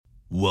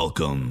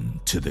Welcome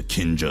to the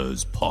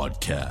Kinjas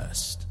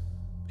Podcast.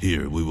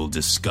 Here we will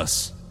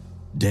discuss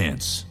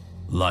dance,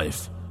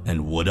 life,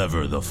 and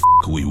whatever the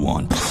we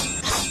want.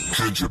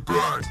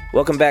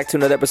 Welcome back to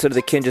another episode of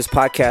the Kinjas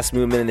Podcast,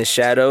 Movement in the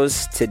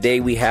Shadows. Today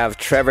we have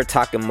Trevor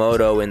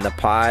Takamoto in the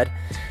pod.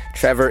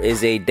 Trevor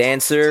is a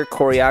dancer,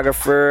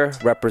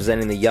 choreographer,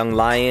 representing the Young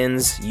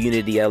Lions,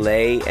 Unity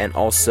LA, and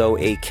also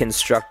a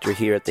kinstructor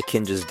here at the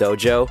Kinjas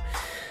Dojo.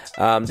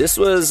 This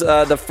was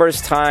the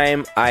first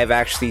time I've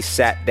actually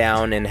sat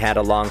down and had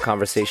a long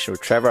conversation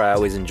with Trevor. I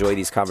always enjoy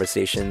these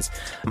conversations.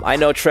 I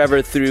know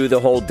Trevor through the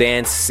whole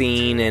dance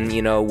scene, and,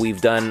 we've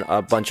done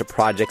a bunch of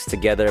projects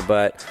together,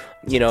 but,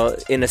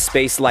 in a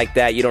space like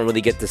that, you don't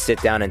really get to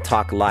sit down and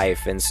talk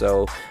life. And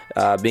so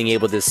being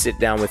able to sit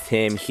down with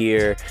him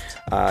here,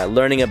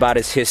 learning about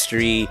his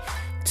history,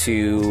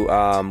 to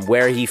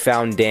where he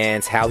found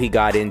dance, how he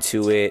got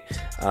into it,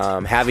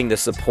 having the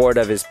support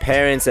of his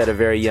parents at a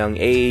very young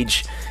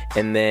age,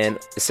 and then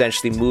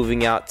essentially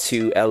moving out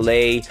to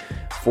LA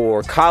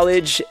for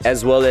college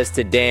as well as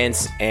to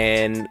dance,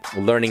 and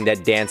learning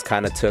that dance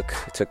kind of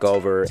took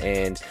over.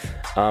 And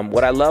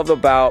what I love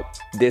about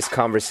this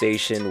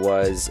conversation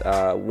was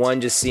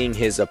one, just seeing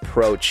his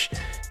approach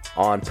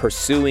on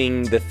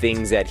pursuing the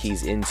things that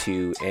he's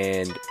into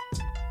and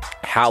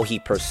how he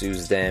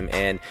pursues them.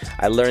 And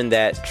I learned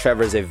that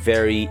Trevor's a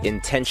very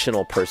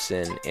intentional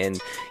person, and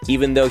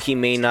even though he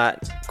may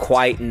not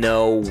quite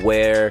know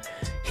where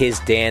his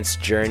dance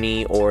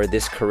journey or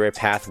this career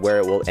path, where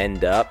it will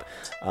end up,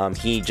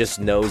 he just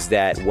knows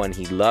that when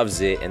he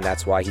loves it, and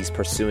that's why he's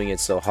pursuing it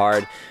so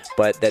hard,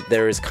 but that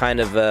there is kind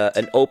of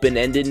an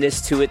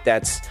open-endedness to it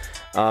that's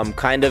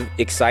kind of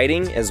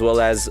exciting as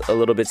well as a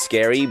little bit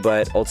scary,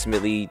 but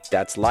ultimately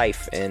that's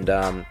life. And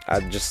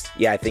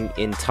I think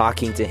in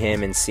talking to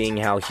him and seeing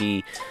how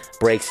he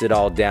breaks it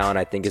all down,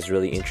 I think is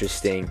really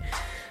interesting.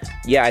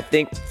 Yeah, I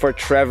think for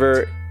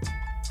Trevor,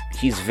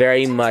 he's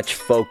very much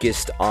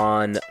focused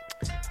on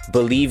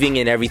believing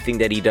in everything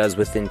that he does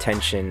with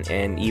intention,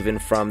 and even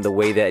from the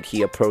way that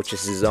he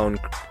approaches his own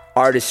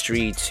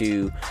artistry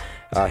to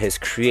his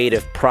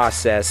creative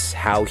process,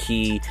 how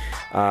he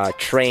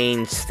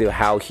trains, to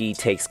how he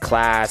takes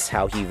class,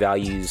 how he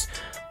values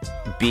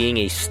being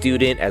a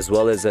student as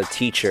well as a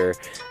teacher.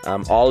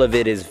 All of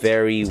it is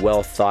very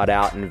well thought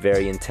out and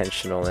very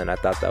intentional, and I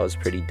thought that was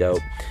pretty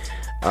dope.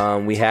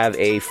 We have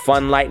a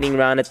fun lightning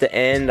round at the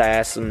end. I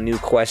asked some new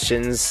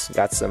questions,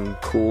 got some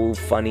cool,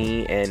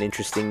 funny, and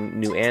interesting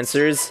new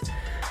answers.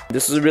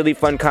 This was a really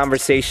fun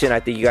conversation. I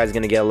think you guys are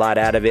going to get a lot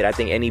out of it. I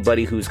think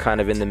anybody who's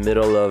kind of in the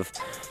middle of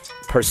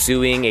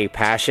pursuing a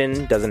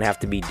passion, doesn't have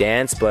to be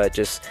dance, but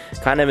just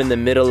kind of in the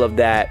middle of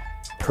that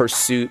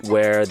pursuit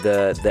where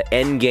the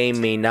end game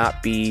may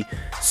not be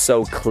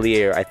so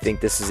clear, I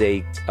think this is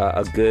a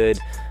good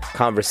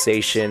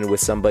conversation with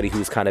somebody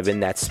who's kind of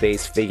in that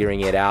space, figuring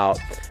it out,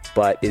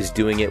 but is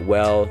doing it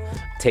well,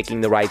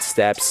 taking the right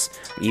steps,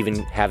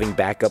 even having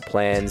backup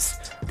plans,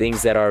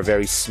 things that are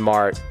very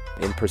smart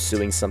in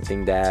pursuing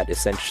something that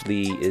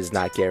essentially is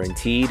not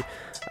guaranteed.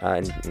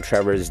 And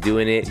Trevor is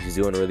doing it. He's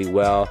doing it really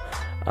well.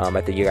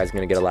 I think you guys are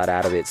going to get a lot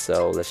out of it,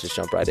 so let's just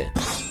jump right in.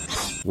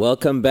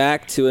 Welcome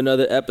back to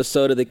another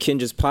episode of the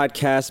Kinjas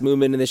Podcast,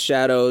 Movement in the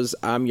Shadows.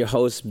 I'm your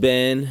host,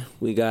 Ben.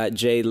 We got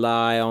Jay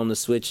Lai on the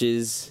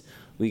switches.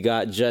 We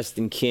got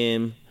Justin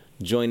Kim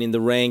joining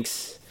the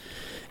ranks.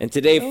 And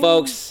today,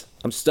 folks,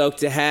 I'm stoked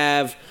to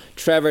have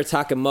Trevor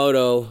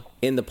Takamoto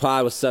in the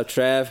pod. What's up,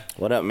 Trev?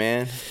 What up,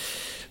 man?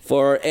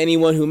 For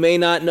anyone who may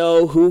not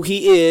know who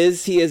he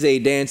is a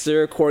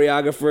dancer,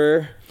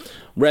 choreographer,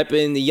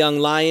 repping the Young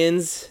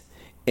Lions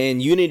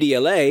and Unity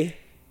LA.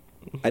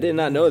 I did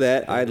not know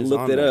that. I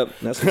looked it up.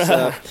 That's what's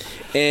up.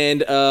 And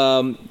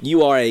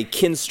you are a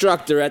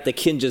kinstructor at the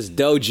Kinjas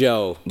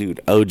Dojo. Dude,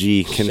 OG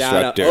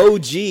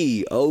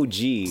kinstructor.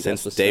 OG.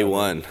 Since day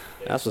one.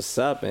 That's what's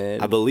up,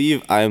 man. I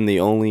believe I'm the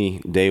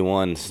only day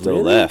one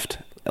still left,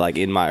 like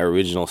in my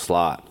original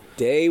slot.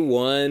 Day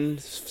one.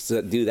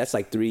 So, dude, that's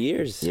like 3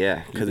 years.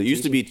 Yeah, because it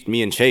used to be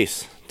me and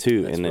Chase,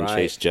 too. That's and then right.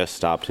 Chase just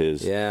stopped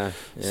his. Yeah.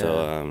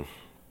 So,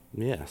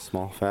 yeah,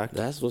 small fact.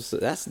 That's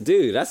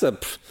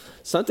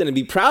something to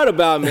be proud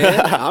about, man.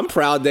 I'm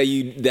proud that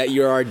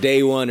you're our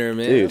day oneer,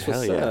 man. Dude,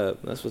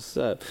 That's what's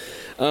up.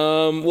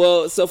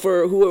 Well, so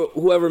for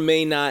whoever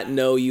may not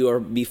know you or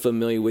be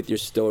familiar with your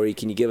story,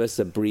 can you give us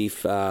a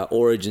brief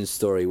origin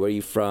story? Where are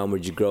you from?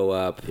 Where'd you grow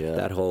up? Yeah.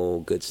 That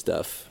whole good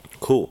stuff.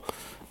 Cool.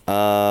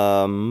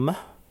 Born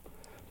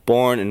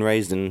and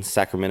raised in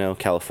Sacramento,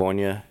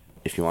 California.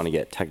 If you want to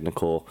get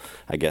technical,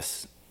 I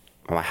guess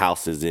my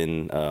house is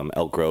in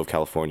Elk Grove,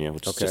 California,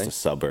 which is just a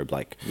suburb,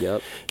 like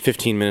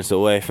 15 minutes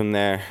away from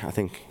there. I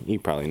think you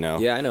probably know.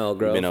 Yeah, I know Elk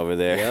Grove. Been over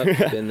there.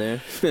 Yep, been there.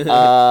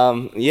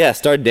 Yeah,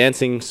 started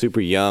dancing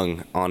super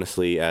young,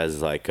 honestly,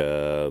 as like,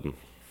 I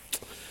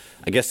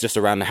guess just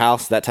around the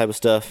house, that type of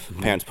stuff.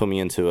 Mm-hmm. Parents put me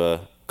into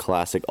a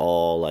classic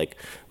all like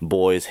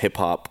boys hip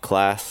hop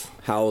class.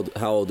 How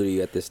old are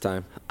you at this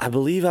time? I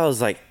believe I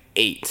was like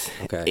 8.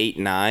 Okay. 8,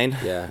 9.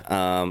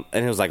 Yeah.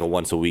 And it was like a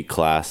once a week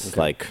class, okay.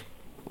 like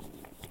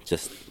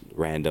just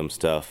random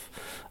stuff.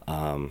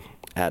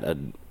 at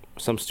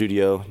some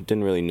studio.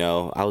 Didn't really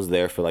know. I was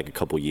there for like a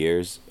couple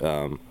years,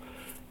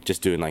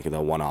 just doing like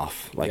the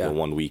one-off, like a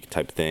 1 week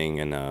type thing,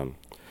 and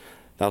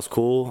that was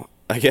cool,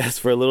 I guess,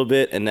 for a little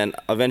bit. And then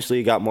eventually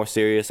it got more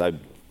serious. I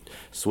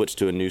switched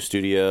to a new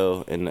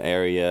studio in the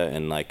area,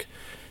 and like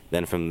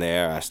then from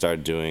there I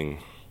started doing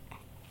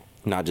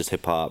not just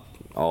hip hop,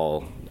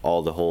 all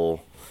the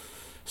whole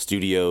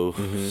studio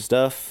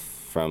stuff,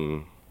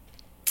 from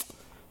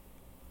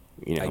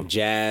like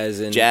jazz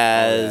and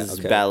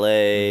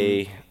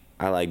ballet.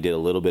 I like did a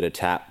little bit of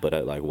tap, but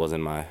it like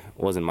wasn't my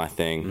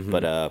thing.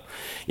 But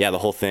the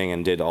whole thing,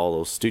 and did all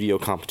those studio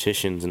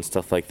competitions and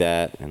stuff like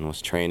that, and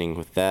was training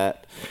with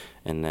that.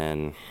 And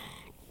then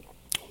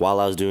while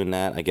I was doing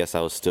that, I guess I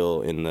was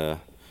still in the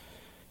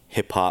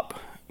hip hop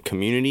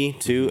community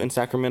too in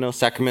Sacramento.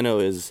 Sacramento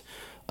is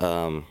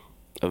a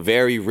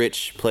very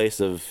rich place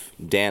of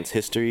dance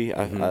history.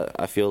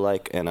 I feel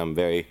like, and I'm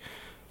very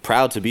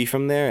proud to be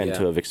from there and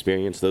to have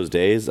experienced those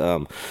days.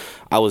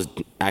 I was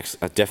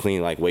definitely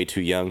like way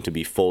too young to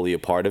be fully a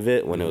part of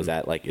it when it was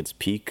at like its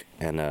peak.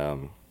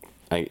 And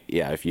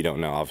if you don't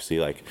know, obviously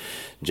like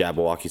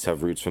Jabberwockies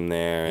have roots from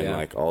there, and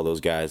like all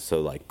those guys. So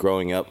like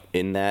growing up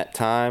in that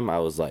time, I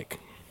was like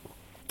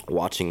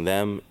watching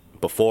them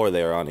before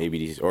they were on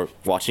ABDC, or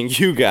watching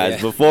you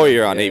guys before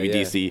you're on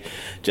ABDC,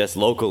 just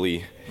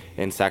locally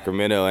in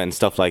Sacramento and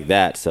stuff like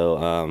that. So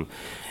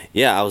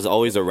I was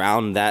always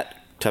around that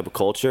type of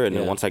culture. And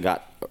then once I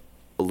got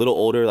a little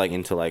older, like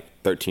into like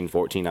 13,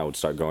 14, I would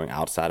start going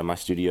outside of my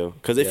studio.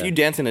 Because if you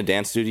dance in a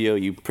dance studio,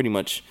 you pretty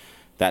much,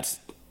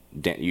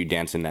 you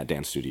dance in that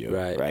dance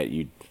studio, right?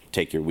 You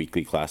take your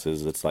weekly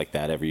classes. It's like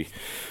that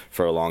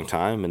for a long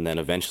time. And then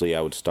eventually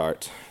I would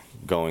start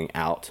going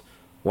out.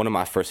 One of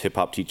my first hip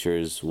hop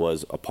teachers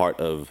was a part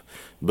of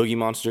Boogie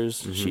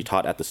Monsters. She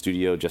taught at the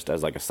studio just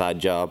as like a side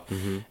job.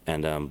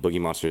 And Boogie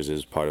Monsters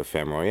is part of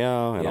Fam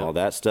Royale and all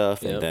that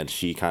stuff. And then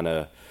she kind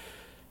of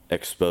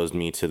exposed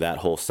me to that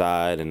whole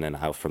side, and then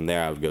from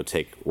there I would go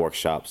take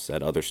workshops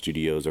at other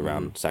studios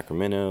around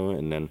Sacramento,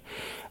 and then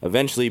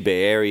eventually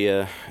Bay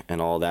Area and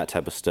all that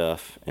type of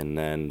stuff. And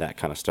then that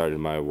kind of started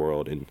my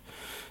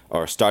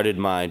started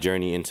my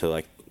journey into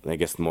like, I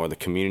guess, more the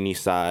community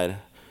side,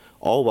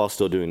 all while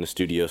still doing the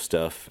studio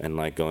stuff and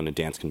like going to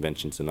dance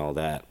conventions and all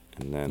that.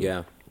 And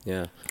then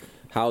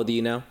how old are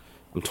you now?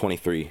 I'm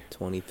 23.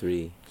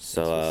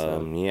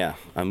 So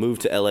I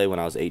moved to LA when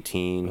I was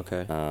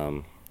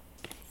 18.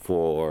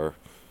 For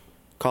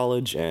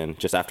college, and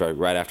just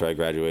right after I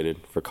graduated,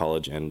 for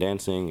college and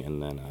dancing.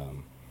 And then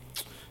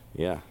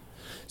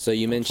so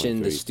you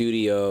mentioned the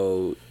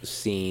studio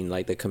scene,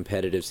 like the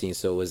competitive scene.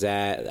 So was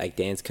that like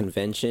dance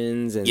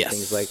conventions and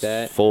things like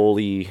that?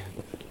 Fully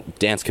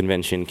dance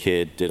convention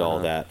kid, did all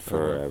that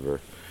forever.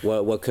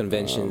 What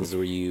conventions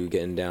were you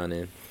getting down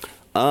in?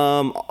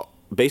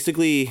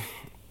 Basically,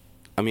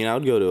 I mean, I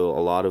would go to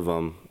a lot of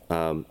them.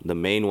 The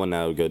main one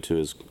I would go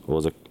to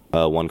was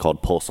a one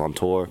called Pulse on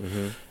Tour.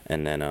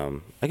 And then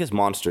I guess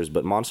Monsters,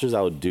 but Monsters I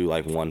would do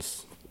like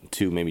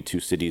maybe two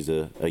cities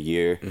a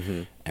year.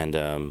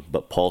 And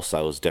but Pulse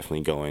I was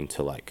definitely going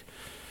to like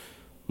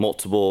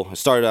multiple. I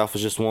started off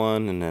as just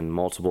one, and then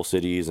multiple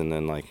cities, and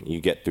then like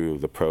you get through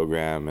the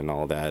program and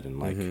all that, and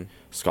like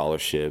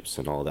scholarships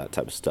and all that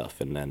type of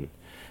stuff. And then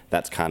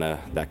that kind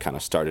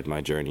of started my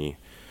journey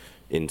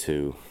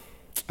into,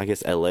 I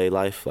guess, LA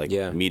life, like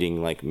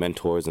meeting like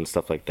mentors and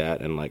stuff like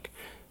that, and like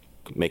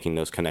making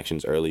those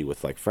connections early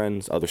with like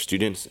friends, other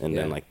students, and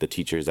then like the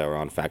teachers that were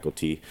on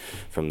faculty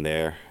from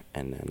there.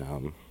 And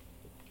then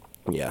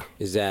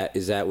is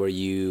that where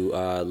you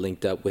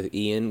linked up with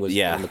Ian? Was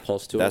on the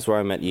Pulse tour? That's where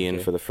I met Ian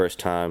for the first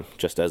time,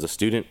 just as a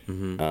student.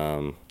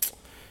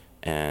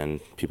 And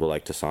people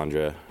like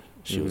Tassandra,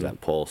 she was at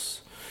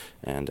Pulse,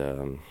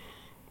 and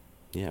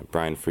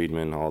Brian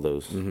Friedman, all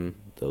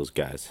those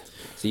guys.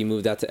 So you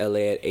moved out to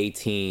LA at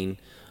 18.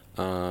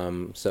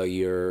 So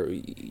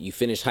you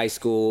finished high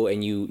school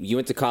and you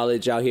went to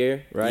college out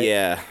here, right?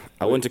 Yeah,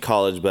 I went to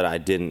college, but I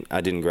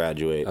didn't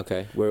graduate.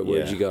 Okay, where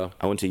did you go?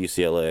 I went to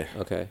UCLA.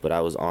 Okay, but I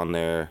was on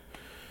there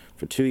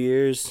for 2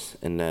 years,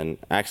 and then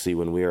actually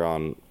when we were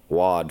on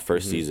WAD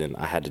first season,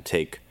 I had to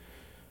take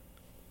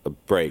a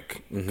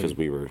break because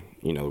we were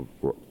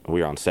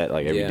on set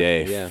like every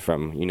day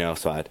from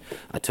so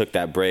I took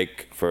that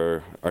break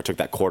took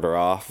that quarter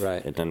off,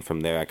 right? And then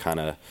from there I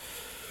kind of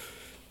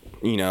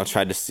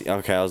tried to see,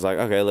 I was like,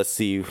 okay, let's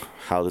see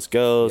how this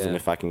goes and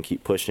if I can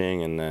keep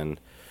pushing. And then,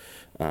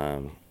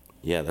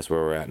 that's where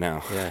we're at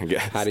now. I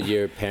guess. How did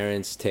your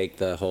parents take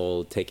the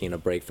whole taking a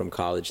break from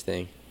college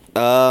thing?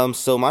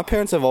 So my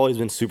parents have always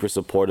been super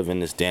supportive in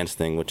this dance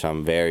thing, which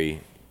I'm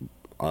very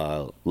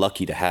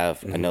lucky to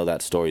have. I know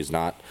that story is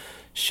not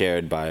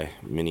shared by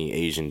many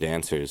Asian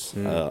dancers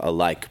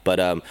alike,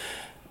 but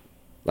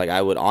like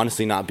I would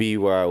honestly not be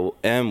where I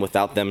am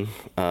without them,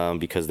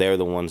 because they're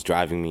the ones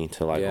driving me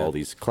to like all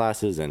these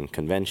classes and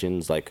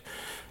conventions. Like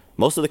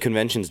most of the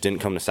conventions didn't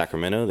come to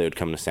Sacramento; they would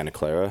come to Santa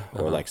Clara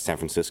or like San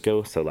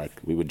Francisco. So like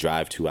we would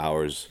drive 2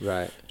 hours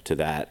to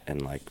that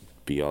and like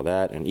be all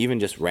that. And even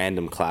just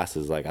random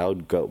classes, like I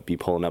would be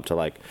pulling up to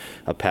like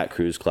a Pat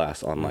Cruz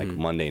class on like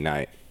Monday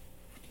night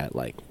at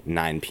like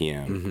 9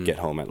 p.m. Get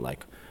home at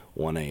like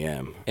 1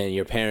 a.m. And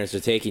your parents are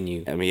taking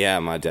you. I mean, yeah,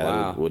 my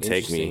dad would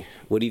take me.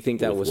 What do you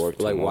think that was like?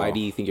 Why tomorrow. do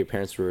you think your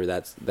parents were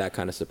that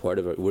kind of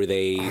supportive? Were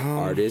they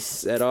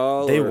artists at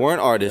all? They or,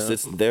 weren't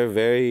artists. They're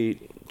very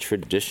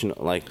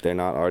traditional. Like they're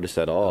not artists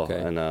at all.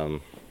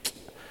 Okay.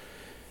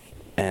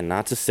 And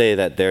not to say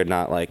that they're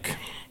not like.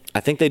 I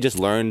think they just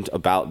learned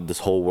about this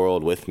whole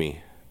world with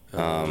me.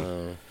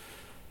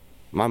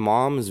 My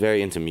mom is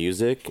very into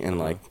music and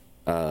like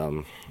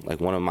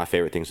one of my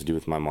favorite things to do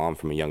with my mom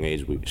from a young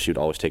age, she would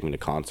always take me to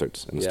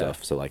concerts and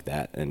stuff. So like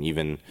that, and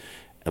even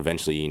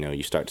eventually, you know,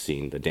 you start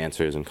seeing the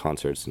dancers in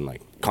concerts, and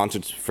like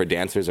concerts for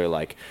dancers are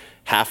like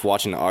half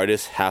watching the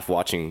artist, half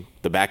watching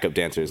the backup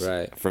dancers.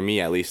 Right. For me,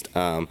 at least.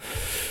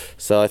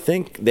 So I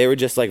think they were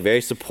just like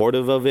very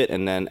supportive of it,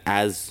 and then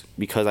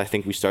because I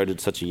think we started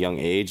at such a young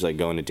age, like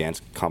going to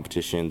dance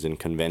competitions and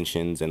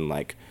conventions and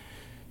like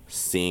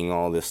seeing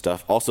all this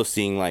stuff, also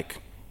seeing like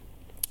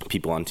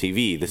people on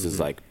TV. This is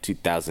like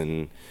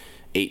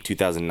 2008,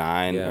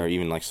 2009, or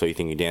even like So You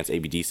Think You Dance,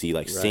 ABDC,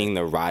 like seeing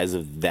the rise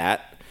of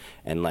that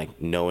and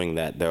like knowing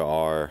that there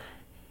are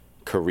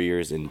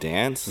careers in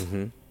dance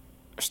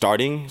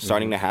starting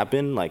to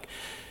happen, like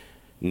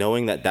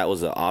knowing that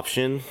was an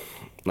option.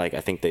 Like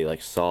I think they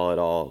like saw it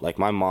all. Like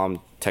my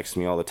mom texts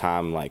me all the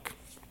time like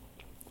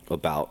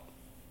about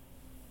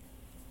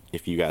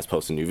if you guys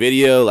post a new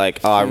video,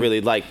 like, oh, I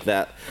really liked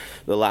the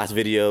last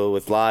video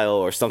with Lyle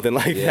or something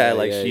like that.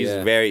 Like she's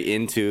very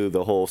into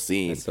the whole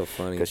scene. That's so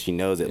funny. Because she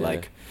knows it.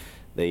 Like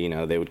they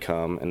would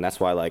come, and that's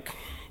why like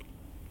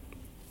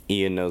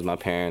Ian knows my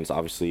parents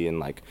obviously, and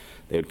like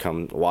they would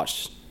come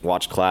watch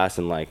class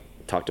and like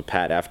talk to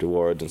Pat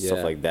afterwards and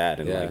stuff like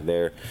that. And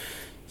like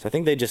so I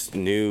think they just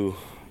knew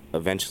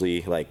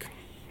eventually like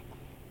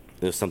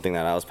it was something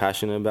that I was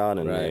passionate about,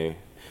 and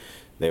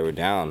they were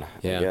down.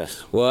 I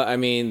guess. Well, I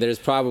mean, there's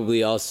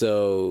probably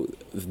also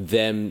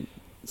them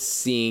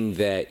seeing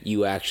that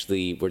you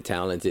actually were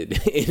talented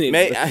in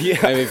it. I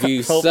mean, if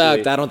you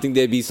sucked, I don't think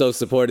they'd be so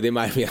supportive. They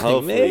might be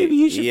like, maybe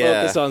you should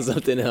focus on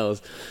something else.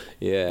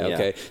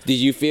 Okay. Did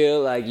you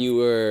feel like you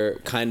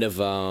were kind of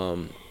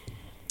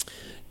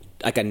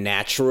like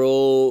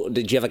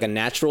did you have like a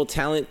natural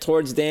talent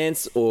towards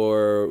dance,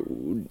 or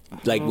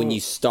like when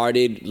you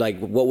started, like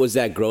what was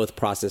that growth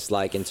process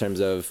like in terms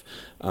of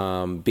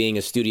being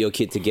a studio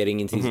kid to getting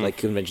into these like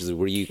conventions?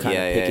 Were you kind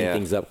of picking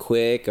things up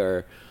quick,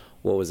 or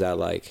what was that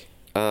like?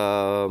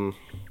 I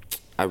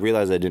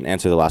realized I didn't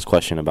answer the last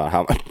question about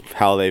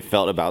how they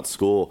felt about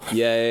school.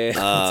 It's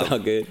all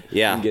good.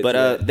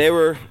 But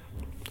they're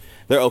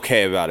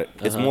okay about it.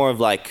 It's more of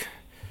like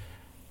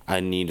I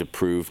need to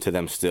prove to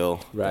them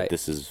still that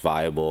this is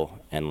viable,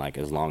 and like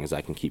as long as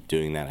I can keep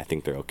doing that, I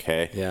think they're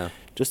okay.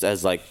 Just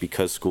as like,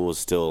 because school is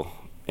still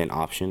an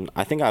option,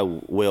 I think I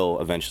will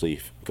eventually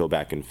go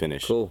back and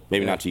finish.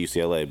 Maybe not to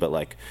UCLA, but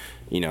like,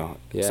 you know,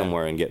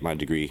 somewhere and get my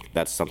degree.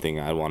 That's something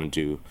I want to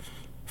do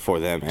for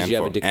them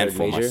and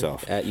for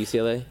myself. At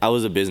UCLA? I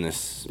was a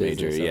business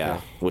major,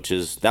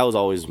 that was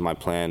always my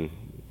plan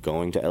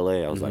going to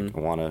LA. I was like, I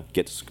want to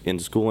get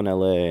into school in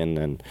LA and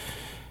then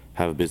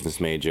have a business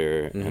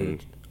major,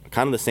 and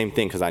kind of the same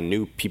thing, because I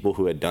knew people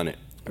who had done it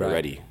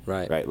already.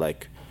 Right.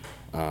 Like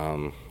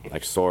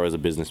Sora's a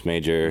business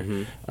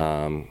major.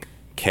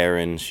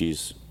 Karen, she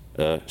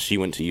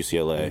went to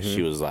UCLA.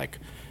 She was like,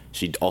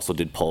 she also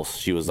did Pulse.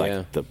 She was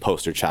like the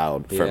poster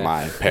child for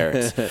my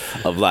parents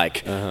of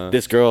like,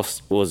 this girl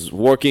was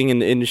working in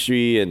the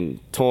industry and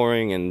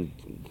touring and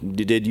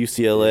did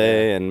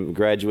UCLA and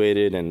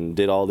graduated and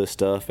did all this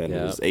stuff and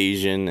was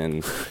Asian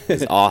and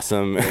is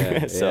awesome.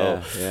 That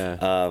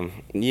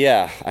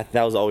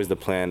was always the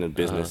plan of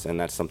business, and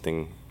that's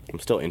something I'm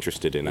still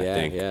interested in. I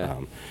think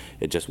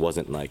it just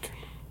wasn't like,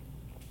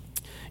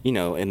 you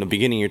know, in the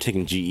beginning you're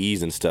taking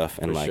GEs and stuff,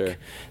 and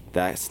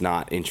that's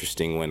not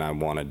interesting when I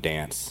want to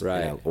dance, you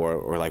know?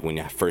 or like when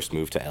I first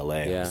moved to LA,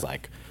 I was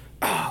like,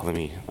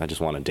 I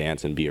just want to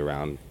dance and be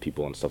around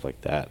people and stuff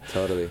like that.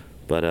 Totally.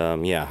 But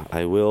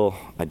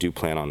I do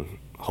plan on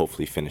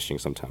hopefully finishing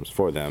sometimes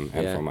for them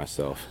and for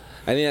myself.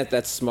 I think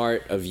that's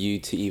smart of you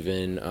to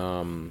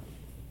even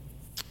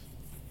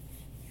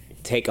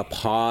take a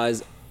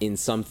pause in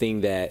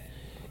something that,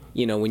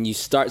 you know, when you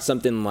start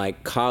something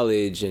like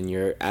college and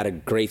you're at a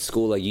great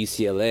school like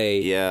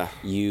UCLA,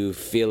 you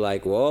feel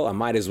like, well, I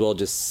might as well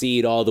just see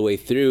it all the way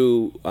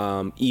through,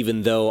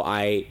 even though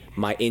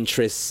my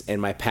interests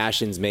and my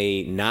passions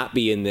may not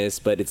be in this,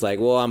 but it's like,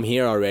 well, I'm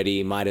here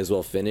already, might as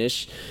well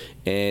finish.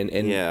 And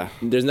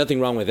there's nothing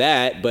wrong with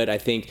that, but I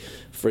think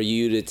for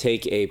you to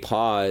take a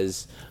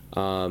pause,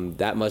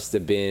 that must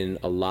have been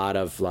a lot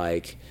of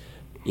like,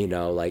 you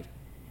know, like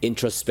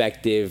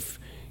introspective,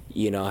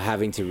 you know,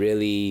 having to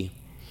really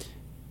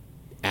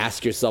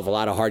ask yourself a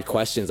lot of hard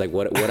questions, like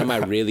what am I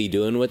really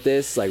doing with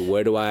this? Like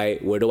where do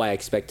I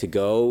expect to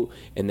go?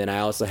 And then I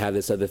also have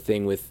this other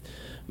thing with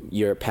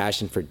your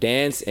passion for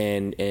dance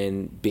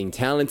and being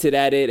talented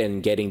at it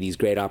and getting these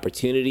great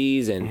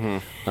opportunities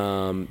and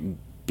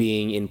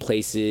being in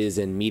places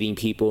and meeting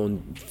people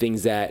and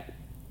things that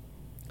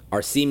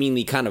are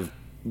seemingly kind of,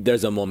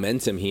 there's a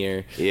momentum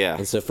here. Yeah.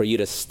 And so for you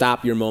to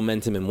stop your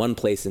momentum in one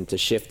place and to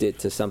shift it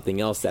to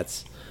something else,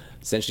 that's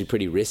essentially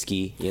pretty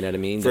risky. You know what I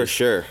mean? For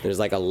sure. There's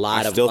like a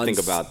lot of... I still think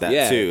about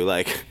that too.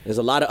 Like, there's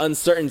a lot of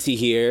uncertainty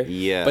here.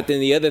 Yeah. But then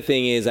the other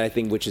thing is, I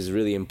think, which is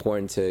really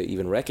important to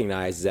even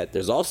recognize, is that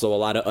there's also a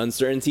lot of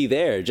uncertainty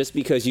there. Just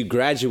because you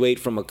graduate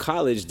from a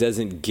college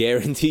doesn't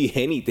guarantee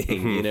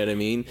anything. You know what I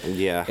mean?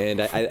 Yeah.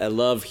 And I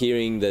love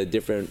hearing the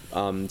different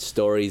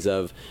stories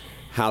of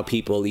how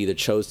people either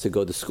chose to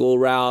go the school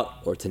route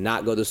or to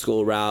not go the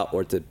school route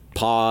or to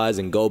pause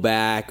and go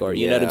back, or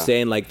you know what I'm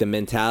saying? Like, the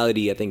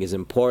mentality, I think, is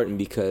important,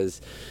 because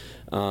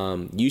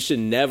you should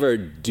never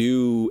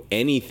do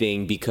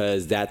anything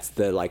because that's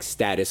the like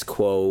status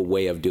quo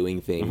way of doing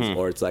things.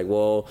 Or it's like,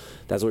 well,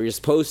 that's what you're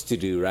supposed to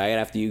do, right?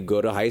 After you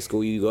go to high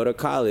school, you go to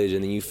college,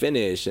 and then you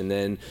finish, and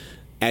then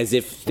as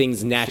if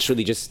things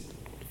naturally just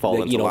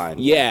fall into line.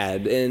 Yeah,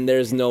 and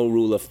there's no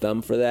rule of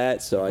thumb for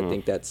that. So I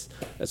think that's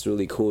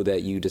really cool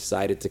that you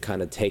decided to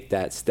kind of take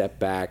that step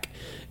back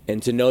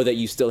and to know that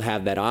you still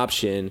have that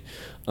option.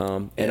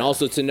 And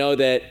also to know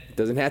that it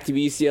doesn't have to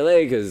be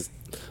UCLA, because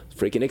it's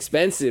freaking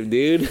expensive,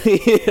 dude.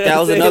 That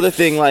was another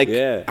thing. Like,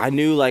 yeah. I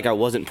knew like I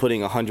wasn't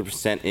putting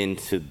 100%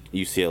 into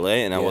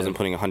UCLA, and I Yeah. wasn't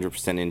putting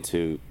 100%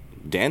 into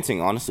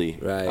dancing, honestly.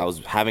 Right. I was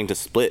having to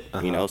split,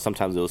 you know,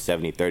 sometimes it was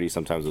 70-30,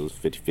 sometimes it was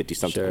 50-50,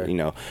 something, Sure. you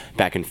know,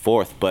 back and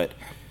forth. But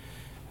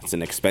it's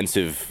an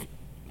expensive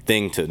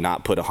thing to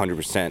not put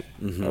 100%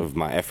 of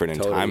my effort and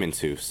Totally. time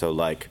into. So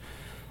like,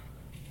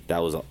 that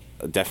was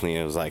definitely,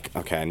 it was like,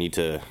 okay, I need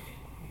to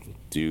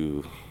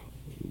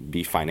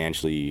be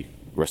financially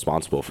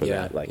responsible for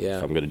that. Like,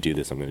 if I'm going to do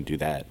this, I'm going to do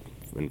that,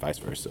 and vice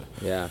versa.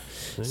 Yeah.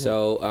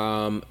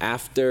 So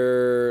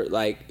after,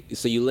 like,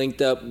 so you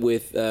linked up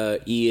with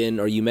Ian,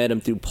 or you met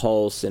him through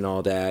Pulse and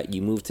all that.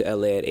 You moved to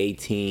LA at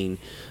 18.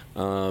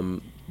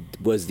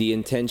 Was the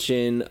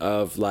intention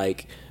of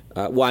like,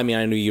 well, I mean,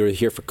 I knew you were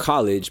here for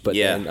college, but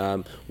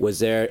then was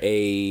there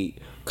a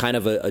kind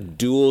of a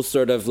dual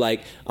sort of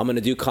like, I'm going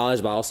to do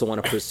college, but I also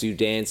want to pursue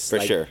dance, For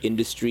like sure.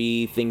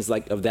 industry, things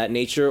like of that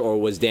nature? Or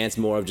was dance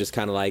more of just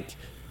kind of like,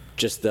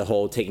 just the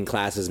whole taking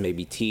classes,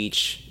 maybe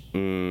teach,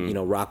 you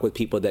know, rock with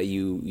people that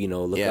you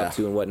know, look up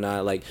to and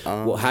whatnot? Like,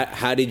 well,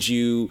 how did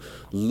you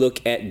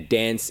look at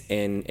dance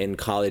and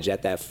college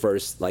at that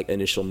first, like,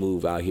 initial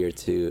move out here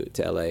to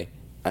LA?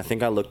 I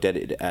think I looked at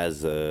it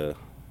as a,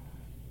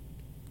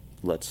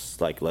 let's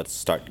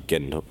start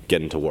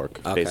getting to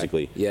work,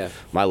 basically. Yeah.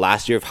 My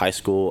last year of high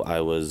school,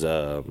 I was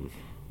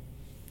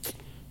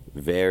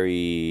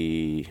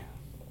very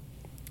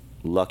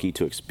lucky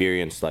to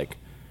experience like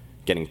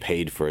getting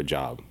paid for a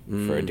job,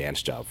 for a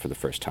dance job, for the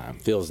first time.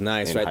 Feels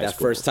nice, in right? high That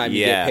school. first time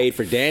you get paid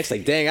for dance,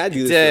 like, dang, I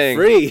do this Dang.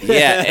 for free.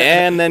 Yeah,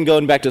 and then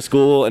going back to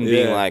school and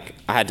being Yeah. like,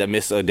 I had to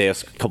miss a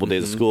couple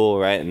days of school,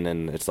 right? And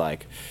then it's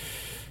like,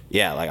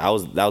 yeah, like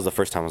that was the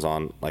first time I was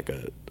on like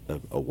a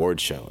award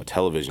show, a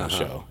television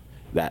show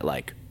that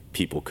like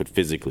people could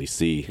physically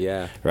see.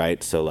 Yeah.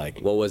 Right. So like,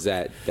 What was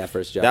that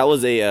first job? that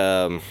was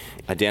I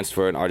danced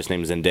for an artist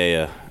named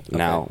Zendaya.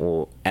 Now,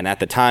 well, and at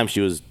the time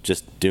she was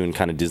just doing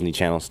kind of Disney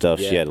Channel stuff.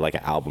 She Yeah. had like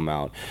an album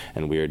out,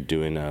 and we were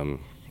doing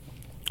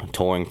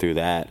touring through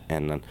that,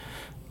 and then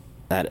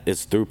that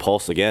is through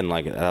Pulse again.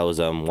 Like, that was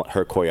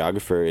her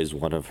choreographer is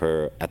one of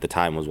her at the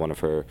time was one of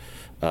her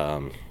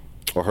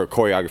or her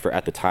choreographer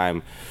at the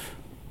time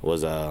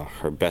was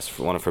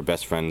one of her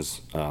best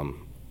friends,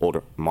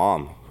 older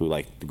mom, who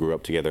like grew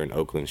up together in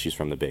Oakland. She's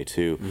from the Bay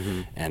too,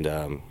 and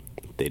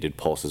they did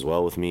Pulse as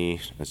well with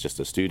me as just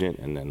a student,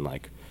 and then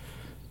like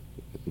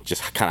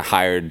just kind of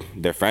hired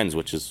their friends,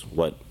 which is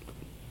what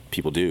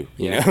people do,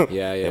 you know?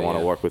 They want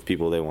to work with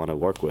people they want to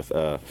work with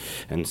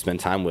and spend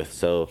time with.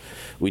 So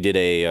we did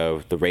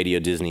the Radio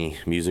Disney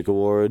Music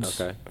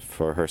Awards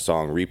for her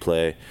song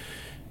Replay,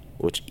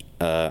 which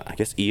I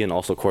guess Ian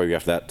also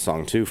choreographed that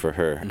song too for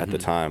her at the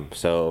time.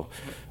 So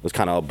it was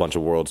kind of a bunch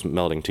of worlds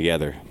melding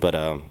together. But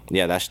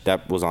yeah,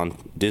 that was on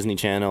Disney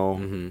Channel,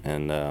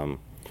 and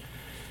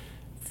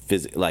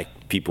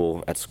like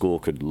people at school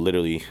could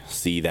literally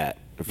see that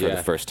for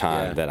the first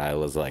time that I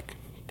was like,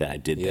 that I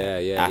did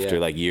that. After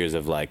like years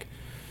of like,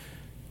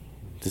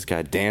 this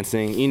guy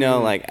dancing, you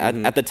know, like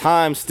at the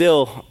time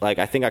still, like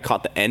I think I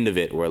caught the end of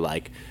it where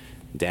like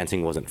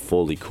dancing wasn't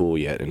fully cool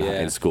yet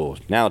in school.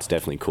 Now it's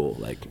definitely cool,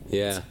 like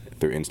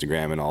through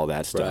Instagram and all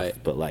that stuff. Right.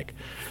 But like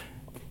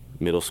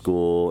middle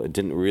school, it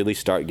didn't really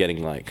start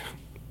getting like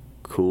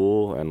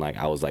cool, and like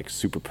I was like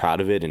super proud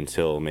of it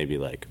until maybe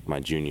like my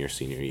junior,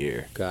 senior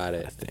year. Got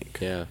it. I think.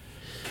 Yeah.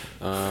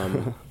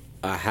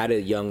 How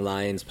did Young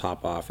Lions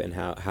pop off, and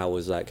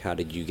how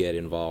did you get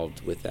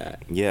involved with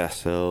that? Yeah,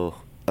 so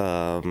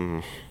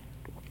I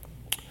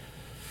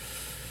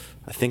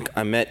think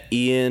I met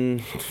Ian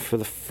for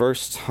the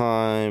first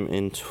time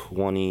in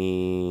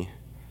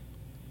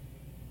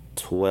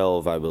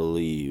 2012, I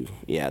believe.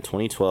 Yeah,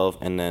 2012,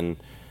 and then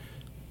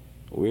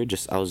I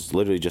was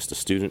literally just a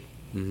student,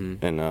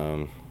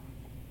 and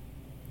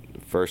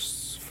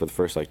for the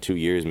first like 2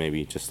 years,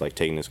 maybe just like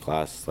taking this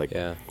class like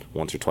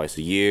once or twice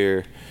a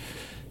year.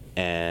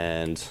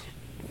 And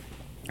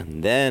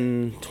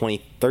then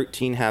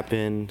 2013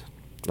 happened.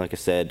 Like I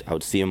said, I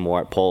would see him more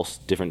at Pulse,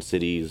 different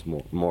cities,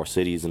 more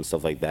cities and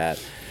stuff like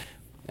that.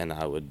 And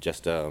I would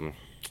just,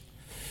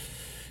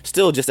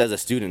 still just as a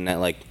student, that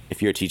like,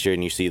 if you're a teacher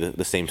and you see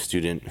the same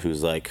student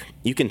who's like,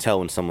 you can tell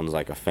when someone's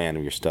like a fan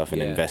of your stuff and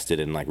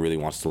invested and like really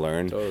wants to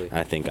learn. Totally. And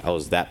I think I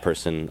was that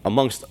person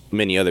amongst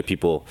many other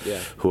people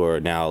who are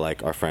now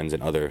like our friends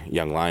and other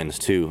Young Lions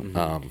too.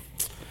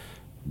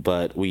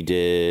 But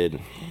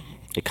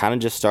it kind of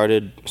just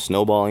started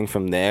snowballing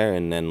from there.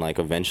 And then like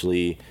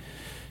eventually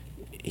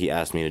he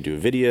asked me to do a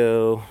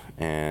video,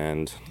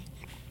 and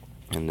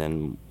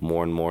then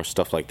more and more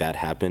stuff like that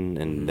happened.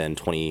 And then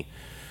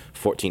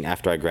 2014,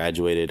 after I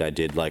graduated, I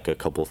did like a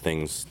couple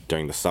things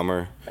during the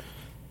summer,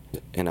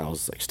 and I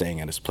was like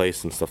staying at his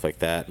place and stuff like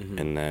that.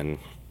 And then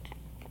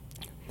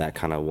that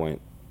kind of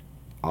went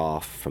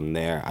off from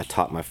there. I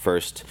taught my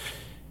first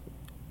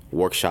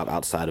workshop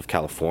outside of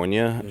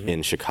California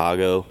in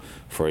Chicago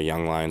for a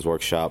Young Lions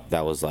workshop.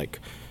 That was like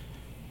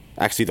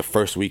actually the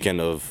first weekend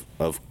of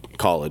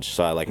college.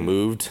 So I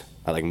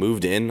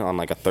moved in on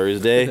like a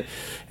Thursday,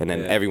 and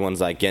then everyone's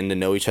like getting to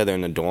know each other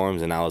in the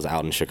dorms, and I was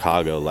out in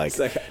Chicago like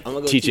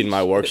teaching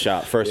my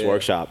first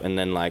workshop. And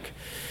then like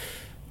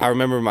I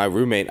remember my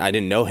roommate, I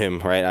didn't know him,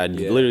 right? I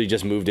literally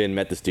just moved in,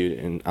 met the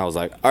student, and I was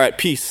like, all right,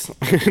 peace.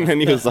 And then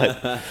he was like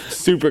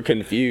super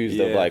confused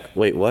of like,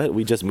 wait, what?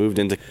 We just moved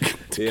into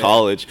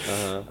college.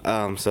 So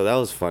that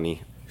was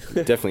funny.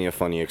 Definitely a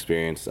funny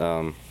experience.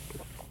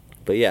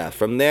 But yeah,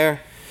 from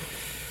there,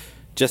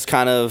 just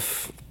kind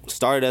of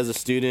started as a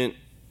student,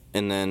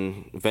 and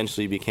then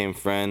eventually became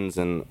friends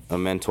and a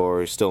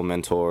mentor, still a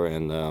mentor,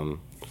 and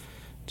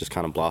just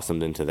kind of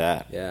blossomed into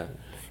that. Yeah.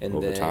 And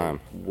over then time.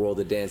 World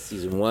of Dance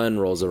Season 1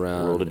 rolls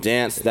around. World of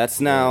Dance, that's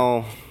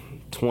now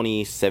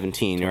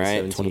 2017,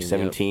 right?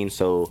 2017. Yep.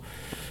 So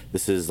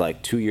this is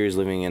like 2 years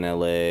living in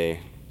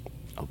LA,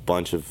 a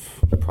bunch of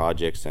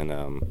projects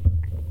and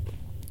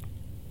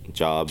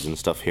jobs and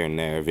stuff here and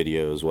there,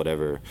 videos,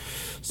 whatever.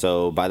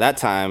 So by that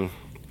time,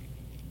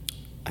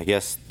 I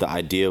guess the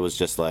idea was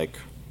just like,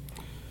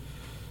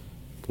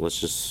 let's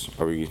just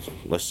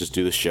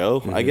do the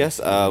show, I guess.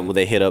 Well,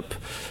 they hit up,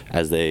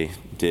 as they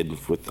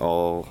did with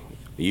all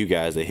you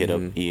guys, they hit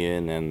up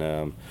Ian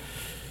and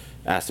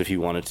asked if he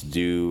wanted to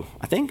do,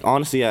 I think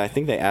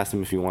they asked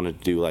him if he wanted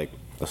to do like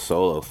a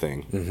solo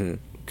thing,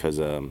 because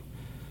and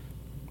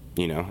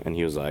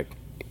he was like,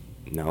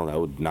 no, that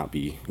would not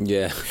be,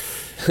 I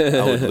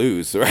would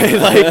lose, right?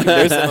 Like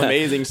there's some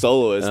amazing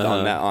soloists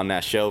on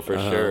that show for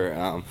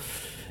sure.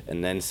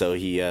 And then so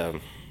he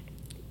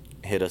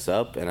hit us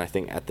up, and I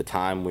think at the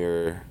time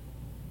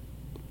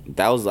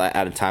that was like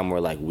at a time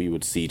where like we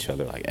would see each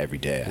other like every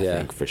day. I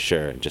think for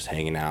sure, just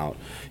hanging out.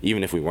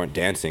 Even if we weren't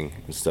dancing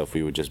and stuff,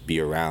 we would just be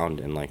around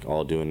and like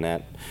all doing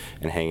that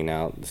and hanging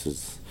out.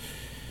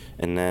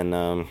 And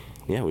then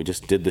we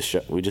just did the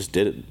show. We just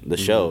did the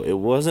show. It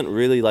wasn't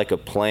really like a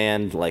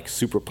planned, like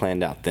super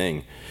planned out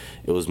thing.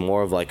 It was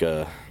more of like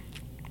a,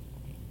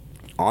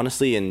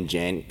 honestly,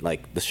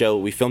 like the show,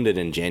 we filmed it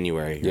in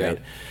January, right?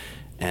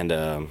 And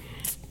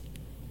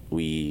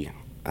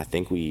I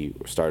think we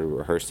started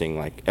rehearsing,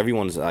 like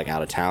everyone's like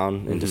out of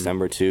town in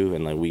December too,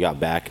 and like we got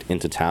back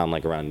into town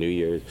like around New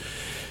Year's,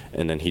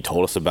 and then he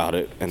told us about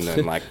it, and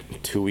then like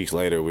 2 weeks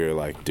later we were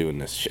like doing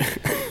this shit.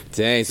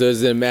 Dang, so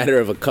is it a matter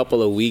of a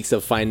couple of weeks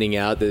of finding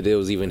out that it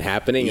was even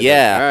happening? And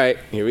yeah. Like, all right,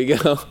 here we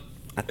go.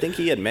 I think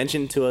he had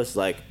mentioned to us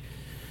like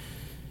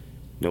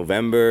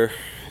November,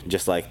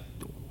 just like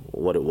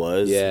what it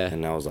was. Yeah.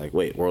 And I was like,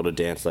 wait, World of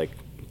Dance, like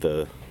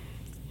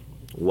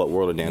what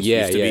World of Dance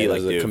used to be,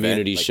 like the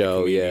community event, show.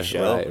 Like the community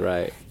show.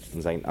 Right.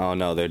 It's like, oh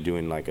no, they're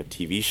doing like a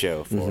TV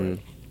show for it.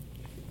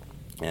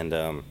 And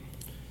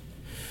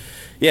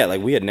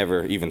like we had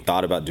never even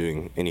thought about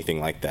doing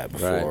anything like that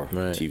before.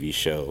 Right. TV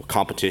show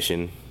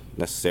competition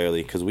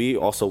necessarily, because we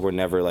also were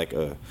never like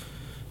a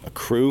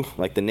crew.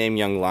 Like the name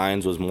Young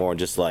Lions was more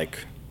just like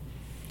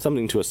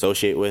something to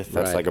associate with.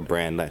 That's like a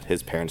brand that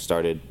his parents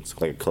started.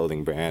 It's like a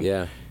clothing brand.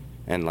 Yeah.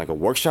 And like a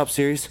workshop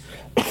series.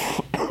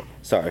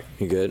 Sorry.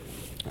 You good?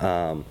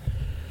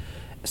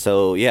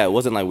 So yeah, it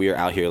wasn't like we were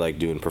out here like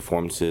doing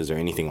performances or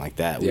anything like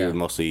that. We would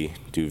mostly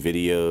do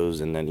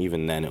videos, and then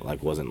even then it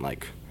like wasn't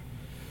like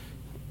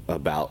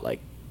about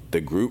like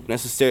the group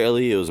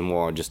necessarily. It was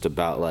more just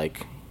about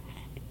like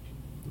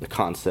the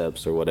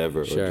concepts or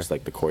whatever, or just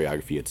like the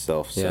choreography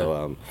itself.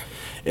 So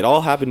it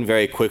all happened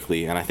very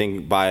quickly, and I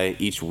think by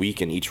each week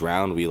and each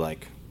round we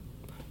like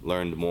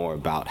learned more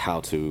about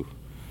how to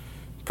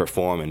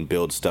perform and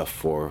build stuff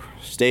for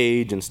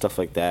stage and stuff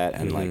like that,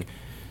 and like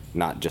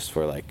not just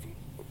for like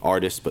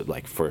artists, but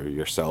like for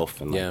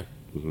yourself, and like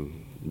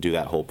do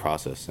that whole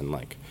process and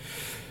like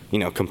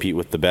compete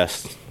with the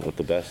best in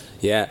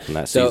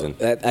that season.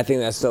 I think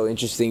that's so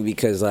interesting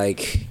because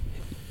like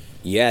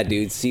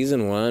dude,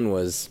 season 1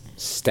 was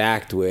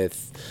stacked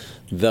with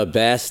the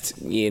best,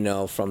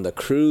 from the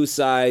crew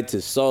side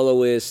to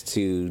soloists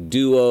to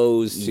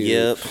duos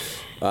to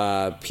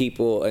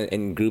people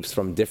and groups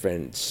from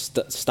different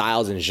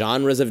styles and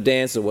genres of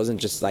dance. It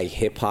wasn't just like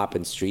hip hop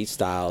and street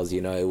styles.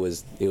 You know, it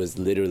was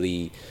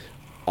literally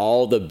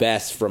all the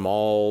best from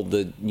all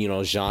the, you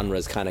know,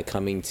 genres kind of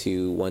coming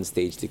to one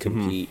stage to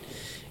compete.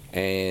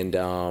 And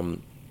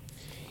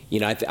you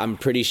know, I'm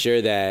pretty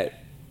sure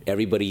that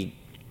everybody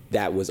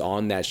that was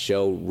on that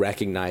show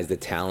recognized the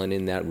talent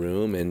in that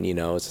room, and you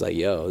know, it's like,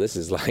 yo, this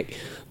is like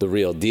the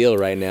real deal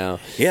right now.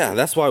 Yeah,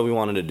 that's why we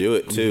wanted to do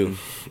it too.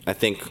 I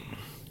think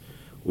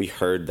we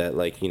heard that,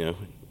 like, you know,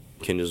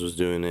 Kinjaz was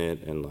doing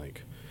it, and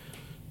like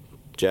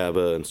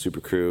Jabba and Super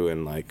Crew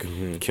and like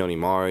Keone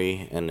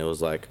Mari, and it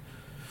was like,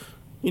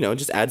 you know, it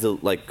just adds a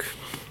like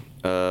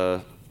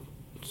what's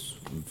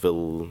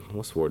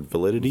the word,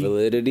 validity,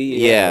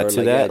 yeah,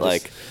 to that,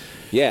 like.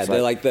 Yeah,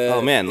 they're like the.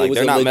 Oh man, like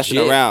they're not messing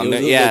around.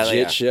 It was a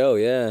legit show.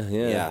 Yeah.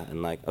 Yeah,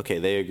 and like, okay,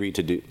 they agreed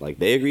to do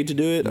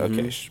it.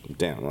 Okay,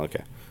 damn.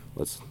 Okay,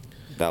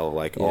 that'll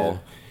like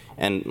all,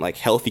 and like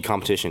healthy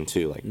competition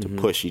too, like to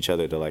push each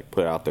other to like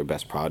put out their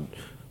best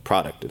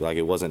product. Like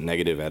it wasn't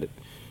negative at it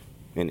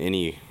in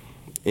any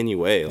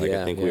way. Like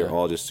I think we were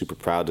all just super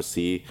proud to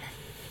see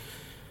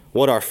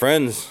what our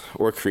friends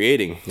were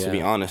creating. To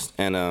be honest,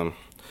 and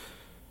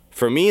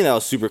for me that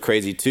was super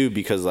crazy too,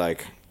 because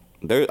like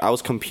I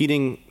was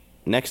competing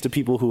next to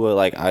people who were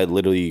like I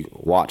literally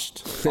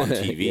watched on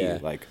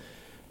TV. Like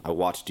I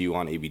watched you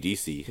on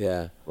ABDC.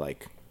 Yeah.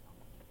 Like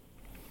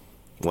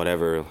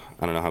whatever,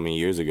 I don't know how many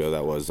years ago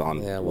that was on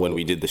when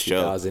we did the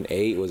show.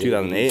 2008 was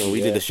 2008, and we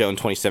did the show in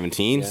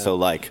 2017. So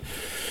like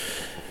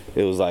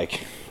it was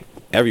like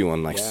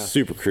everyone, like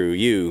Super Crew,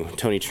 you,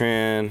 Tony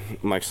Tran,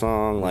 Mike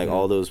Song, like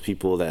all those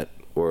people that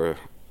were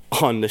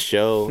on the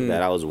show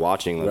that I was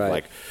watching,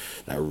 like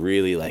that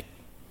really like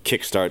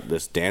kickstart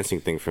this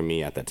dancing thing for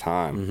me at the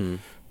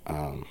time.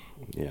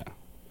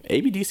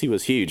 ABDC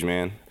was huge,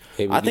 man.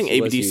 I think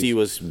ABDC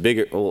was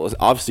bigger. Well,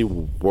 obviously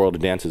World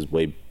of Dance is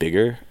way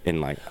bigger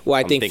in like. Well,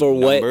 I think for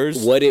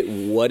numbers, what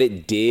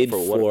it did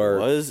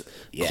for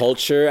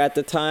culture at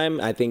the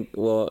time. I think,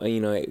 well, you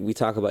know, we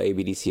talk about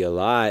ABDC a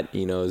lot,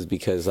 you know, is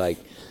because like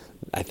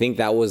I think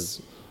that was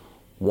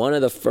one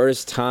of the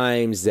first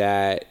times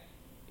that,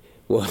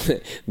 well,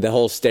 the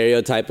whole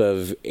stereotype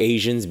of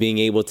Asians being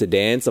able to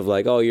dance, of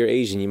like, oh, you're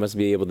Asian, you must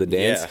be able to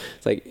dance.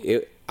 It's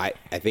like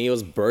I think it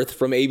was birthed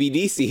from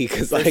ABDC,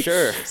 because like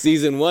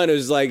season 1 it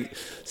was like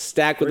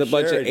stacked with a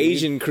bunch of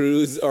Asian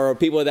crews or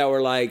people that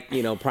were like,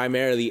 you know,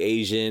 primarily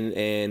Asian,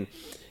 and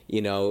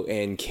you know,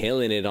 and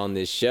killing it on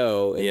this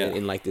show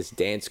in like this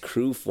dance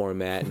crew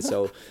format. And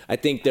so I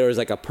think there was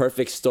like a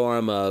perfect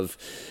storm of,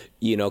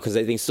 you know, because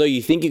I think So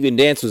You Think You Can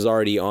Dance was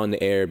already on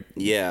the air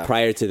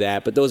prior to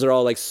that, but those are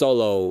all like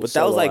solo. But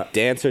that was like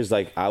dancers,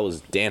 like I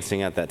was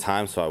dancing at that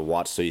time, so I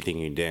watched So You Think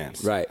You Can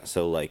Dance. Right.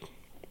 So like,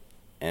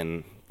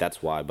 and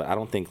that's why. But I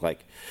don't think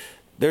like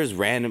there's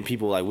random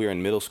people, like we were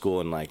in middle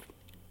school and like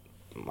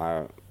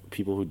my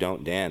people who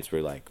don't dance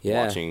were like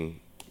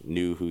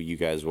knew who you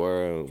guys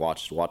were and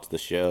watched the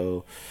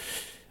show.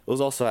 It was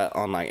also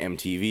on like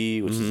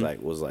MTV, which is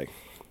like was like,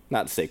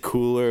 not to say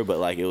cooler, but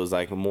like it was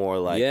like more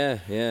like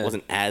it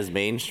wasn't as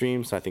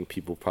mainstream, so I think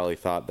people probably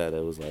thought that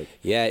it was like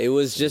it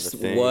was just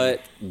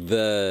what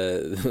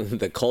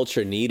the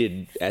culture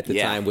needed at the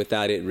time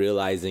without it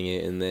realizing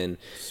it. And then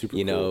super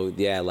you know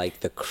cool. Like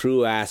the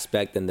crew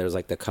aspect, and there's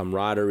like the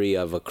camaraderie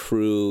of a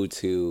crew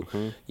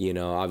to you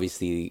know,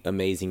 obviously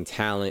amazing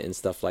talent and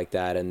stuff like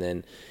that. And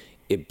then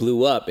it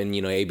blew up, and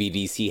you know,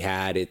 ABDC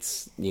had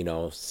its, you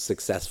know,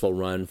 successful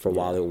run for a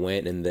while it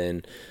went, and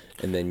then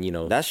you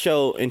know, that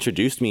show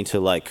introduced me to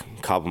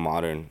like Cabo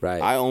Modern.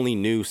 Right. I only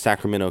knew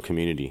Sacramento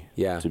Community.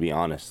 To be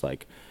honest,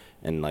 like,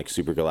 and like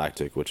Super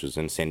Galactic, which was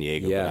in San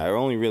Diego. But I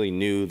only really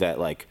knew that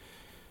like,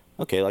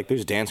 okay, like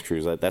there's dance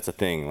crews. Like, that's a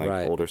thing.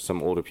 Like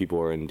some older people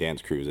are in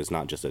dance crews. It's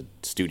not just a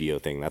studio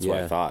thing. That's what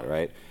I thought,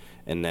 right?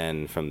 And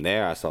then from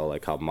there, I saw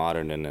like Cabo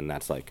Modern, and then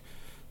that's like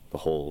the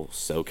whole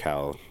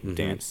SoCal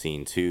dance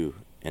scene too.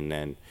 And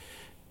then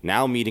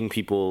now meeting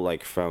people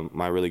like from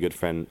my really good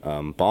friend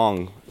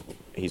Bong.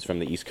 He's from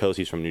the East Coast.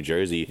 He's from New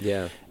Jersey.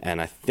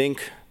 And I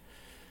think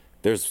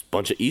there's a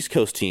bunch of East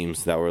Coast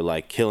teams that were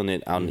like killing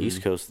it out on the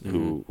East Coast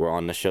who were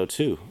on the show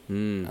too.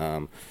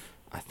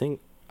 I think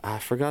I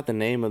forgot the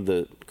name of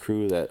the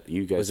crew that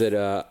you guys. Was it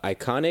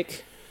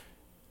Iconic?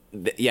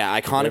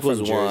 Iconic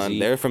was one.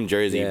 They're from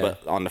Jersey,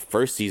 but on the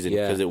first season,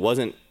 because it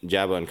wasn't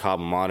Jabba and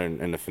Cabo Modern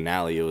in the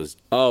finale, it was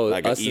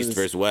like an East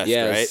versus West,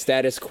 right?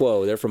 Status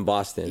Quo. They're from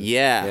Boston.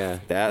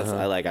 That's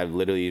I've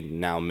literally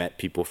now met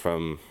people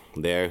from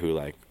there who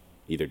like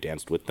either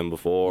danced with them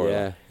before,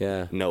 or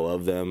know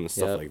of them and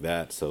stuff like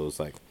that. So it's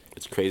like,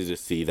 it's crazy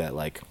to see that,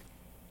 like,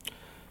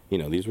 you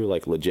know, these were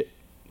like legit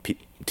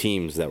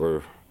teams that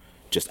were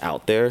just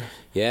out there,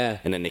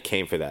 and then they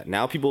came for that.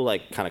 Now people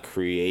like kind of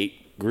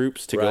create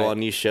groups to go on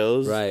these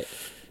shows,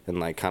 and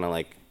like kind of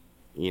like,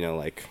 you know,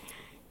 like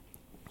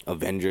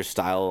Avengers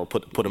style,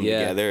 put them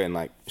together and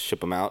like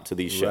ship them out to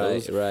these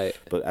shows,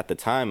 But at the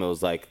time, it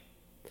was like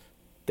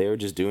they were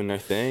just doing their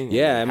thing.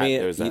 I mean,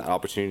 there's an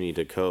opportunity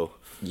to go.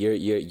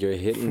 You're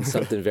hitting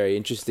something very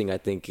interesting. I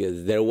think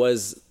there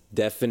was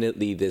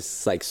definitely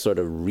this like sort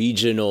of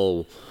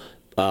regional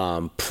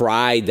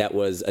pride that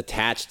was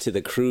attached to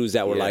the crews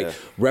that were like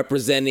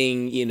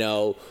representing, you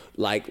know,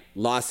 like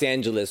Los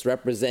Angeles,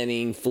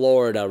 representing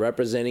Florida,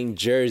 representing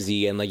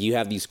Jersey, and like you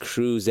have these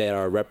crews that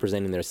are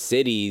representing their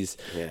cities.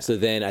 So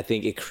then I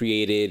think it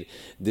created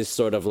this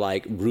sort of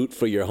like root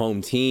for your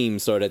home team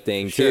sort of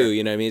thing too.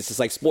 You know what I mean? It's just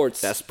like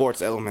sports. That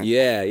sports element.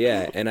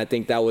 Yeah. And I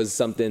think that was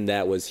something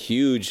that was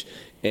huge.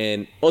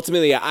 And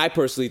ultimately, I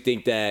personally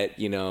think that,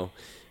 you know,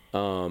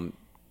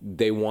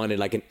 they wanted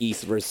like an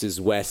East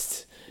versus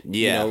West.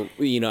 You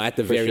know, at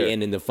the very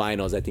end in the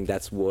finals, I think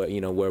that's what,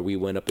 you know, where we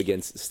went up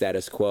against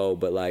status quo.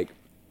 But like,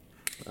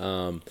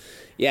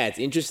 it's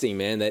interesting,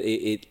 man, that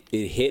it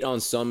hit on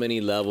so many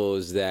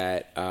levels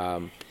that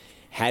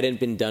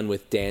hadn't been done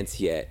with dance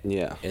yet.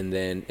 And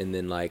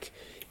then like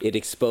it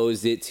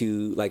exposed it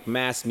to like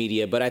mass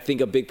media. But I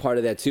think a big part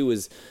of that too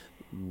was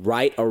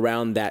right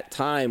around that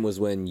time was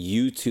when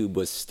YouTube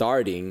was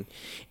starting.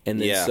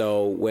 And then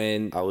so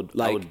when I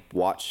would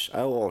watch,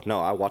 I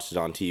watched it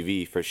on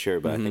TV for sure,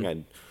 but I think I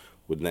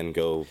would then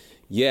go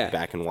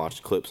back and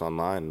watch clips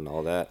online and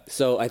all that.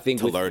 So I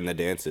think to learn the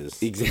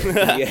dances.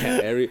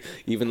 Exactly.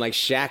 Even like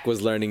Shaq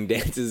was learning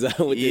dances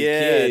with his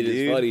kid. Dude.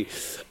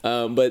 It's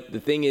funny. But the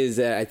thing is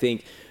that I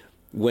think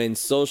when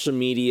social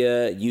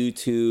media,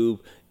 YouTube,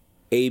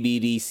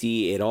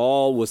 ABDC, it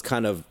all was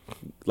kind of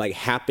like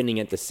happening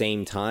at the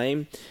same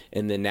time,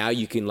 and then now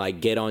you can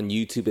like get on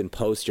YouTube and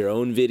post your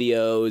own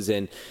videos,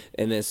 and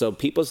then so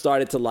people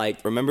started to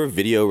like remember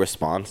video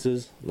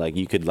responses. Like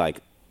you could like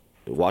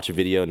watch a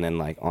video and then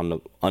like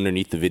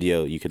underneath the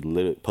video you could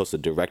literally post a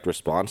direct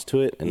response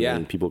to it, and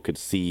then people could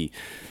see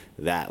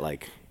that.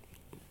 Like,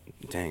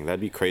 dang,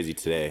 that'd be crazy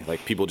today.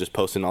 Like people just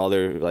posting all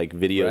their like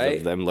videos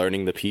of them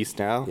learning the piece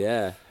now.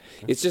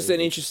 It's just an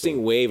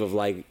interesting wave of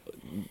like,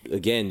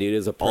 again, dude,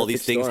 it's a perfect all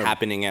these things storm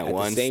happening at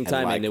once the same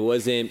time, and it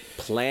wasn't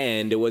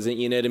planned. It wasn't,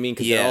 you know what I mean?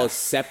 Because they're all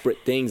separate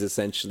things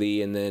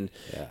essentially. And then,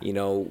 you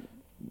know,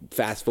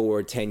 fast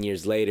forward 10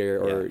 years later,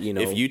 or you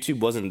know, if YouTube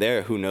wasn't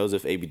there, who knows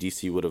if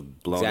ABDC would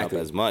have blown up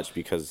as much,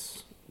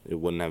 because it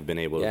wouldn't have been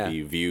able to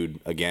be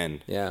viewed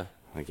again.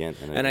 Again.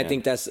 I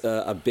think that's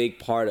a big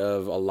part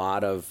of a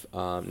lot of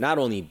not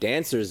only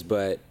dancers,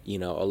 but, you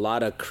know, a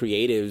lot of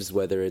creatives,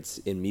 whether it's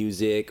in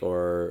music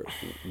or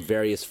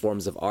various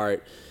forms of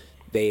art.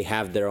 They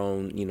have their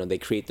own, you know, they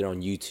create their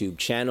own YouTube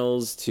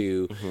channels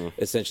to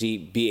essentially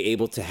be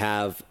able to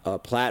have a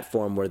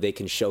platform where they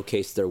can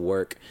showcase their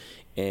work.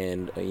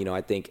 And, you know,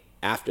 I think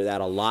after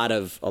that, a lot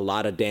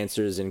of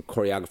dancers and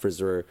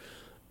choreographers were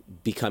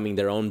becoming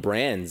their own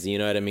brands, you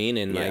know what I mean?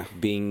 And like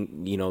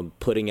being, you know,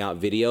 putting out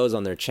videos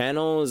on their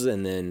channels,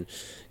 and then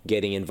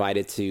getting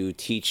invited to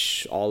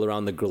teach all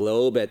around the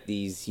globe at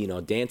these, you know,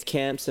 dance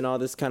camps and all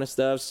this kind of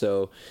stuff.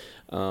 So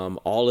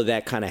all of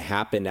that kind of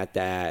happened at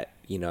that,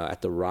 you know,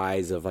 at the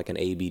rise of like an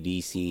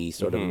ABDC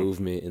sort of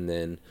movement, and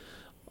then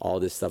all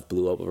this stuff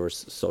blew up over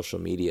social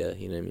media.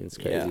 You know what I mean? It's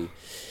crazy.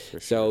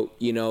 So,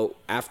 you know,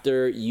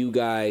 after you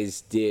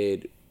guys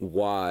did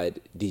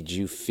WAD, did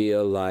you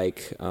feel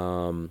like,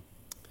 well,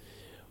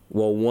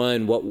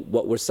 one,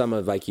 what were some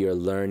of like your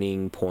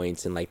learning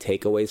points and like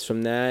takeaways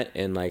from that?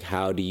 And like,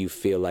 how do you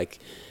feel like,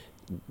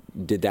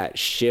 did that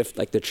shift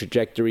like the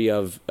trajectory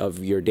of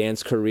your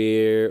dance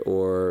career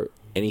or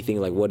anything?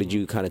 Like, what did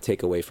you kind of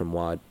take away from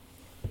WAD?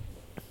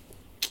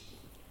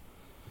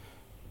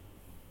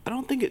 I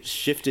don't think it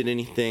shifted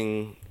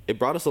anything. It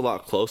brought us a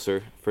lot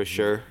closer, for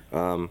sure.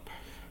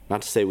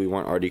 Not to say we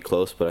weren't already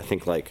close, but I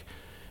think like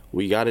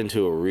we got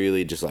into a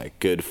really just like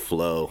good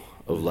flow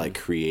of like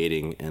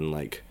creating, and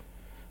like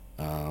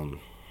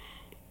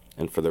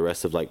and for the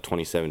rest of like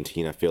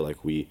 2017, I feel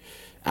like we,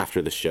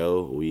 after the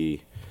show,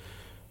 we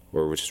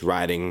were just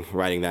riding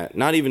that,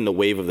 not even the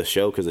wave of the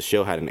show, because the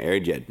show hadn't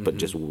aired yet, but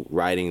just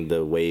riding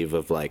the wave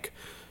of like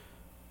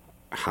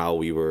how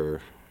we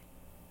were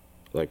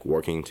like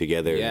working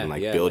together and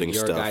like building like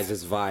your stuff. Your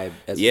guys' vibe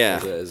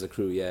as a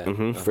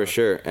crew, for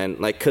sure. And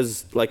like,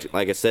 cause like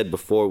I said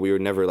before, we were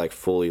never like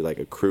fully like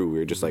a crew. We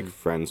were just like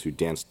friends who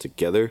danced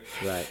together,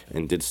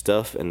 and did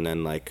stuff. And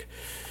then like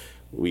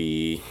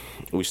we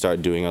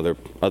started doing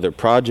other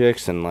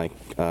projects, and like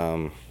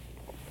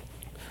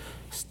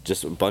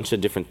just a bunch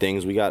of different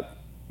things. We got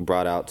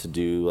brought out to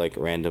do like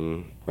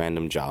random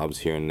jobs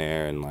here and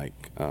there, and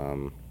like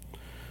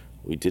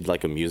we did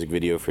like a music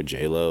video for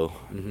J-Lo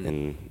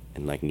in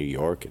like New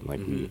York, and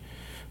like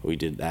we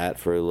did that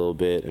for a little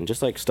bit, and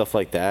just like stuff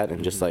like that,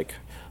 and just like,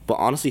 but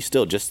honestly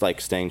still just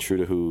like staying true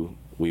to who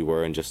we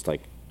were, and just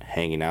like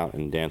hanging out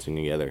and dancing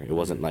together. It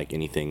wasn't like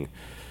anything,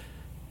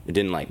 it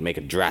didn't like make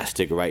a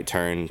drastic right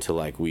turn to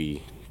like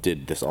we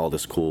did all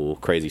this cool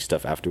crazy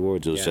stuff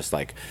afterwards. It was just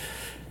like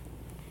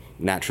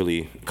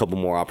naturally a couple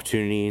more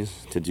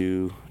opportunities to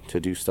do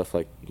stuff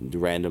like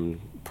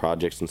random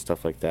projects and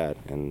stuff like that,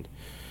 and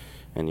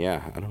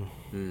yeah, I don't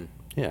know.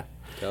 Yeah.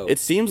 Dope. It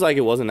seems like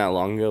it wasn't that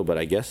long ago, but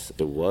I guess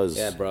it was.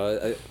 Yeah,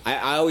 bro.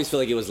 I always feel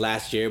like it was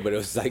last year, but it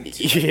was like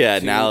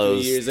now it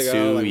was 2 years ago.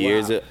 2 like,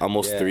 years, wow.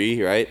 Almost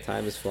 3, right?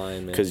 Time is flying,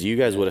 man. Because you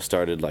guys would have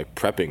started like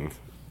prepping,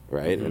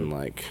 right? And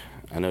like,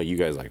 I know you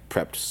guys like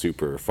prepped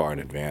super far in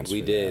advance.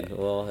 We for did. that.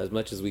 Well, as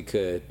much as we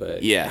could,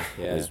 but Yeah.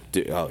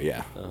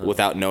 yeah.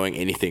 Without knowing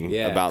anything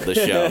Yeah. about the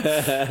show.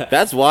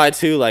 That's why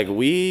too. Like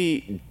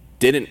we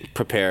didn't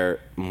prepare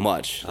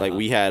much. Like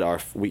we had I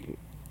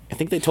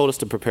think they told us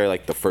to prepare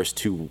like the first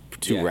two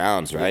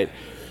rounds, right? Yeah.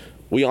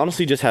 We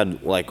honestly just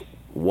had like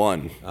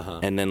one,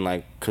 and then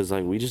like because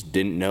like we just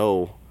didn't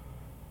know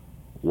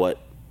what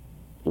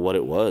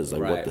it was,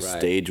 like what the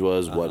stage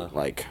was,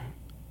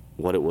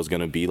 what it was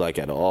gonna be like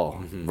at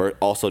all.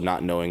 Also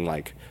not knowing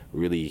like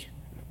really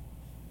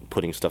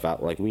putting stuff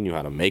out. Like we knew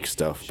how to make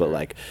stuff, but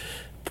like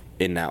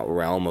in that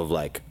realm of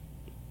like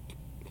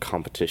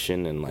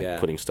competition and like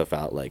putting stuff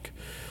out, like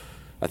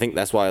I think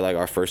that's why like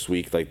our first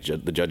week, like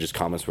the judges'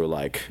 comments were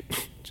like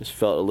just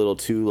felt a little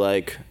too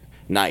like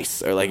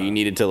nice, or like you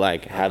needed to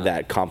like have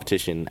that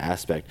competition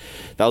aspect.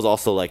 That was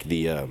also like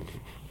the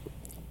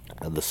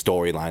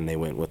storyline they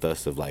went with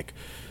us of like,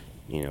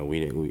 you know,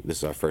 we this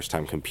is our first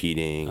time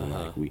competing,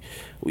 like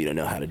we don't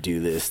know how to do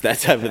this, that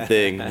type of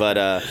thing.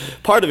 But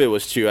part of it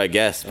was true, I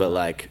guess, but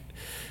like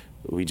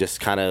we just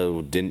kind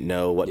of didn't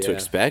know what to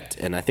expect,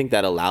 and I think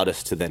that allowed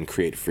us to then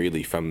create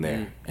freely from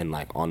there and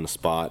like on the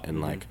spot.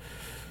 And like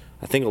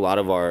I think a lot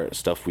of our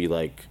stuff, we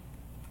like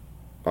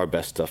our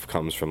best stuff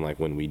comes from like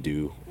when we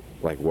do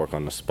like work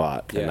on the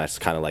spot, and that's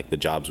kind of like the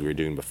jobs we were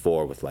doing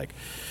before with like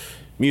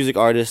music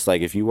artists.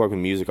 Like if you work with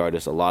music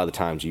artists, a lot of the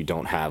times you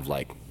don't have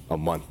like a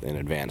month in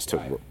advance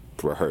to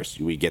rehearse.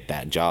 We get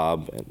that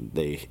job and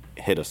they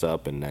hit us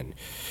up, and then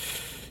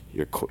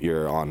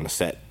you're on the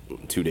set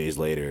 2 days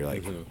later,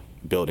 like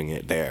building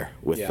it there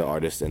with the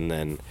artist. And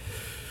then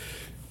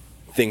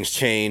things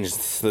change.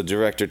 The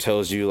director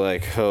tells you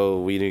like,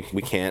 oh, we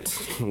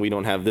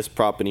don't have this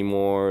prop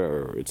anymore,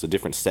 or it's a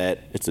different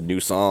set, it's a new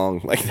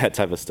song, like that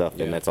type of stuff.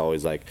 And that's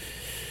always like,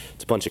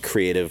 it's a bunch of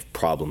creative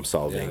problem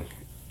solving,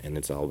 and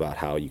it's all about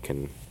how you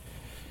can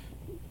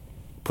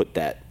put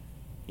that,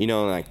 you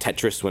know, like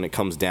Tetris when it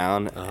comes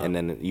down and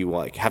then you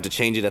like have to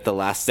change it at the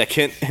last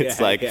second. It's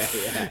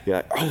you're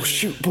like, oh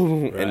shoot,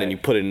 boom, and then you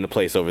put it into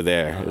place over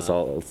there. It's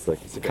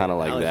kind of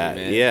like that,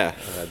 man. Yeah.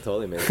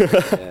 Totally makes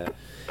sense.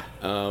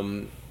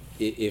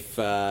 If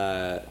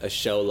a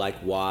show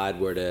like WAD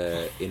were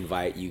to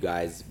invite you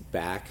guys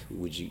back,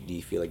 do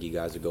you feel like you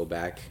guys would go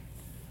back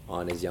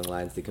on as Young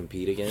Lions to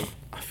compete again?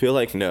 I feel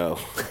like no.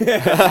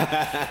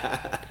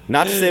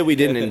 Not to say we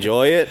didn't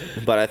enjoy it,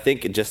 but I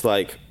think it just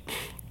like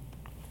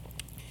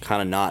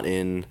kind of not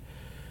in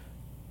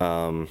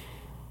not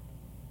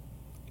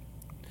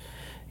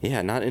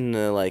in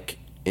the like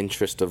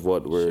interest of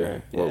what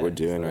we're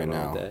doing right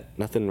now.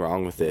 Nothing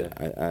wrong with it.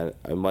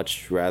 I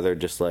much rather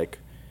just like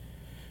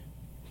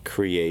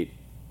create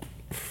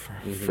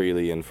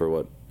freely and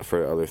for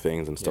other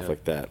things and stuff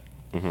like that.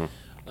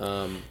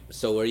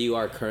 So where you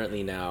are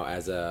currently now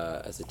as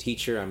a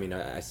teacher, I mean,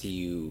 I see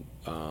you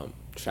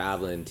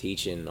traveling,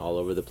 teaching all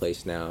over the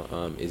place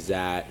now. Is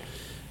that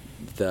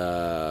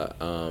the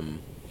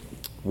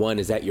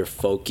is that your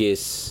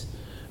focus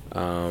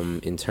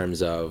in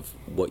terms of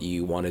what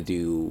you want to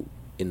do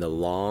in the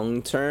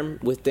long term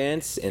with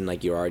dance, and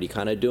like you're already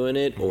kind of doing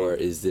it, or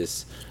is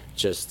this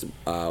just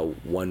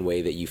one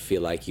way that you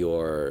feel like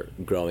you're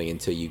growing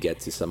until you get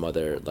to some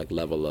other like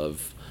level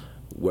of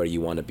where you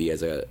want to be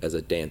as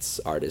a dance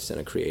artist and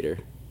a creator?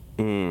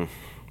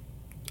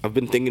 I've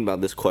been thinking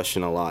about this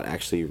question a lot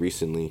actually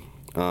recently.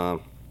 I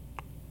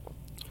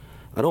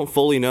don't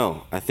fully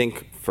know. I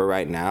think for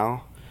right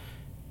now,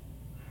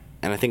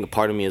 and I think a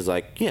part of me is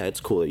like, yeah,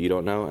 it's cool that you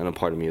don't know, and a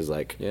part of me is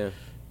like,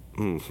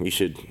 you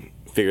should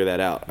figure that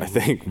out, I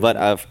think. But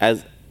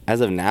as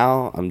of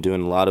now, I'm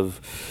doing a lot of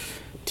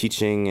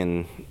teaching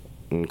and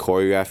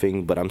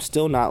choreographing, but I'm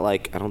still not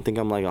like, I don't think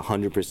I'm like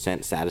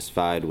 100%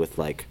 satisfied with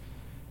like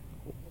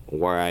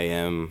where I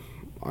am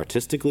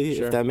artistically,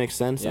 if that makes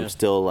sense. I'm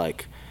still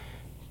like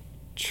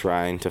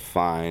trying to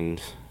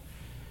find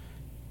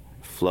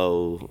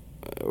flow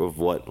of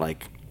what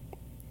like,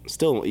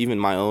 still even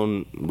my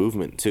own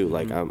movement too.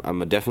 Like I'm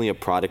definitely a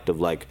product of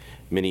like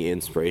many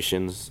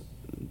inspirations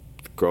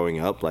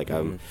growing up. Like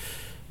I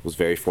was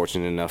very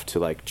fortunate enough to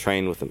like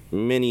train with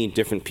many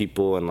different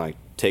people and like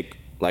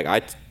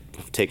I've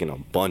taken a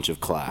bunch of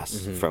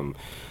class from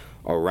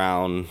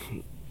around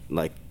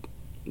like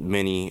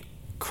many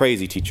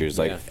crazy teachers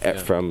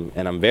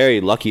and I'm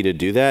very lucky to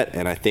do that.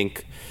 And I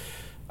think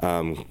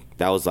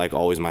that was like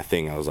always my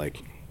thing. I was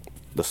like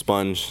the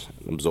sponge,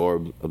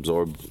 absorb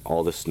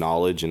all this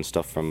knowledge and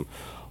stuff from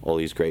all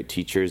these great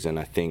teachers, and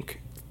I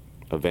think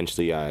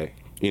eventually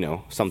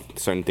some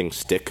certain things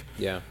stick.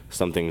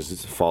 Some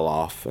things fall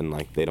off, and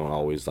like they don't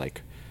always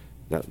like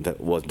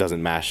that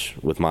doesn't mash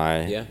with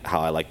my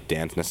how I like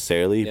dance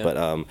necessarily. But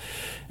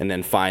and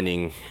then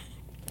finding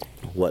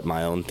what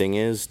my own thing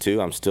is too.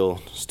 I'm still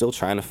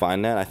trying to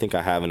find that. I think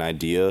I have an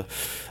idea,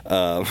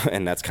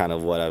 and that's kind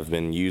of what I've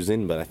been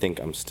using, but I think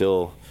I'm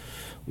still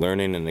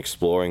learning and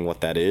exploring what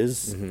that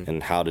is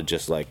and how to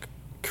just like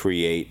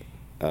create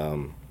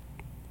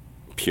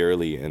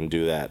purely and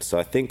do that. So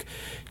I think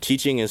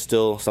teaching is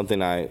still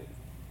something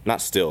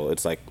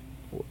it's like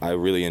I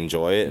really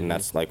enjoy it, and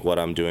that's like what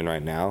I'm doing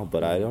right now.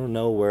 But I don't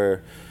know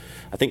where.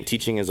 I think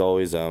teaching is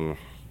always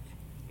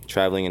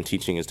traveling and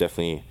teaching is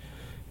definitely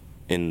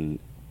in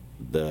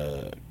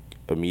the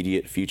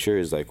immediate future.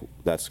 Is like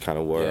that's kind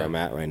of where I'm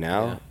at right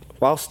now. Yeah.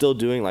 While still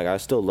doing I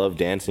still love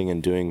dancing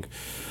and doing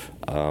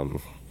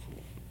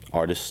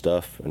artist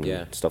stuff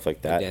and stuff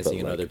like that. Dancing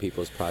in other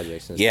people's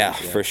projects. And stuff. Yeah,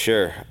 for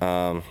sure.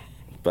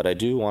 But I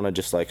do want to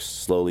just like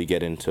slowly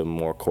get into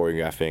more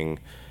choreographing,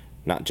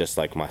 not just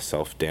like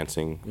myself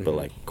dancing, but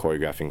like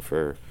choreographing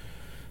for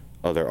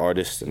other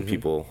artists and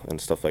people and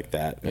stuff like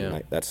that. And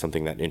like that's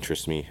something that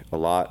interests me a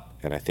lot.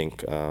 And I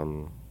think, I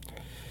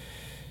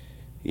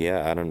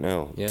don't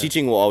know. Yeah.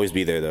 Teaching will always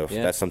be there though.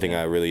 Yeah. That's something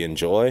I really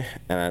enjoy.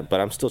 But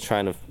I'm still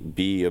trying to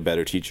be a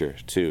better teacher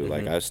too.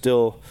 Like I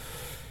still,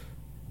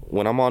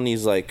 when I'm on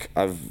these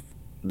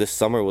this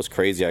summer was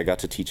crazy. I got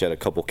to teach at a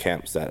couple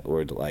camps that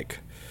were like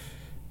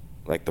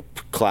the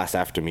class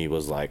after me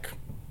was like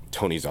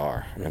Tony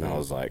Czar, and I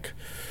was like,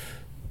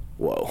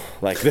 whoa,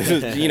 like this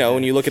is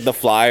when you look at the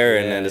flyer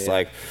and then it's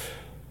like,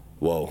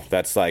 whoa,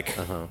 that's like,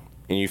 and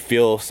you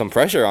feel some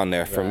pressure on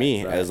there for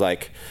me as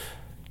like,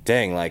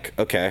 dang, like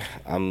okay,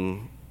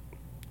 when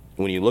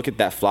you look at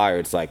that flyer,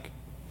 it's like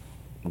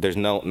there's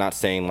not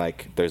saying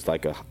like there's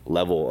like a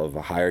level of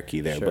a hierarchy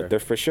there, but there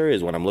for sure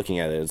is. When I'm looking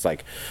at it, it's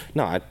like,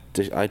 no,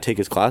 I take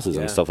his classes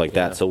and stuff like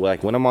that. So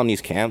like when I'm on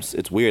these camps,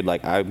 it's weird.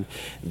 Like I'm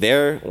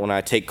there when I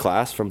take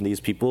class from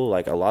these people.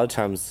 Like a lot of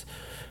times,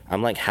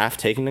 I'm like half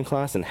taking the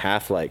class and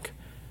half like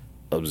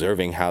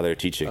observing how they're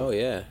teaching. Oh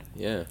yeah.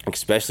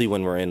 Especially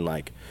when we're in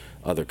like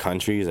other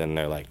countries and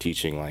they're like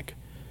teaching like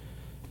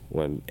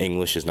when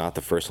English is not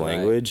the first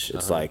language.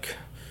 It's like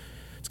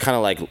it's kind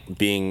of like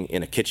being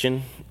in a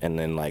kitchen and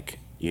then like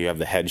you have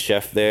the head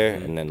chef there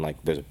and then like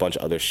there's a bunch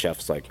of other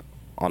chefs like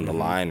on the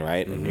line,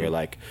 right? And you're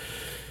like,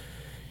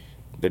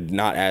 they're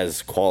not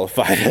as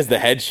qualified as the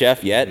head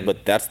chef yet,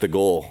 but that's the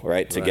goal,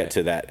 right? To get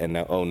to that and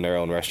own their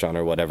own restaurant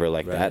or whatever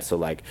like that. So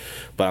like,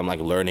 but I'm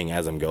like learning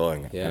as I'm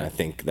going. And I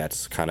think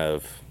that's kind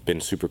of been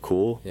super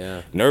cool.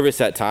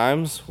 Nervous at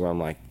times where I'm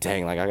like,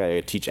 dang, like I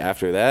gotta teach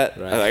after that.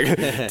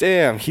 Like,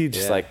 damn, he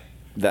just like,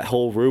 that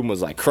whole room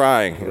was like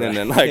crying. And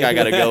then like I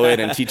gotta go in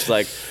and teach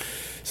like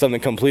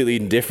something completely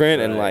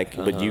different and like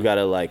but you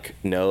gotta like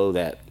know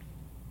that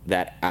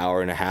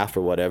hour and a half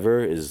or whatever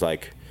is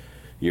like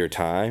your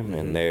time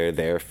and they're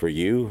there for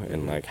you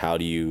and like how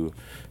do you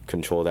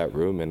control that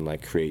room and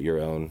like create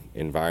your own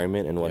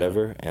environment and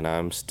whatever. And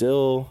I'm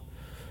still,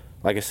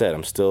 like I said,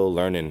 I'm still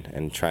learning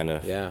and trying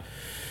to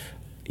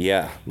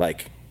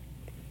like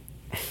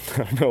I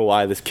don't know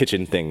why this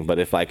kitchen thing, but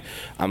if like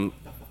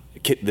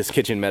this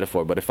kitchen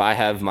metaphor, but if I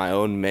have my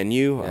own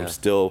menu, I'm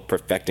still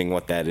perfecting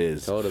what that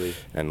is. Totally.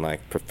 And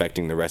like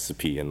perfecting the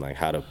recipe and like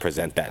how to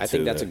present that. I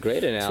think that's a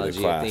great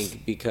analogy. I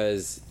think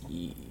because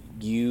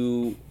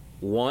you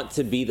want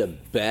to be the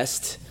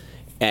best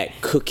at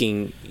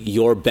cooking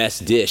your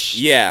best dish.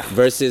 Yeah.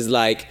 Versus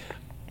like,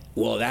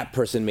 well, that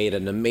person made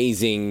an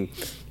amazing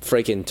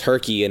freaking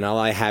turkey and all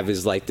I have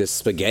is like this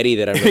spaghetti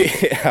that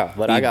I'm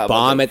but I got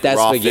bomb at that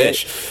spaghetti.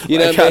 Fish. You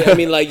know what I mean? I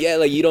mean, like,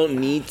 like you don't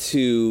need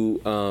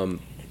to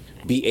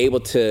be able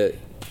to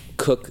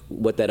cook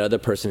what that other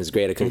person is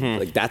great at.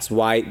 Like that's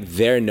why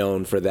they're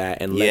known for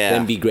that, and let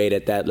them be great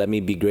at that. Let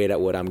me be great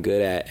at what I'm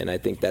good at. And I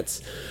think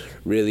that's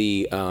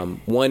really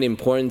one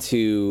important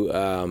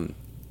to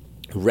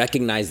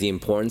recognize the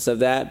importance of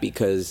that,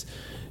 because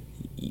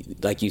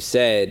like you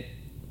said,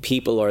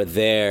 people are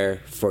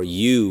there for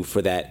you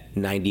for that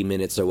 90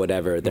 minutes or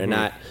whatever. They're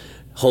not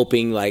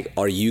hoping like,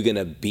 are you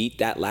gonna beat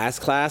that last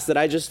class that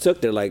I just took?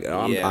 They're like,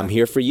 I'm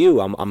here for you.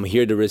 I'm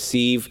here to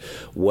receive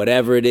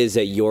whatever it is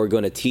that you're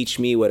gonna teach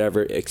me,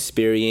 whatever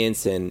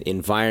experience and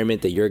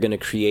environment that you're gonna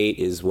create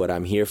is what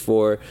I'm here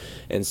for.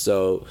 And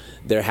so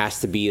there has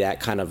to be that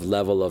kind of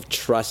level of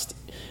trust,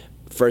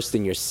 first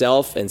in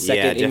yourself, and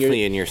second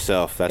in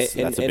yourself. That's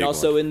a big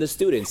also one. In the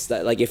students.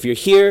 That, like, if you're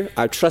here,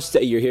 I trust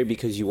that you're here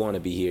because you want to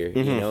be here,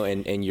 you know,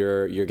 and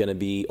you're gonna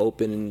be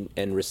open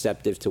and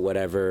receptive to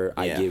whatever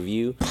I give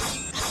you.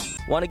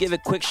 Want to give a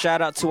quick shout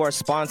out to our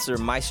sponsor,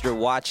 Meister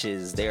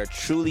Watches. They are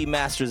truly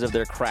masters of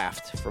their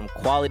craft. From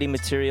quality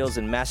materials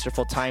and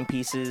masterful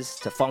timepieces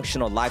to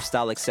functional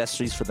lifestyle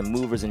accessories for the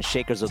movers and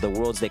shakers of the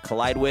worlds they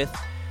collide with,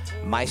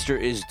 Meister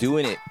is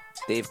doing it.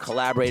 They've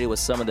collaborated with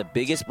some of the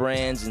biggest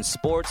brands in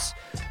sports,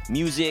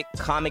 music,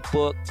 comic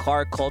book,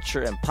 car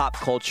culture, and pop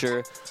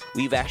culture.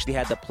 We've actually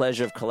had the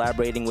pleasure of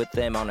collaborating with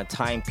them on a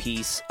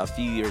timepiece a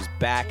few years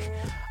back.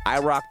 I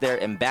rock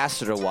their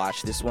Ambassador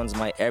watch. This one's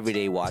my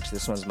everyday watch.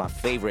 This one's my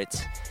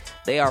favorite.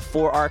 They are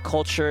for our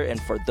culture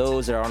and for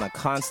those that are on a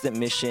constant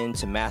mission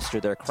to master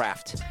their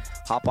craft.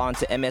 Hop on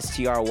to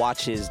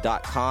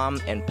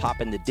mstrwatches.com and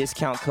pop in the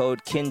discount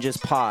code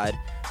KINJASPOD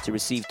to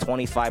receive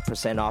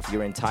 25% off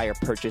your entire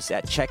purchase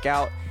at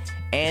checkout.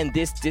 And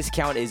this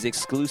discount is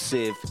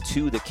exclusive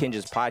to the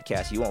Kinjas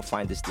podcast. You won't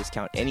find this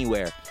discount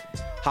anywhere.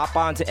 Hop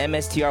on to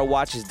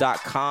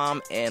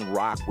mstrwatches.com and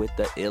rock with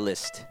the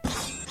illest.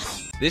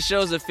 This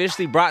show is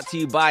officially brought to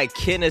you by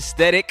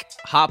Kinesthetic.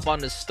 Hop on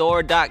the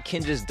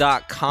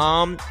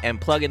store.kinjas.com and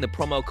plug in the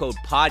promo code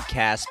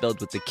podcast, spelled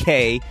with the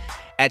K,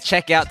 at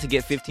checkout to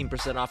get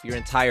 15% off your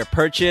entire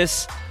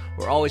purchase.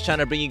 We're always trying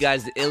to bring you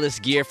guys the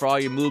illest gear for all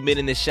your movement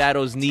in the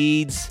shadows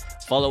needs.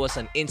 Follow us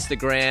on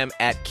Instagram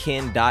at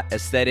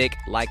kin.aesthetic.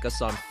 Like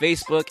us on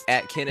Facebook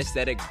at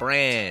Kinesthetic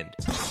Brand.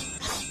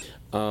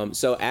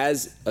 So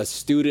as a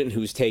student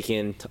who's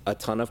taken a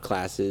ton of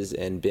classes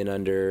and been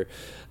under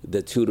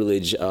the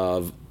tutelage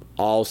of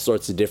all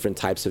sorts of different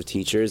types of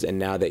teachers, and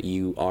now that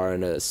you are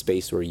in a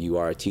space where you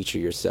are a teacher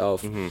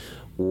yourself,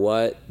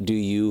 what do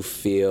you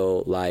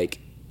feel like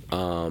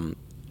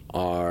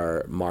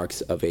are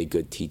marks of a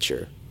good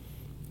teacher?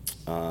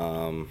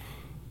 Good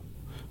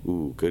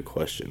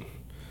question.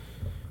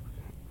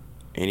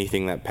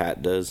 Anything that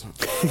Pat does.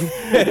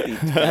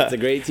 That's a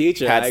great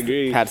teacher. I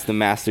agree. Pat's the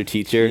master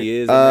teacher.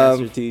 He is a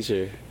master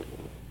teacher.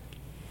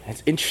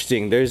 It's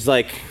interesting. There's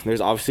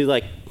obviously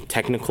like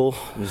technical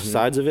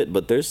sides of it,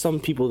 but there's some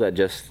people that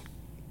just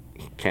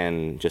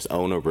can just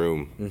own a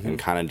room and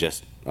kind of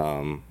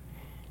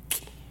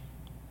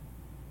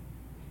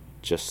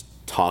just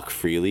talk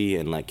freely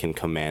and like can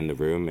command the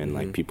room and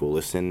like people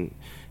listen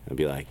and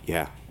be like,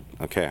 yeah,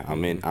 okay,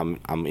 I'm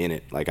in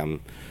it. Like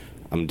I'm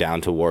down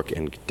to work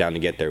and down to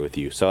get there with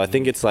you. So I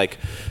think it's like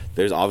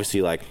there's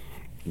obviously like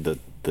the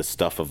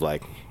stuff of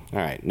like, all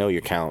right, know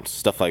your counts,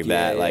 stuff like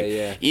that.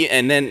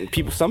 And then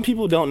some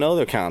people don't know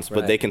their counts,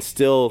 but they can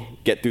still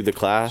get through the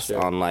class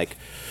on like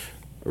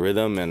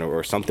rhythm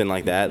or something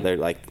like that. They're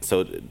like, so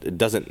it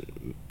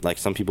doesn't, like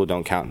some people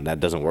don't count and that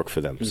doesn't work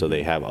for them. So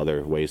they have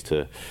other ways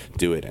to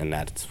do it, and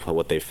that's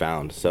what they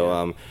found.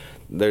 So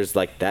there's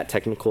like that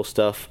technical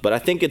stuff, but I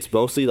think it's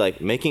mostly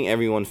like making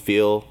everyone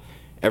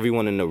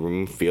in the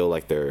room feel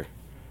like they're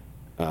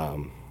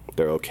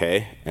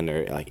okay and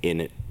they're like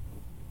in it.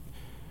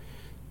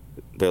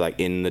 They're like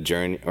in the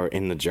journey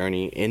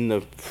in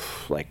the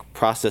like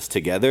process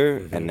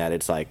together, and that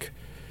it's like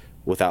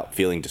without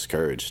feeling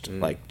discouraged.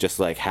 Like just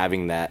like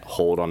having that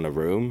hold on the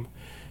room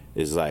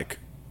is like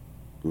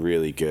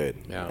really good.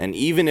 Yeah. And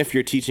even if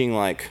you're teaching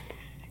like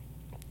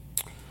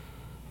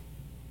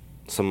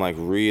some like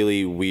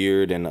really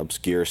weird and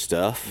obscure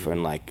stuff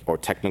and like or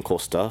technical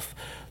stuff,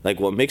 like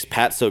what makes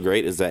Pat so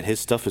great is that his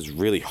stuff is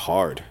really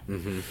hard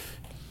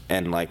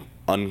and like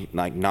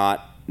like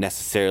not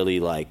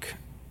necessarily like,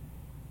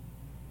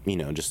 you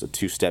know, just a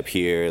two-step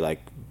here, like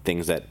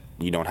things that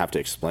you don't have to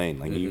explain.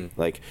 Like you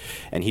like,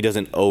 and he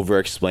doesn't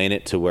over-explain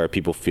it to where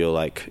people feel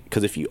like,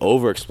 because if you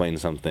over-explain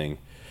something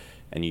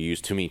and you use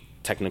too many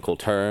technical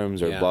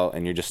terms or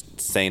and you're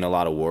just saying a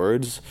lot of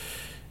words,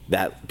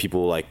 that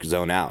people like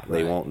zone out.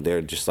 They won't.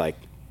 They're just like,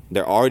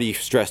 they're already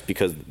stressed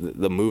because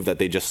the move that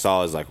they just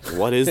saw is like,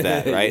 what is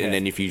that, right? And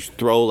then if you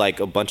throw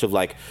like a bunch of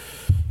like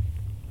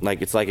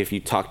it's like if you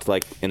talked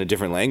like in a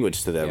different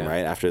language to them,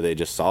 right? After they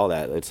just saw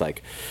that, it's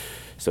like,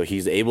 so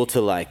he's able to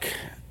like,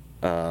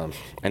 and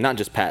not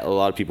just Pat, a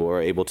lot of people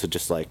are able to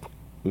just like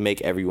make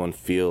everyone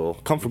feel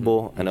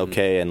comfortable and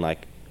okay and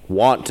like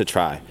want to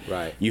try.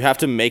 Right. You have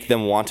to make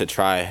them want to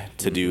try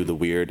to do the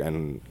weird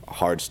and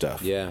hard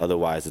stuff. Yeah.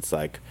 Otherwise, it's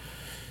like,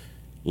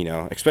 you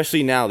know,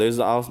 especially now,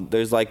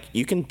 there's like,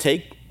 you can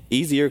take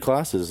easier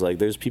classes. Like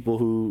there's people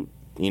who,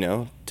 you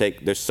know,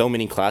 there's so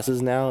many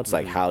classes now. It's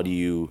like, how do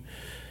you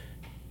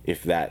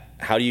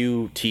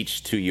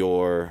teach to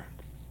your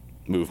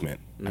movement,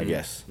 I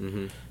guess?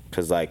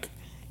 Because like,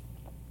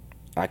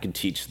 I could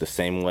teach the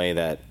same way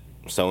that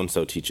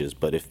so-and-so teaches,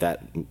 but if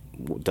that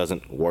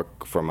doesn't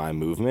work for my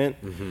movement,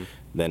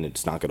 then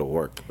it's not going to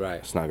work.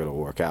 Right. It's not going to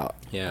work out.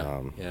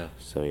 Yeah.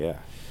 So, yeah.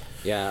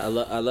 Yeah,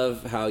 I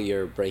love how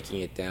you're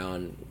breaking it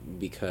down,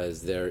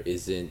 because there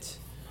isn't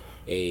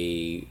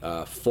a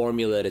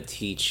formula to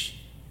teach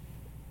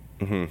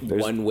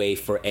one way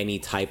for any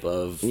type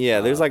of...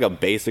 there's like a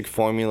basic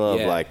formula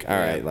of like, all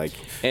right, like...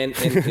 And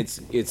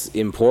it's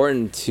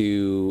important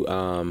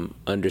to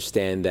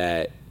understand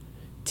that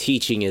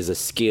teaching is a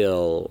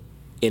skill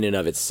in and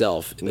of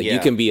itself. Like you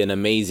can be an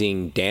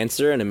amazing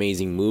dancer, an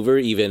amazing mover,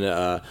 even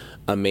a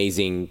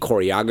amazing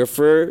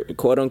choreographer,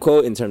 quote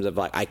unquote, in terms of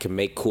like, I can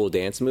make cool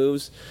dance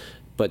moves,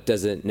 but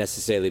doesn't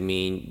necessarily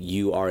mean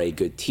you are a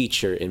good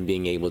teacher in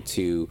being able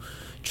to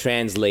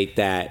translate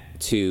that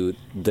to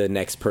the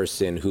next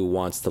person who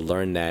wants to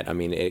learn that. I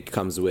mean, it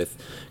comes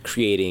with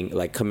creating,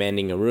 like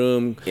commanding a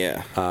room,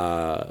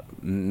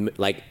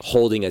 like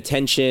holding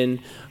attention,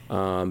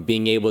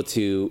 being able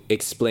to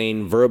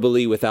explain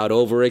verbally without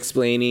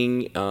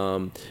over-explaining,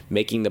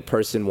 making the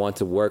person want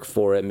to work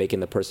for it,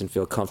 making the person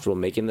feel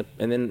comfortable, and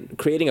then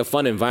creating a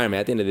fun environment.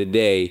 At the end of the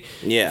day,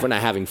 if we're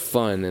not having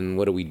fun, then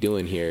what are we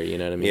doing here? You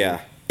know what I mean? Yeah.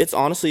 It's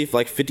honestly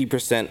like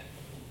 50%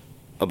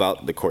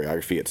 about the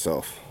choreography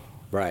itself.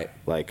 Right.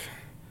 Like,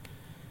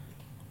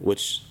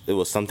 which it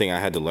was something I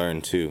had to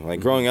learn too.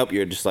 Like growing up,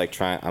 you're just like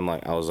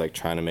I was like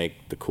trying to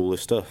make the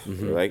coolest stuff,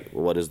 like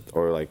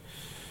like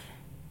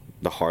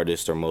the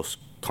hardest or most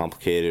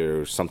complicated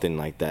or something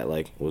like that,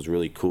 like was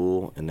really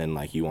cool. And then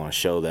like you want to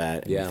show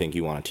that and you think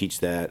you want to teach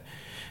that.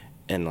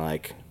 And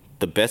like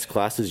the best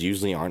classes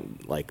usually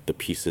aren't like the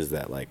pieces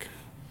that like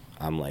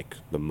I'm like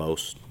the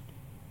most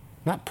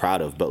not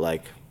proud of, but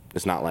like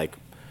it's not like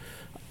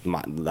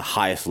the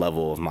highest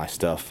level of my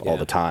stuff all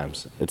the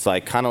times. It's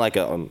like kind of like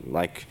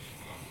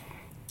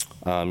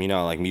you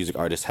know, like music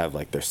artists have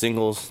like their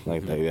singles,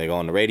 like they go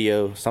on the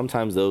radio.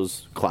 Sometimes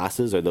those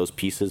classes or those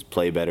pieces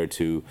play better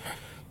to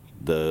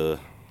the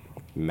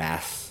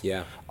mass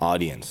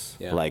audience.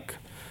 Yeah. Like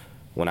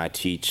when I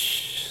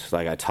teach,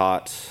 like I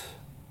taught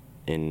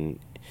in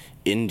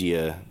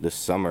India this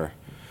summer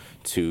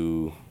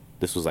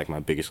this was like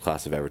my biggest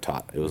class I've ever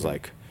taught. It was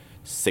like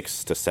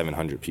 600 to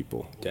 700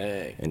 people.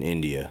 Dang. In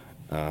India.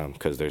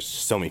 Because there's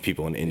so many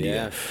people in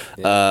India.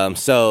 Yeah.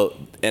 So,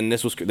 and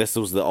this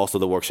was also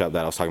the workshop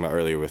that I was talking about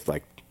earlier with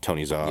like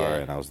Tony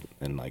Czar,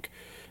 and like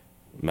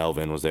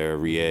Melvin was there,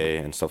 Rie,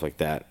 and stuff like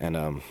that. And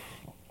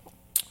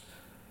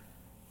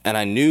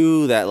I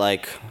knew that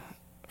like,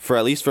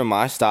 at least for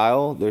my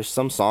style, there's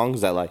some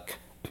songs that like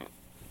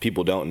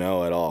people don't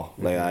know at all.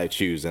 Like I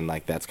choose, and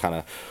like that's kind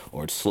of,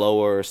 or it's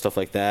slower, stuff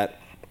like that.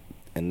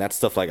 And that's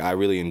stuff like I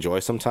really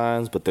enjoy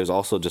sometimes, but there's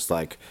also just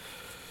like,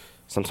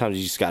 sometimes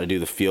you just got to do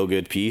the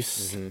feel-good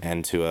piece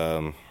and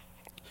to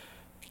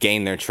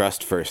gain their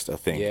trust first, I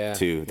think,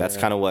 too. That's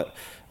kind of what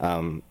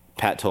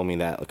Pat told me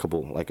that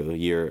a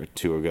year or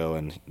two ago,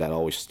 and that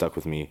always stuck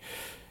with me.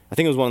 I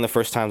think it was one of the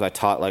first times I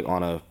taught like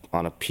on a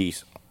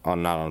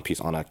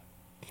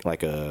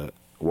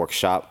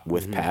workshop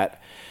with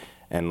Pat.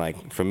 And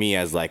like for me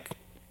as like,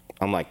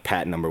 I'm like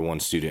Pat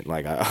 #1 student.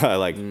 Like I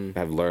like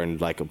have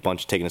learned like a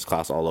bunch, taking this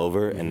class all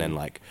over, and then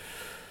like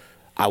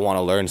I want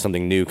to learn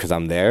something new because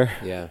I'm there.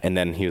 Yeah. And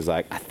then he was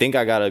like, I think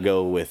I gotta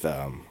go with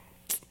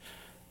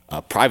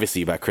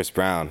Privacy by Chris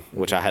Brown,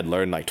 which I had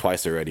learned like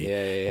twice already.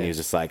 Yeah. And he was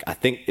just like, I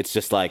think it's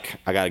just like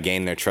I gotta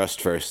gain their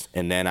trust first,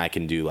 and then I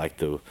can do like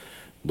the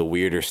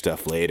weirder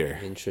stuff later.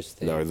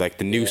 Interesting. Or like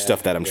the new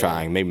stuff that I'm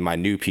trying. Maybe my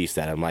new piece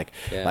that I'm like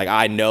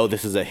I know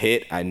this is a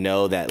hit. I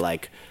know that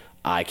like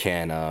I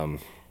can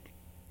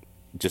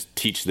just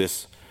teach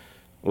this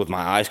with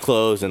my eyes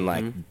closed and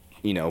like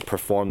you know,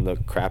 perform the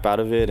crap out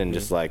of it and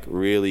just like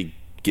really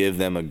give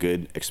them a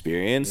good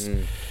experience.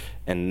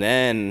 And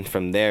then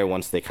from there,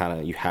 once they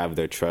you have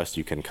their trust,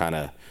 you can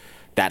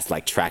that's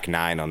like track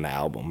 9 on the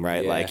album,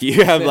 right? Like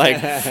you have like,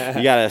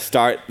 you gotta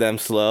start them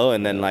slow,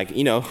 and then like,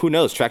 you know, who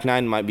knows, track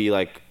 9 might be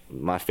like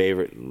my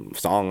favorite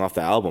song off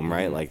the album,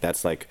 right? Like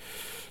that's like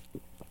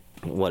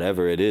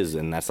whatever it is,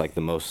 and that's like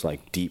the most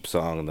like deep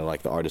song, and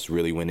the artist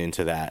really went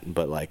into that.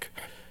 But like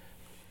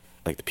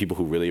the people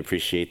who really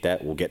appreciate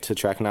that will get to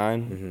track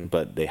 9,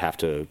 but they have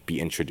to be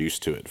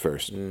introduced to it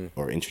first,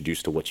 or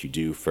introduced to what you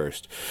do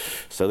first.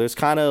 So there's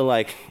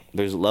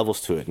there's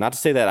levels to it. Not to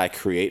say that I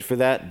create for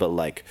that, but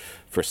like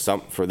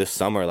for this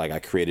summer, like I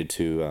created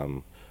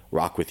to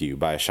Rock With You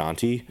by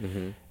Ashanti,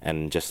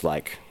 and just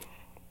like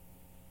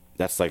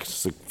that's like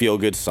just a feel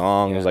good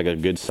song. It was like a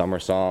good summer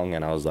song,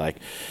 and I was like,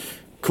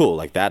 cool.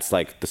 Like that's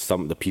like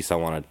the piece I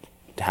want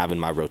to have in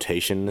my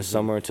rotation this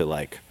summer, to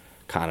like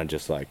kind of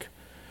just like.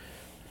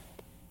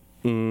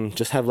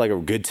 Just have like a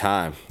good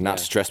time, not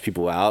stress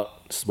people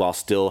out, while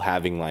still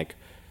having like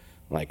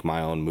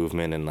my own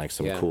movement and like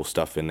some cool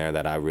stuff in there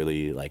that I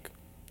really like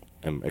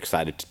am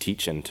excited to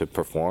teach and to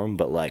perform,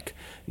 but like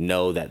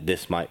know that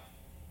this might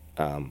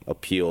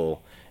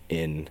appeal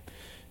in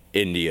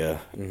India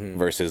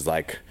versus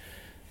like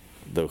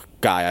the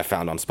guy I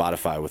found on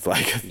Spotify with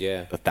like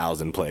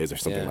 1,000 plays or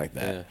something like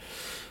that.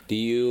 Do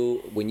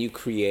you, when you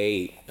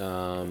create,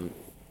 do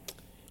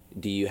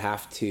you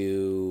have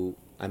to,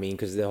 I mean,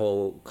 because the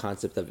whole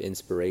concept of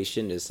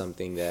inspiration is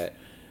something that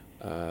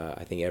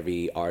I think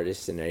every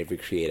artist and every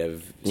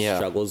creative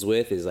struggles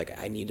with, is like,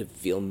 I need to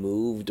feel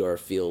moved or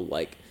feel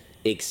like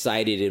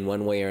excited in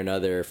one way or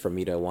another for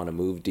me to want to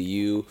move. Do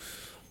you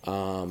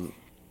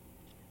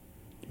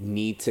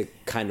need to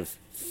kind of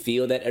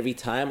feel that every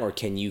time, or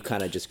can you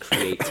kind of just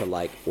create to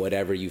like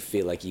whatever you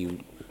feel like you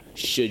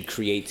should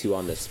create to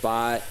on the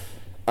spot?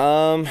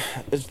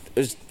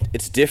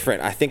 It's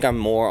different. I think I'm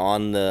more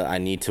on I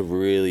need to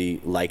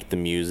really like the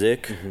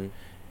music.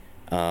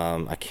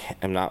 I'm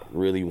not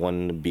really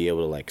one to be able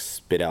to like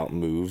spit out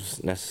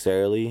moves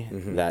necessarily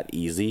that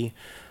easy,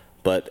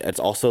 but it's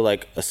also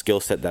like a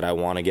skill set that I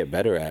want to get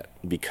better at,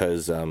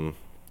 because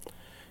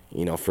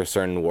you know, for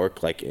certain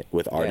work like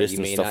with artists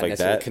and stuff like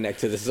that, connect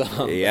to the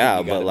song.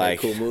 Yeah, but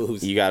like cool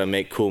moves. You got to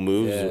make cool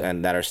moves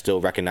and that are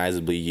still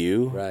recognizably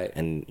you, right?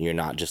 And you're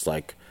not just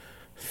like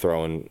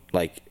throwing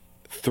like.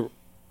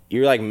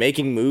 You're like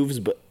making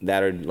moves, but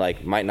that are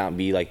like might not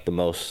be like the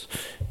most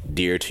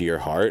dear to your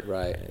heart,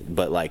 right?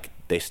 But like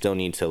they still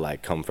need to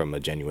like come from a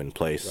genuine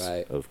place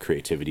of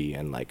creativity,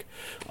 and like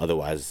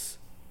otherwise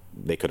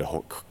they could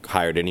have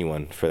hired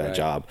anyone for that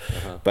job.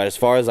 But as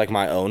far as like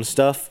my own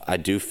stuff, I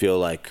do feel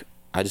like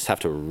I just have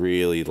to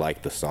really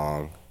like the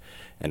song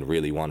and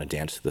really want to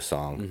dance to the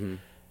song.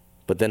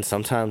 But then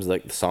sometimes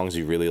like the songs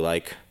you really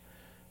like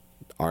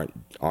aren't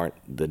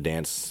the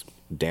dance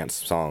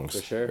songs,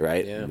 for sure,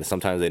 right?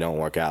 Sometimes they don't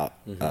work out.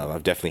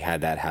 I've definitely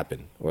had that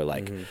happen, where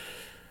like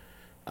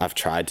I've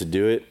tried to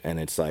do it, and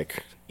it's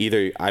like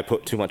either I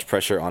put too much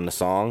pressure on the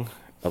song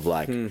of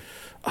like,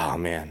 oh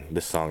man,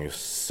 this song is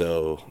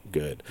so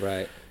good.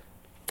 Right.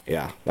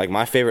 Yeah. Like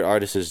my favorite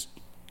artist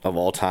of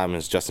all time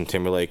is Justin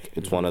Timberlake.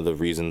 It's one of the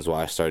reasons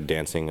why I started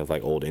dancing, of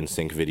like old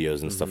NSYNC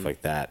videos and stuff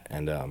like that.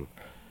 And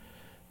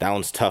that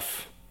one's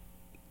tough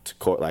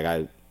to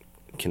like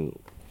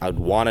I'd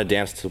want to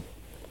dance to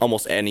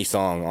almost any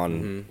song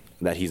on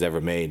that he's ever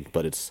made,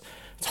 but it's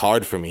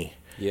hard for me.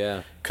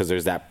 Yeah. Because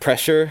there's that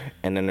pressure,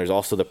 and then there's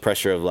also the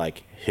pressure of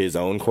like his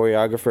own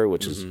choreographer,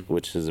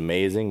 which is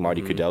amazing,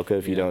 Marty Kudelka,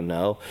 if you don't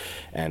know.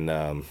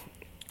 And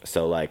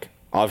so like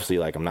obviously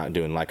like I'm not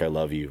doing Like I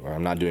Love You, or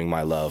I'm not doing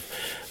My Love,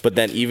 but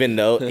then even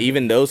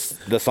those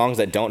the songs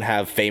that don't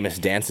have famous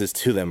dances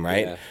to them,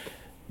 right?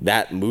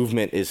 That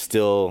movement is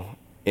still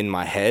in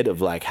my head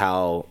of like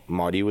how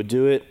Marty would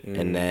do it,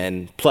 and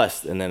then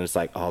it's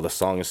like, oh, the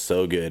song is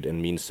so good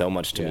and means so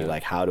much to me,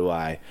 like how do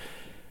I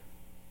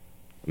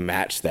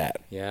match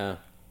that? Yeah.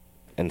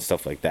 And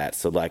stuff like that.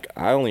 So like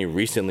I only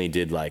recently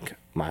did like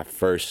my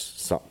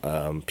first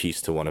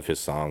piece to one of his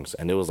songs,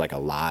 and it was like a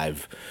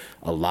live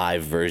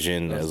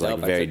version. It was like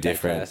very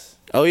different.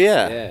 Oh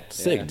yeah,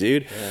 sick,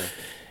 dude. Yeah.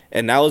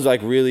 And that was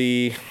like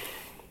really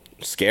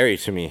scary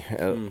to me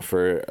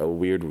for a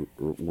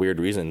weird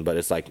reason, but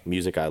it's like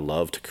music I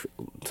love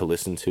to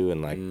listen to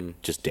and like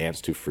just dance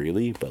to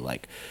freely. But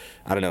like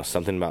I don't know,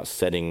 something about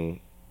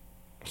setting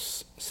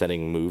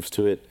moves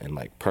to it, and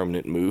like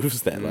permanent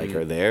moves that like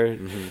are there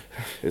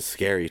is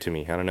scary to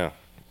me. I don't know.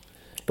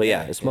 But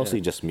yeah, it's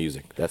mostly just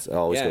music. That's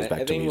always goes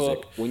back to music.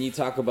 Well, when you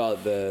talk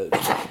about the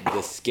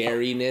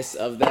scariness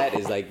of that,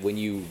 is like when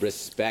you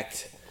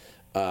respect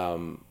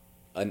an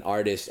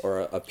artist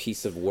or a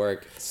piece of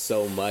work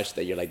so much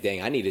that you're like,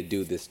 dang, I need to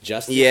do this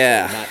justice.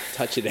 Yeah. And not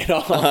touch it at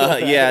all.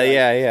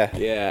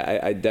 Yeah.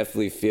 I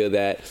definitely feel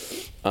that.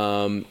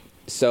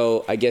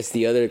 So I guess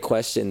the other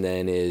question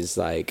then is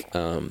like,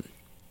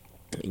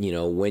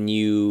 when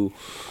you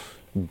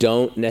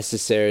don't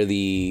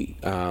necessarily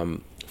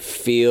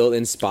feel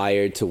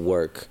inspired to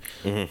work,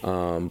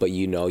 but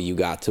you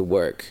got to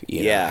work.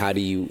 You know, how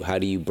do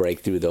you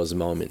break through those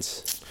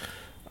moments?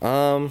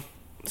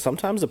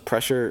 Sometimes the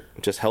pressure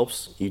just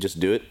helps. You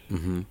just do it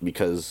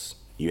because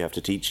you have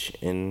to teach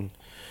in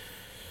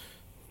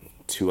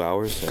 2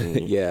 hours.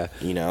 And,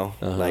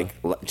 like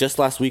just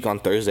last week on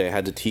Thursday, I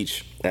had to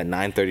teach at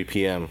 9:30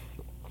 p.m.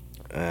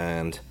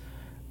 and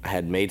I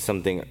had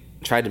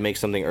tried to make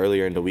something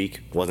earlier in the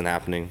week. Wasn't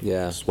happening.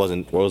 Yeah, just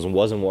wasn't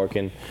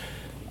working.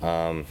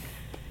 I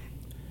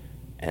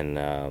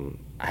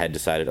had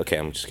decided, okay,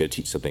 I'm just gonna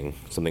teach something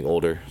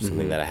older,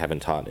 something that I haven't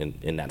taught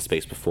in that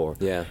space before.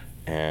 Yeah,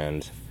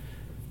 and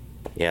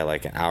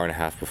like an hour and a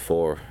half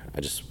before,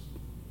 I just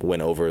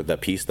went over the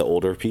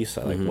older piece.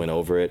 I went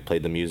over it,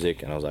 played the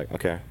music, and I was like,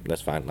 okay,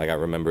 that's fine. Like I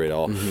remember it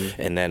all.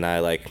 And then I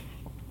like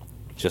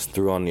just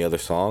threw on the other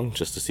song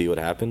just to see what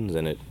happens,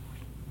 and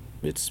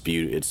it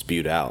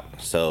spewed out.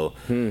 So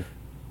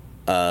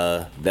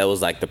that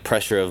was like the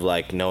pressure of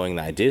like knowing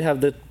that I did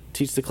have to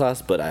teach the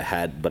class, but I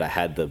had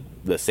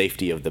the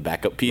safety of the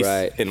backup piece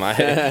in my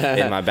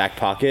in my back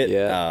pocket.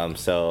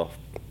 So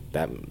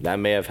that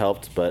may have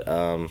helped, but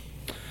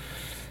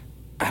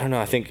I don't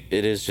know. I think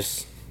it is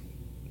just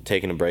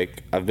taking a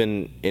break. I've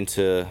been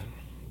into,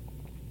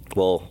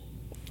 well,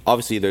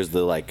 obviously there's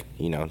the like,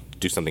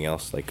 do something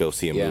else, like go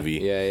see a movie,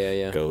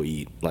 go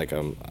eat. Like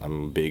I'm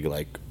a big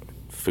like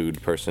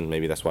food person.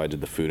 Maybe that's why I did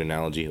the food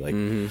analogy. Like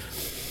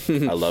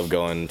I love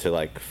going to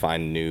like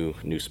find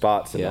new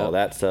spots and all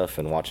that stuff,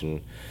 and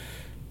watching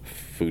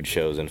food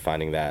shows and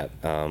finding that.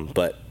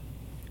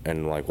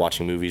 And like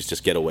watching movies,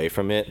 just get away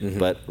from it.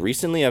 But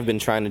recently I've been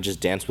trying to just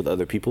dance with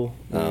other people,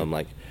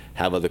 like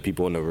have other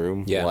people in the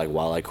room, like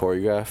while I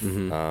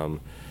choreograph.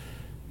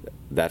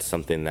 That's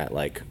something that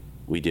like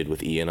we did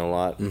with Ian a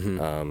lot.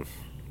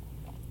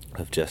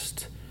 Of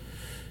just,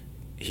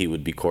 he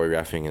would be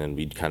choreographing and then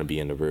we'd kind of be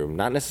in the room,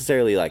 not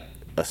necessarily like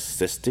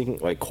assisting,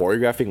 like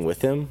choreographing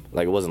with him.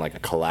 Like it wasn't like a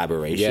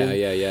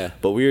collaboration.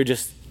 But we were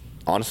just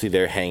honestly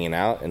there hanging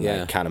out and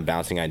like kind of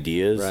bouncing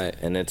ideas. Right.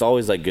 And it's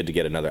always like good to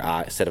get another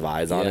set of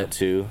eyes on it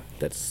too.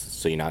 That's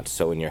so you're not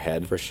so in your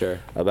head for sure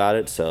about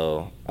it.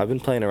 So I've been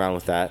playing around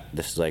with that.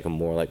 This is like a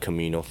more like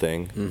communal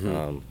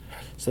thing.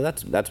 So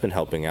that's been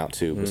helping out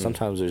too. But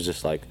sometimes there's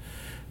just like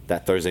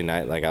that Thursday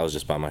night, like I was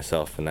just by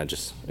myself and it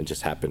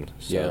just happened.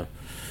 So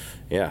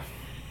yeah.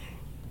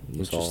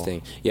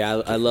 Interesting.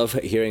 Yeah, I love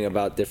hearing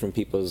about different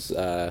people's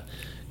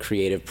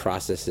creative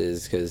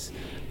processes, because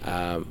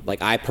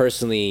like I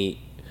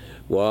personally,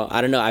 well,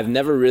 I don't know, I've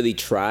never really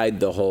tried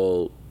the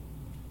whole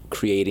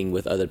creating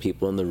with other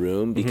people in the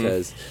room,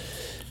 because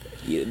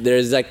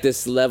there's like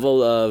this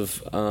level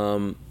of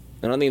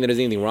I don't think there's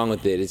anything wrong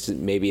with it.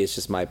 Maybe it's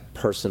just my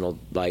personal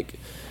like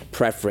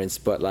preference,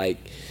 but like,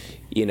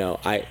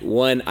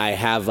 I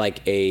have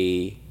like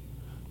a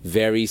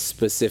very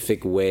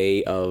specific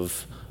way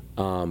of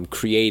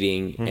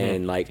creating,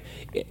 and like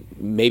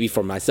maybe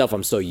for myself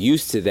I'm so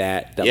used to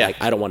that like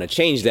I don't want to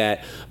change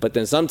that, but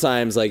then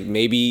sometimes like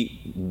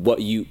maybe what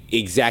you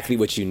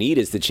need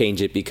is to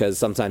change it, because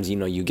sometimes you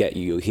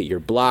hit your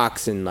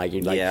blocks, and like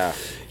you're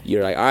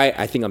like all right,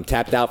 I think I'm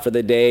tapped out for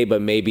the day,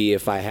 but maybe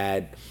if I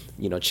had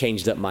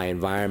changed up my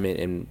environment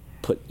and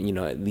put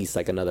at least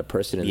like another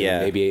person in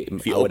there, maybe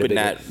if you open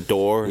that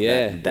door,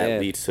 that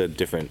leads to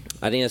different.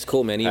 I think that's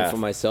cool, man. Even for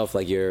myself,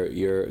 like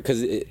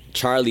because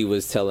Charlie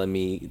was telling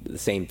me the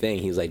same thing.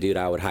 He was like, dude,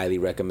 I would highly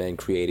recommend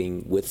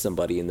creating with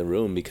somebody in the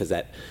room, because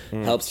that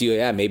helps you.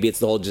 Maybe it's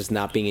the whole just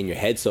not being in your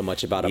head so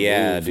much about a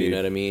move. Dude. You know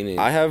what I mean? And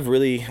I have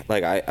really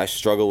I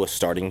struggle with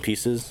starting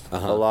pieces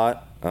a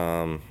lot.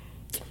 I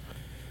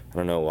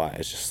don't know why.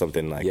 It's just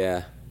something like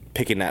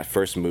picking that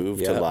first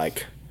move to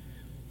like.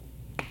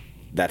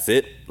 That's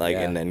it, like,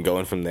 and then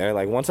going from there.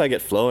 Like, once I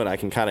get flowing, I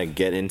can kind of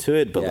get into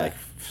it, but like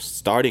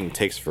starting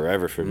takes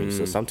forever for me.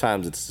 So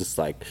sometimes it's just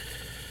like,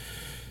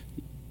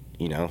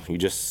 you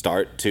just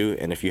start to,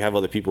 and if you have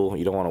other people,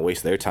 you don't want to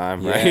waste their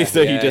time, right?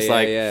 So you just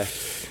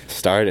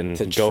start and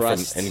go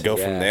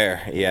from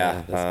there.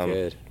 Yeah, that's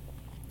good.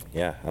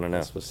 Yeah, I don't know.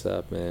 That's what's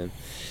up, man.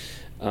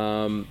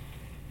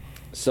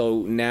 So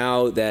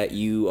now that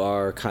you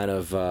are kind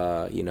of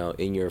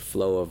in your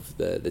flow of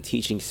the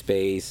teaching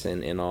space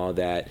and all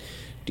that,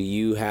 do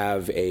you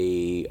have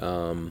a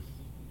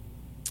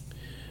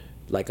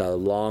like a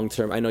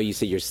long-term? I know you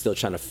said you're still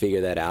trying to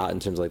figure that out in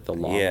terms of like the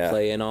long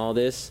play and all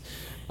this.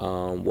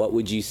 What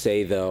would you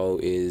say though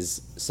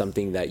is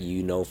something that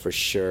for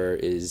sure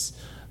is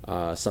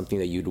something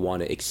that you'd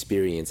want to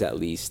experience, at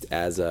least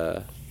as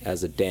a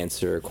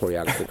dancer,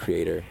 choreographer,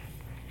 creator?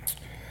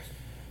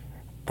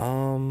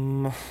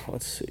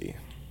 Let's see.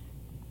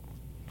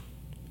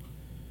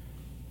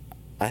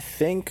 I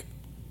think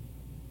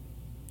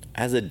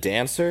as a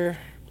dancer,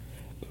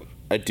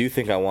 I do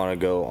think I want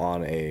to go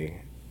on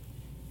a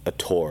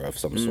tour of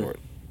some sort,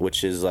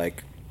 which is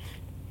like,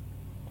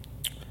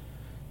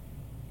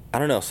 I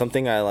don't know,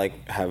 something I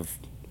like have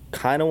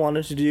kind of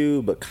wanted to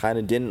do, but kind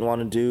of didn't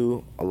want to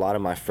do. A lot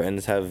of my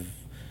friends have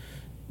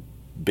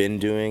been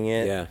doing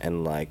it,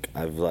 and like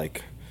I've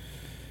like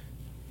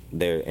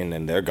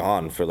they're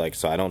gone for like,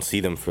 so I don't see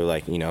them for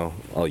like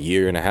a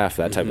year and a half,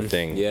 that type of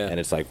thing. And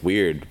it's like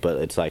weird, but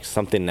it's like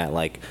something that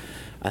like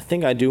I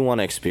think I do want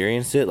to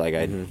experience it. Like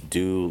I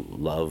do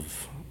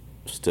love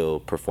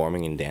still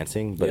performing and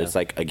dancing, but it's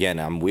like, again,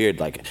 I'm weird.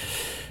 Like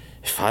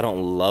if I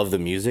don't love the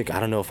music, I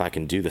don't know if I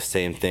can do the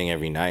same thing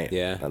every night.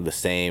 The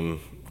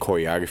same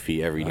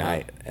choreography every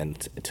night, and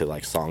to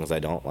like songs I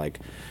don't like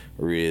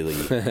really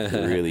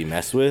really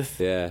mess with.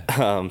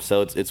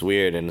 So it's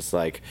weird, and it's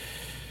like,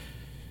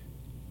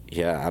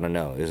 I don't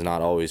know. It's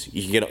not always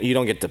you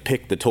don't get to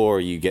pick the tour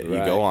you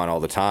go on all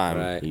the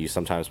time. You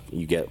sometimes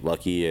you get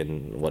lucky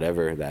and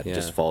whatever that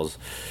just falls,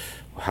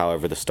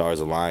 however the stars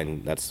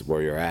align. That's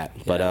where you're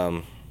at. But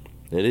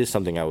it is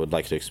something I would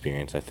like to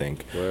experience, I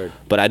think.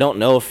 But I don't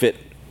know if it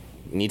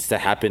needs to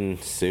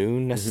happen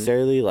soon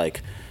necessarily.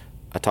 Like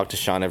I talked to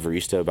Sean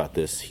Evarista about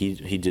this.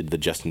 He did the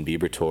Justin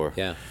Bieber tour.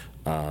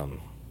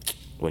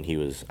 When he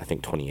was, I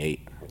think,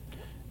 28.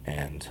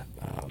 And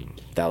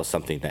that was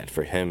something that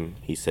for him,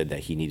 he said that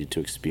he needed to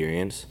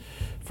experience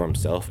for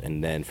himself,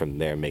 and then from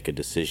there make a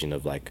decision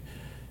of like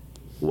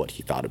what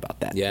he thought about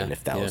that, and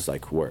if that was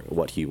like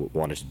what he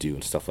wanted to do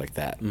and stuff like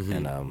that.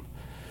 And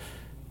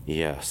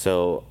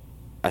so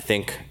I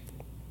think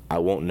I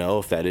won't know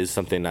if that is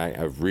something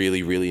I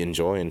really really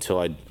enjoy until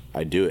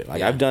I do it.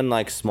 Like I've done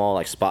like small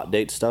like spot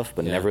date stuff,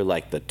 but never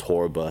like the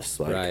tour bus,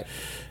 like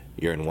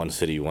you're in one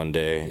city one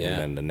day, and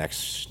then the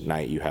next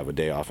night you have a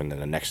day off, and then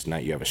the next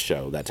night you have a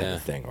show, that type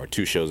of thing, or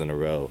 2 shows in a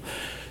row.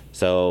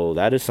 So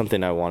that is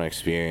something I want to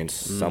experience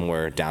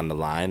somewhere down the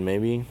line,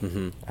 maybe.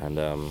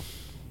 And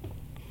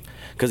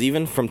because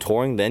even from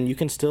touring, then you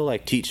can still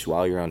like teach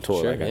while you're on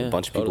tour. A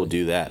bunch of people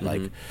do that.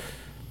 Like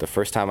the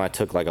first time I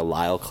took like a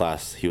Lyle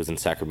class, he was in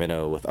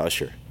Sacramento with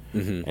Usher,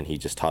 and he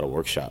just taught a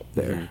workshop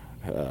there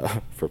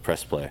for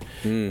press play,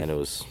 and it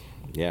was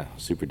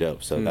super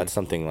dope. So that's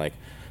something like,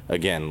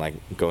 again, like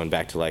going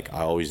back to like I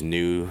always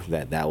knew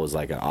that was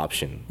like an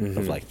option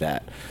of like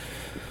that.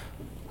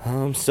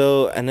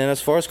 So, and then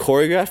as far as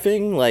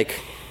choreographing, like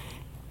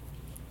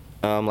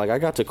I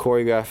got to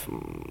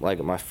choreograph like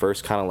my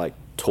first kind of like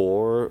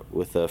tour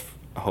with a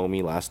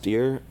homie last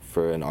year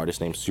for an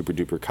artist named Super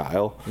Duper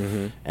Kyle,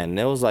 and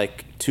there was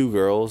like 2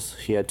 girls.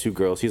 He had 2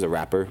 girls. He's a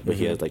rapper, but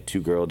he had like 2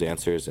 girl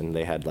dancers, and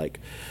they had like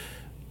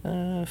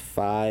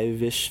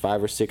 5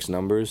 or 6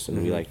 numbers,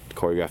 and we like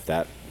choreographed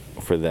that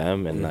for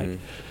them. And like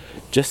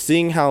just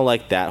seeing how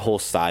like that whole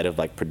side of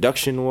like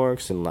production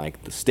works, and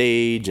like the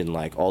stage and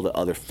like all the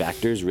other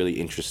factors really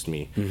interest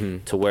me,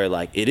 to where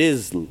like it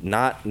is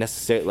not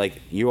necessarily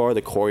like you are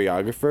the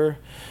choreographer,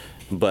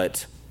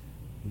 but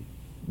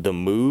the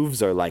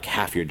moves are like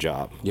half your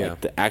job.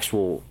 Like the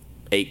actual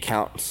 8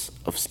 counts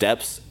of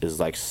steps is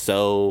like,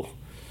 so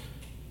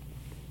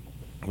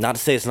not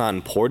to say it's not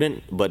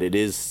important, but it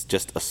is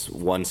just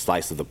one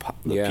slice of the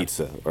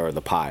pizza or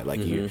the pie. Like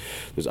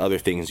there's other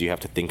things you have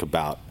to think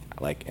about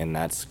like, and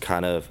that's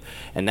kind of,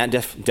 and that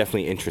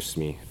definitely interests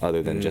me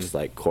other than just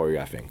like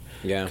choreographing.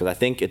 Yeah. Because I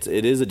think it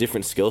is a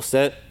different skill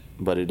set,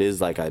 but it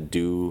is like I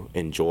do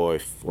enjoy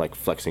like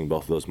flexing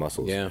both of those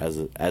muscles. Yeah.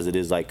 As it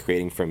is like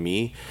creating for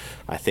me.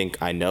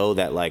 I know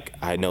that like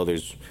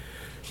there's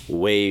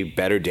way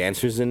better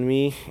dancers than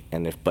me,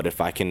 and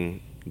if I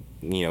can,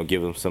 you know,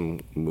 give them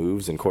some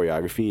moves and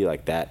choreography,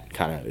 like that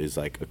kind of is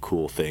like a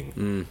cool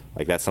thing.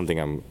 Like that's something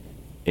I'm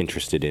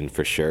interested in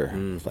for sure.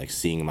 Like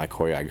seeing my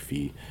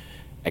choreography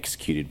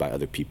executed by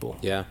other people.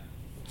 Yeah.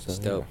 So,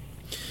 dope.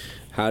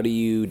 How do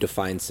you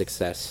define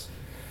success?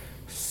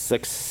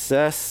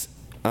 Success,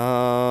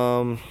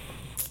 I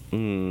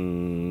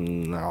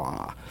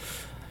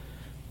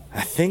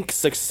think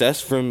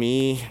success for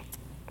me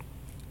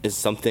is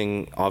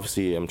something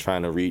obviously I'm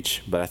trying to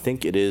reach, but I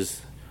think it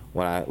is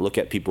when I look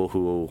at people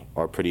who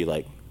are pretty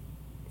like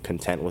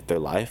content with their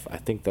life. I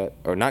think that,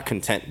 or not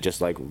content,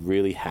 just like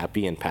really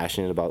happy and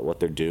passionate about what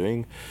they're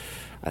doing.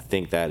 I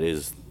think that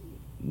is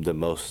the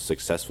most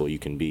successful you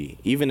can be,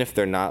 even if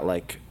they're not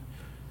like,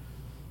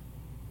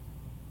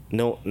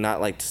 no, not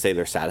like to say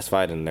they're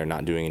satisfied and they're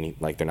not doing any,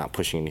 like they're not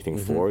pushing anything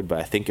forward. But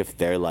I think if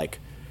they're like,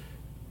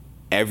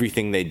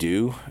 everything they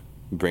do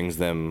brings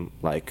them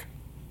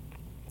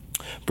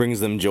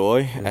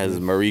joy, as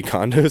Marie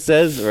Kondo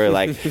says, or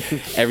like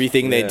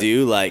everything they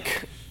do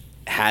like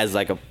has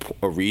like a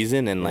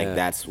reason, and like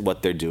that's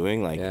what they're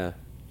doing. Like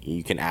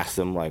you can ask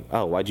them like,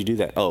 oh, why'd you do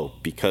that? Oh,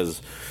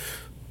 because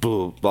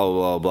blah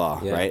blah blah blah,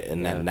 right?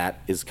 And then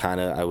that is kind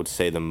of, I would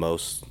say, the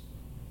most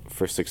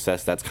for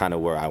success. That's kind of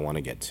where I want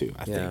to get to.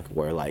 I think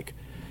where like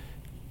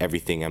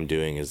everything I'm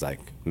doing is like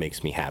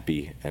makes me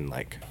happy, and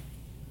like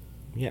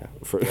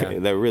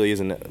that really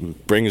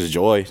isn't, brings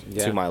joy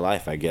to my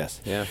life, I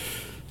guess. Yeah.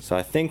 So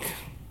I think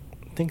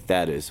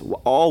that is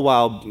all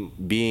while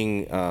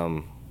being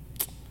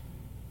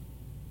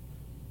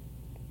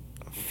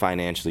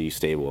financially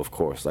stable, of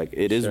course. Like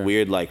it is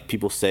weird, like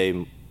people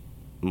say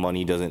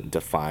money doesn't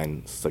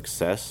define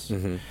success,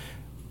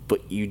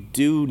 but you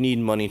do need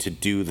money to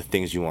do the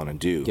things you want to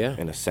do,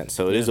 in a sense.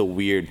 So it is a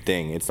weird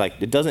thing. It's like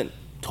it doesn't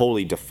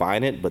totally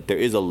define it, but there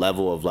is a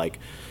level of like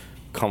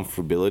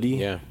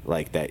comfortability,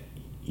 like that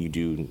you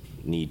do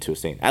need to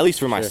sustain. At least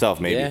for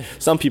myself, maybe. Yeah.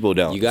 Some people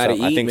don't. You gotta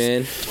eat, I think,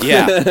 man.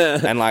 Yeah,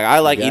 and like I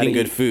like eating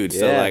good food,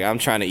 so like I'm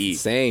trying to eat.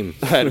 Same.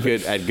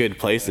 at good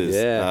places.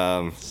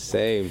 Yeah.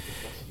 Same.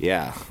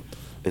 Yeah.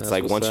 It's that's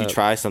like once you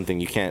try something,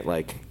 you can't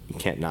not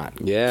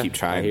keep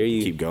trying,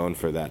 keep going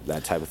for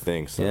that type of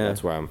thing. So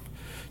that's where I'm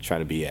trying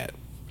to be at.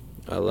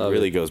 I love it.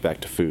 Really goes back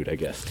to food, I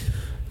guess.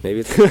 Maybe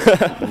it's, we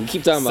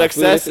keep talking about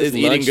success food. is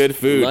eating good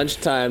food.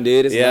 Lunchtime,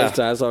 dude. It's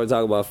lunchtime, so we're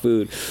talking about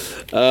food.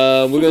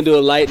 We're gonna do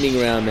a lightning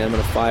round, man. I'm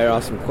gonna fire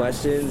off some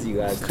questions. You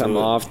guys come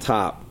off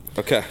top.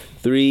 Okay.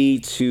 3,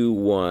 2,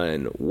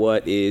 1.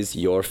 What is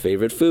your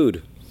favorite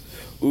food?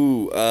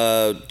 Ooh,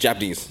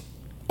 Japanese.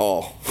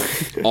 All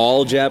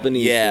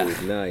Japanese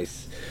food.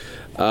 Nice.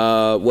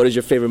 What is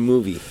your favorite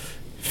movie?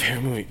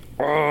 Favorite movie?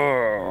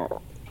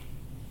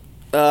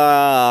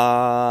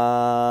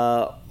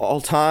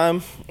 All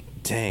time?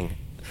 Dang.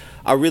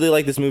 I really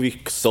like this movie,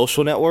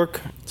 Social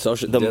Network.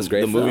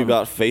 The movie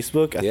about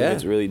Facebook. I think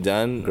it's really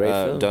done. Great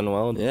film. Done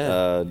well.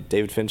 Yeah.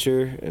 David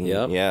Fincher. And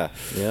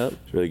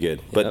it's really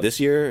good. But this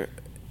year,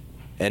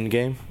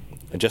 Endgame.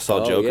 I just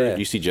saw Joker. Yeah.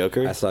 You see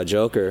Joker? I saw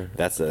Joker.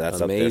 That's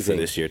up there for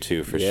this year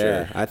too, for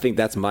sure. I think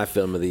that's my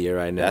film of the year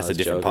right now. That's a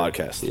different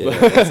podcast. Yeah,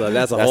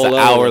 that's a whole an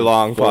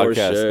hour-long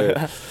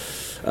podcast.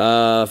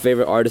 Sure.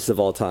 Favorite artist of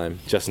all time?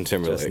 Justin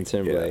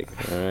Timberlake.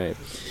 Yeah. All right.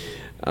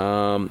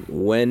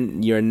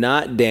 When you're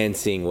not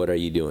dancing, what are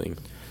you doing?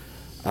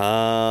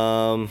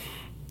 I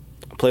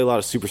play a lot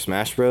of Super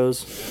Smash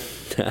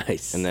Bros.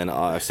 Nice. And then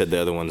I said the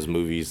other one's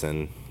movies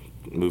and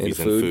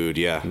food.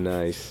 Yeah.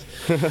 Nice.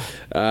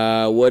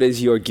 What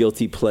is your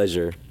guilty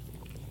pleasure?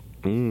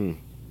 I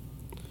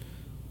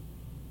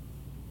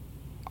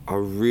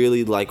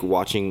really like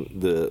watching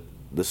the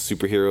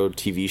superhero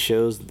TV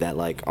shows that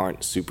like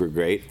aren't super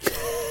great.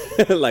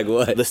 Like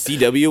what? The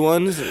CW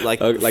ones, like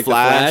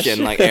Flash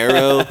and like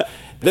Arrow.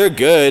 They're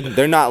good.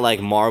 They're not like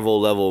Marvel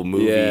level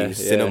movie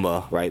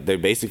cinema, right? They're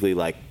basically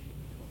like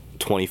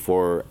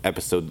 24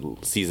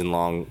 episode season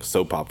long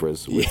soap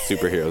operas with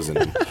superheroes in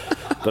them.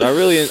 But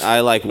I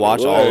like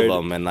watch all of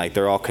them, and like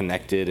they're all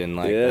connected, and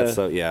like that's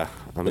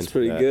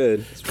pretty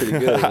good. It's pretty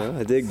good. Huh?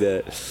 I dig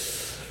that.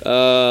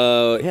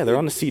 They're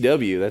on the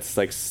CW. That's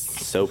like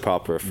soap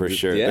opera for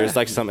sure. There's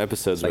like some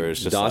episodes where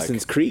it's just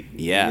Dawson's Creek.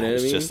 Yeah, you know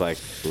it's just like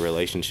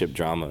relationship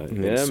drama in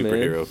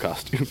superhero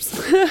costumes.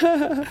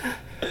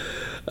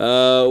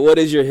 What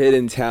is your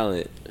hidden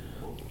talent?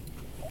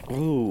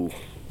 Ooh.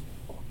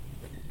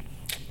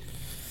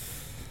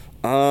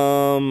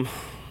 I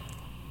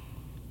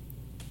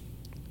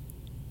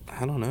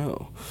don't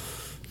know.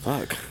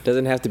 Fuck.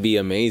 Doesn't have to be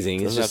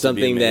amazing. It's just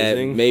something that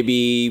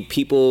maybe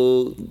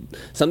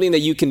something that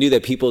you can do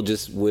that people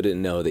just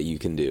wouldn't know that you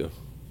can do.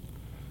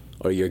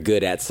 Or you're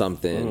good at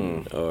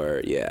something,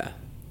 I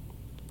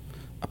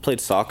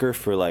played soccer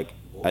for like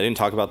I didn't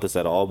talk about this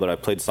at all, but I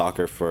played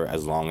soccer for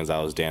as long as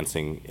I was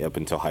dancing up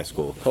until high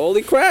school.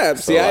 Holy crap!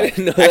 So, See, I like,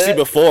 didn't know that. Actually,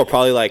 before,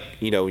 probably like,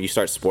 you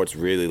start sports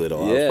really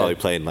little. I was Yeah. probably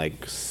playing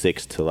like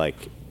 6 to like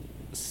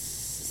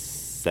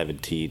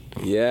 17.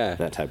 Yeah.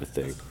 That type of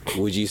thing.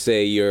 Would you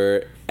say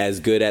you're as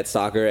good at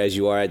soccer as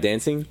you are at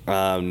dancing?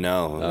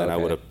 No, then I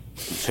okay. would have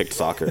picked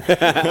soccer.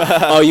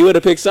 Oh, you would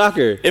have picked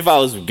soccer. If I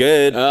was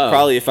good, Oh.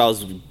 probably if I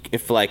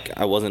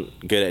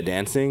wasn't good at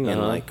dancing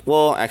and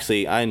Uh-huh.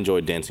 actually I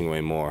enjoyed dancing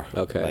way more.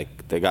 Okay.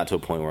 Like they got to a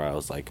point where I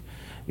was like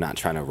not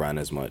trying to run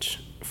as much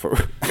for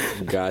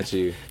Got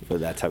you. for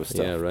that type of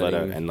stuff. Yeah, but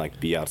running. and like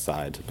be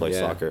outside to play Yeah.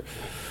 soccer.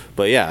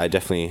 But yeah, I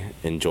definitely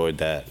enjoyed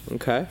that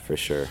Okay. for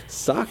sure.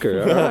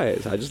 Soccer. All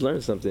right. I just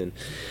learned something.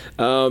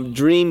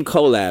 Dream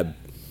collab.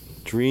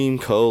 Dream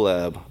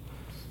collab.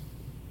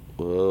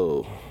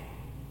 Whoa.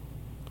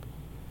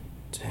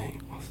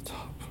 Dang, off the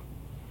top.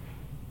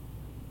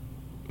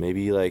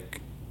 Maybe like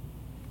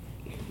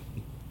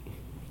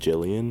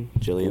Jillian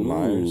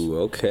Myers. Ooh,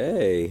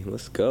 okay.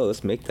 Let's go.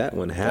 Let's make that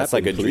one happen. That's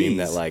like a dream please.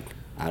 that like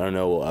I don't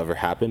know will ever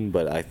happen,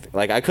 but I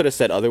could have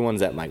said other ones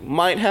that like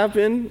might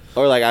happen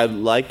or like I'd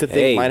like to think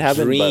Hey, might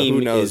happen, but dream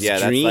who knows? is Yeah,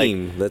 dream.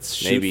 that's like Let's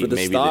shoot maybe for the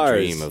maybe stars.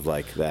 the dream of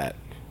like that.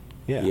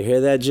 Yeah. You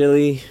hear that,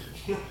 Jilly?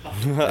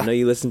 I know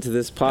you listen to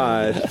this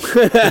pod.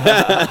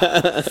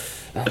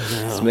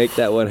 Let's make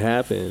that one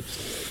happen.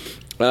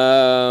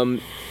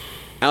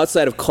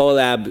 Outside of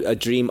collab, a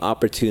dream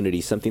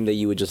opportunity, something that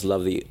you would just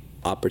love the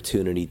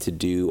opportunity to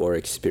do or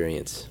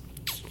experience.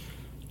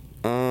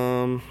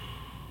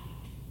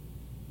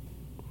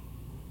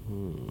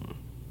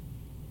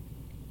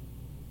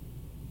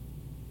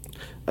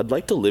 I'd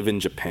like to live in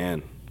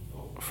Japan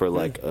for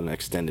like an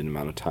extended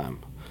amount of time.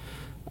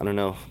 I don't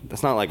know.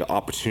 That's not like an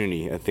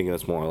opportunity. I think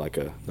that's more like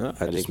No, I I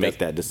think just make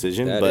that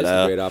decision. That but is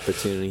a great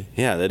opportunity.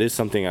 yeah, that is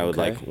something I would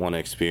Okay. like want to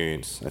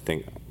experience. I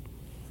think.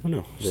 I don't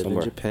know. Live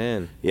somewhere. in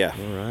Japan. Yeah.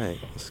 All right.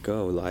 Let's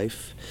go.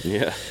 Life.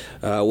 Yeah.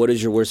 What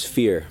is your worst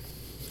fear?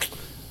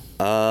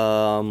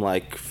 I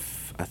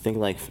think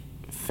like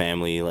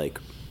family like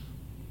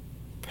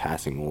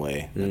passing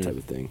away, that type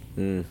of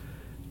thing.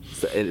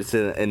 So it's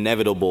an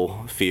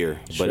inevitable fear,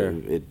 but Sure.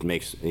 it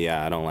makes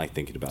I don't like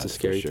thinking about It's a it.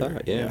 scary for sure.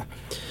 thought. Yeah.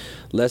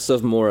 Less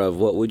of, more of.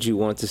 What would you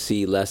want to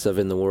see less of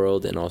in the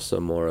world and also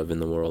more of in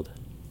the world?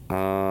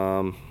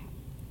 I'd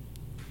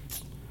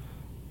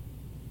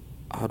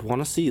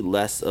want to see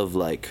less of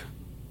like.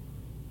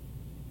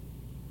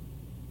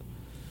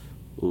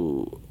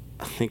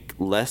 I think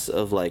less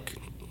of like,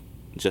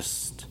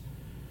 just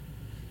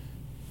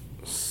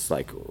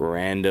like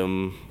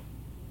random,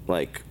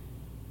 like,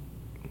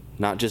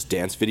 not just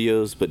dance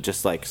videos, but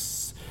just like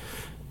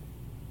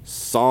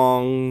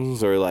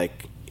songs or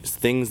like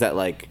things that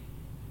like,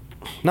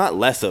 not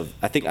less of.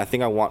 I think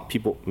I want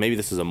people. Maybe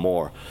this is a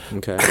more.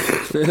 Okay.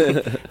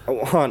 I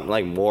want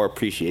like more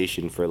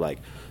appreciation for like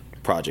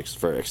projects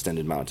for an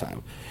extended amount of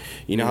time.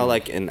 You know how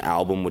like an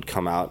album would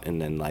come out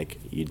and then like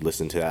you'd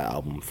listen to that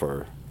album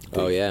for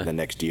the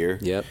next year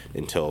Yep.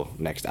 until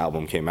next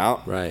album came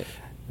out. Right.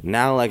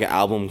 Now like an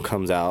album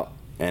comes out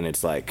and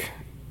it's like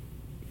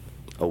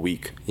a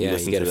week. Yeah,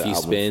 you get a few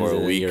spins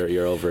and then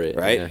you're over it.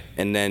 Right? Yeah.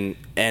 And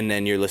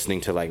then you're listening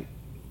to like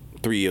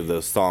 3 of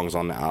those songs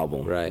on the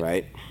album.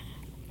 Right.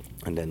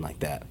 And then like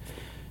that.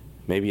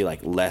 Maybe like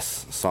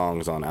less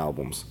songs on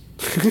albums.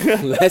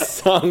 Less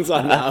songs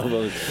on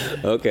albums.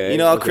 Okay. You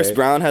know how okay. Chris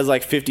Brown has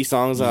like 50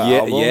 songs on an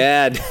album?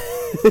 Yeah.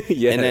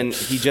 Yeah. And then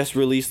he just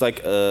released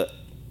like a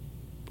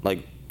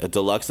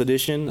deluxe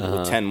edition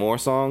with 10 more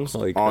songs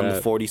Holy on the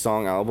crap. 40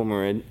 song album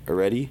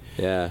already.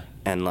 Yeah.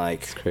 And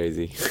like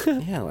Crazy.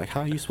 yeah, like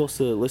how are you supposed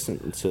to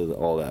listen to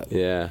all that?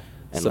 Yeah.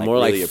 And, So like, more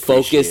really like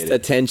appreciate focused it.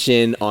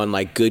 attention on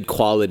like good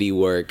quality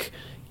work,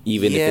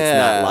 even if it's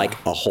not like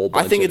a whole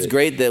bunch I think of it's it.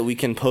 great that we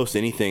can post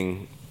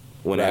anything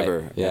whenever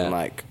Right, yeah. and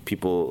like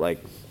people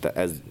like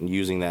as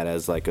using that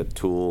as like a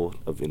tool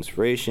of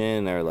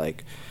inspiration or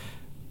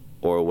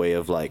a way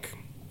of like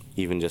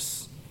even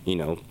just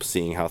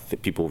seeing how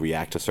people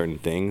react to certain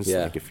things.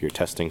 Yeah. Like if you're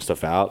testing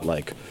stuff out,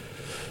 like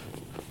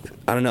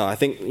I don't know, I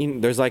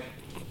think there's like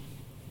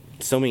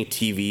so many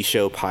TV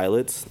show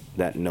pilots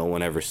that no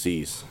one ever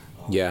sees.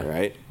 Yeah.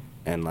 Right?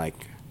 And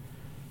like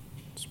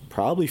it's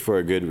probably for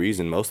a good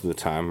reason most of the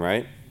time,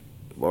 right?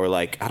 Or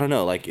like I don't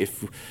know, like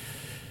if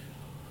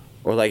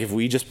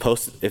we just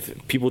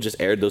if people just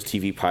aired those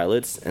TV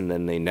pilots and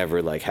then they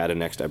never like had a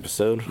next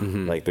episode,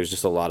 like there's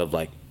just a lot of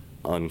like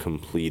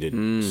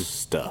uncompleted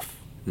stuff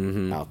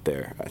out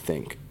there, I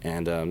think.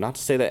 And not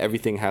to say that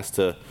everything has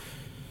to,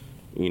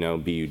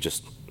 be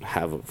just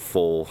have a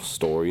full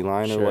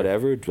storyline Sure. or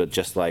whatever, but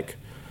just like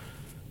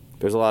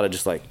there's a lot of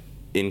just like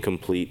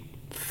incomplete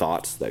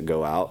thoughts that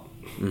go out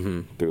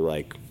through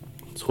like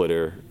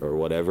Twitter or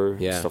whatever,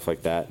 Yeah. stuff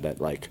like that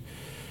like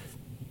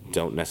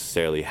don't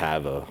necessarily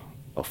have a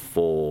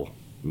full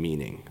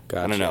meaning. I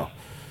Gotcha. don't know.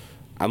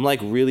 I'm like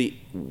really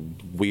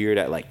weird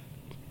at like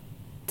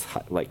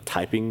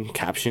typing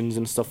captions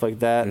and stuff like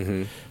that.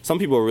 Some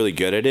people are really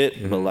good at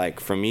it, but like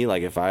for me,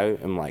 like if I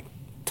am like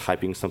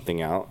typing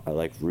something out, I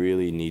like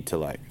really need to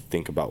like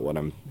think about what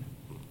I'm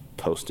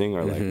posting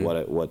or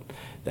like what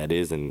that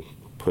is and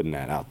putting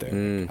that out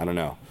there. I don't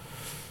know.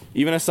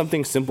 Even as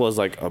something simple as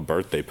like a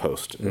birthday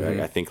post, right?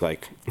 I think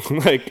like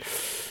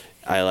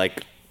I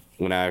like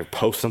when I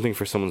post something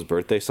for someone's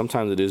birthday,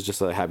 sometimes it is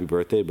just a happy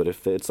birthday, but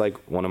if it's like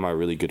one of my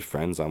really good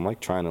friends, I'm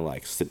like trying to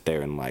like sit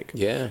there and like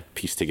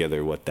piece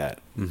together what that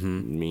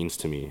means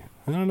to me.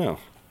 I don't know.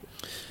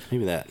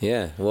 Maybe that.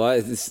 Yeah. Well,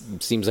 it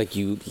seems like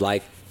you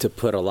like to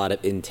put a lot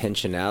of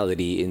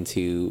intentionality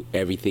into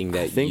everything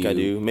that I think you I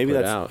do. Maybe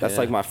put that's out.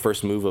 like my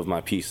first move of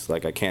my piece.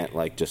 Like I can't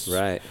like just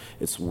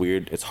It's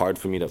weird. It's hard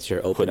for me to It's your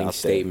put opening out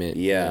statement.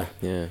 There.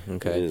 Yeah.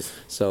 Okay. It is.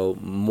 So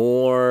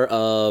more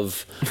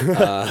of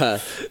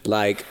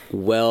like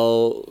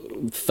well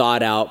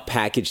thought out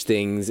packaged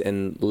things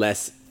and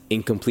less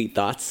incomplete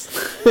thoughts.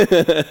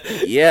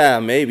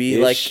 Yeah,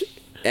 maybe. Ish. Like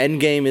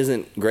Endgame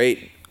isn't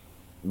great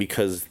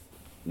because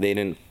they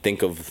didn't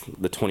think of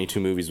the 22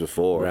 movies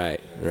before.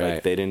 Right.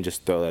 Like they didn't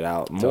just throw that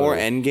out. More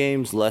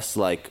Endgames, less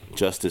like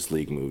Justice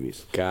League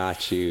movies.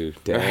 Got you.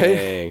 Dang.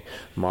 Right?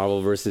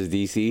 Marvel versus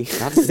DC.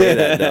 Not to say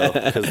that though,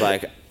 because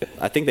like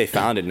I think they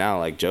found it now.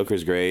 Like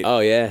Joker's great. Oh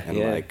yeah. And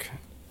like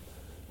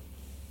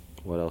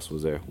what else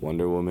was there?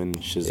 Wonder Woman,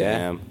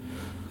 Shazam.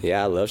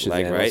 Yeah, I love Shazam.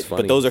 Like right,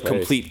 but those are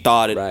complete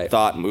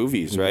thought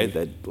movies, right?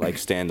 That like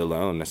stand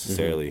alone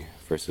necessarily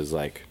versus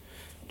like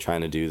trying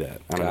to do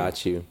that. I don't know.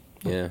 You.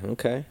 Yeah,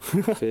 okay.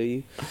 Feel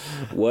you.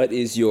 What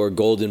is your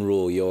golden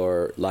rule,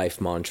 your life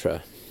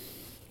mantra?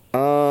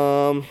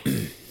 I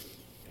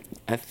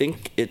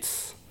think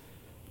it's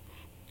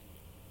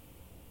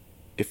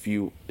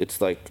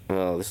like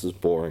this is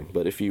boring,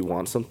 but if you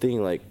want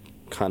something, like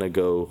kind of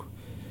go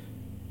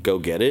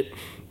get it,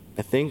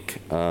 I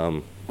think.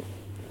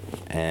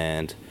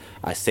 And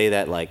I say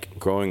that like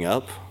growing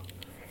up,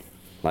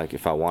 like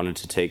if I wanted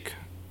to take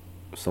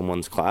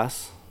someone's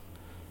class,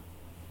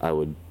 I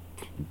would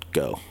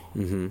go.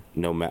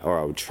 No matter, or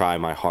I would try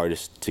my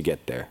hardest to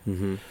get there.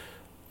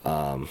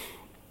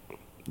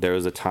 There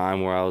was a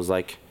time where I was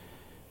like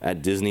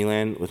at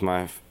Disneyland with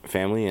my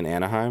family in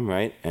Anaheim,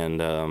 right? And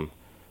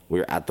we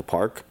were at the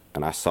park,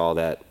 and I saw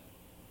that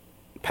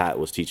Pat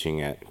was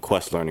teaching at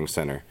Quest Learning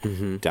Center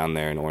down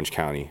there in Orange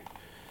County,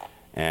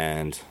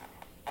 and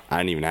I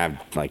didn't even have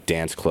like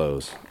dance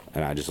clothes,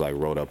 and I just like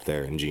rode up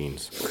there in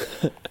jeans.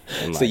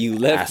 And, so you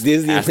left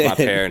Disneyland. Asked my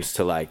parents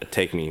to like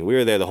take me. We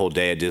were there the whole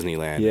day at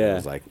Disneyland. Yeah. And it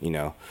was like, we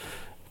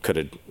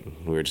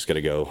were just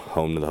gonna go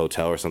home to the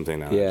hotel or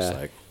something. And I just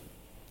like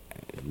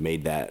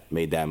made that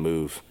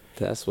move.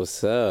 That's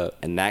what's up.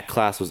 And that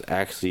class was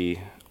actually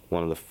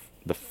one of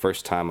the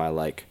first time I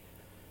like.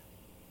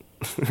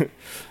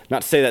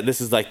 Not to say that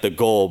this is like the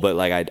goal, but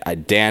like I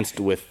danced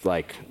with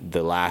like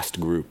the last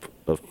group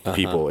of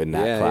people in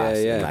that class,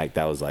 and like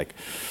that was like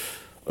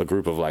a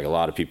group of like a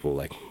lot of people,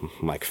 like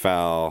Mike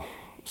Fowl,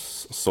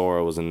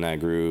 Sora was in that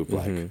group,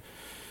 like I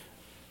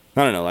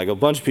don't know, like a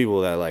bunch of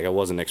people that like I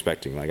wasn't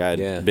expecting. Like I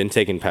had been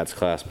taking Pat's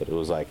class, but it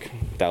was like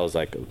that was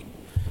like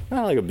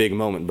not like a big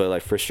moment, but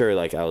like for sure,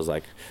 like I was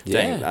like,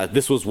 dang,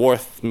 this was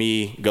worth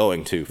me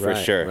going to for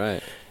sure.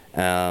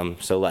 Right.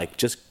 So like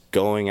just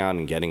going out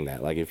and getting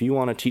that. Like if you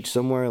want to teach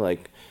somewhere,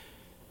 like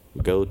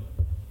go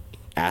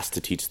ask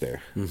to teach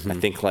there. I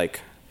think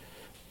like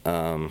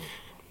my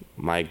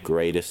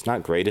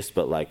not greatest,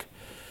 but like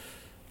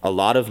a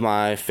lot of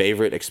my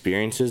favorite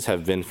experiences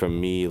have been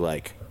from me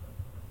like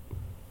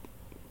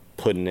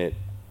putting it,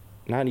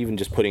 not even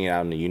just putting it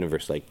out in the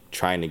universe, like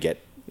trying to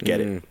get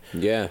it.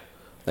 Yeah.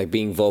 Like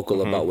being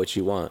vocal about what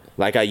you want.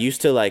 Like I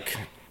used to like,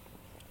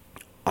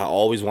 I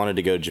always wanted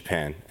to go to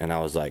Japan, and I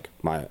was like,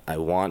 I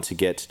want to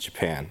get to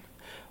Japan,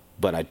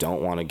 but I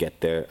don't want to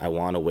get there. I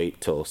want to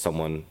wait till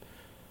someone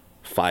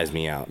flies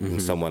me out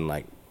and someone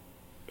like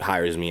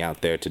hires me out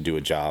there to do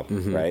a job,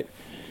 right?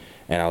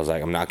 And I was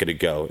like, I'm not gonna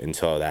go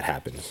until that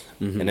happens.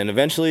 And then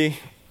eventually,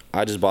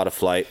 I just bought a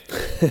flight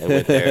and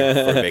went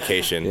there for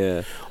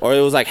vacation. Or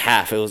it was like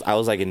half. I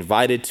was like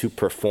invited to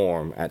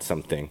perform at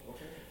something,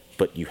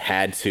 but you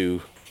had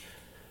to.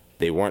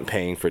 They weren't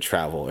paying for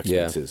travel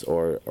expenses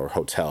or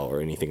hotel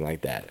or anything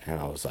like that. And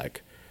I was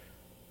like,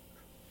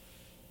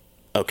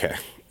 okay,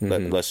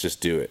 let's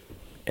just do it.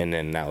 And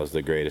then that was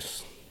the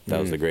greatest. That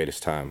was the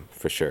greatest time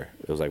for sure.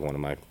 It was like one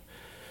of my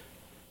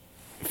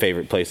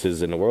favorite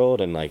places in the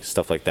world and like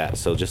stuff like that.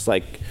 So just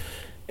like,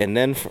 and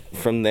then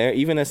from there,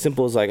 even as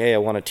simple as like, hey, I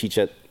want to teach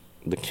at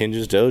the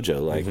Kinja's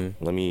Dojo. Like,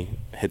 let me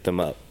hit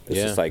them up. It's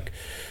just like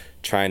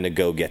trying to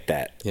go get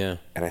that. Yeah.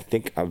 And I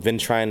think I've been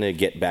trying to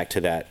get back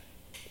to that,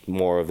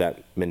 more of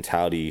that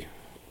mentality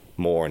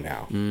more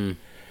now.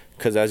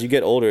 Because as you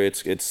get older,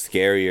 it's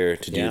scarier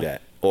to do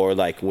that. Or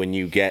like when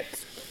you get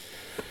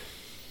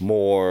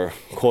more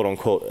quote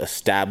unquote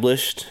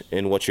established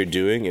in what you're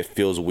doing, it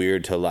feels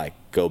weird to like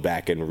go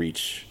back and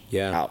reach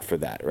out for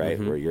that, right?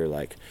 Where you're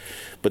like,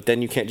 but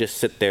then you can't just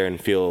sit there and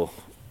feel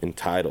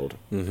entitled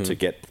to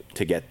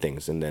get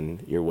things, and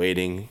then you're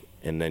waiting,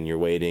 and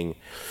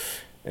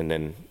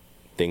then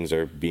things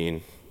are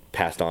being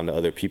passed on to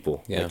other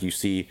people. Like you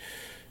see,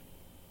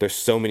 there's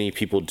so many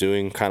people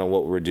doing kind of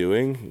what we're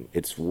doing.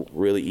 It's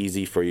really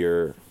easy for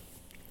your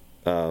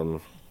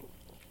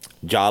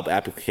job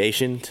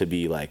application to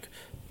be like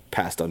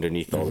passed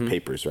underneath all the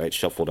papers, right?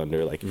 Shuffled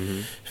under, like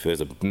if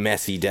there's a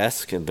messy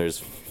desk and there's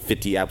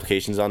 50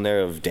 applications on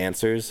there of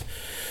dancers,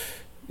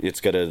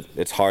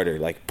 it's harder.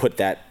 Like put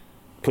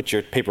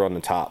your paper on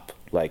the top,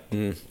 like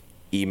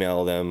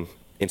email them,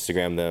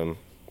 Instagram them,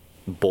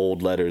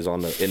 bold letters in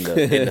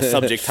the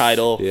subject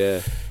title.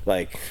 Yeah.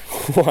 Like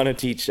want to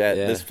teach at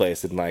this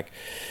place, and like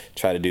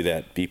try to do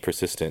that. Be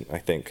persistent, I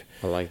think.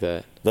 I like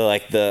that.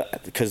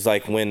 Because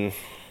like when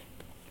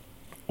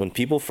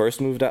people first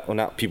moved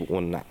out,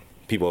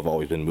 people have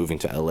always been moving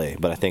to LA,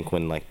 but I think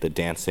when like the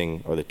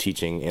dancing or the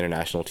teaching,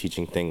 international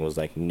teaching thing was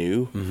like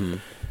new,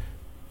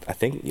 I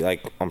think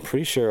like I'm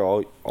pretty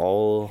sure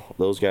all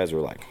those guys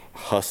were like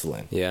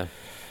hustling. Yeah.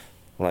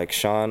 Like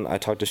Sean, I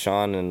talked to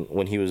Sean, and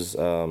when he was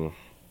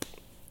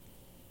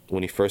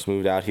when he first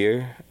moved out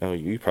here,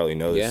 you probably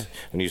know this. Yeah.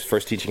 When he was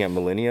first teaching at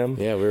Millennium.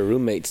 Yeah, we were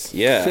roommates.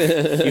 Yeah.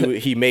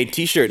 he made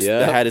T-shirts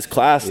that had his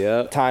class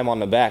time on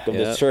the back of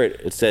his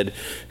shirt. It said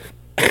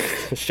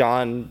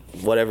Sean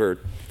whatever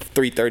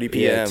 3:30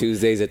 p.m. Yeah,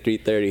 Tuesdays at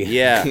 3:30.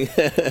 Yeah.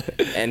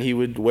 And he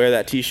would wear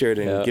that T-shirt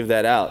and give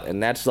that out.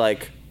 And that's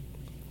like,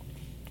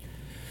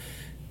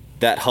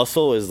 that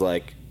hustle is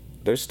like,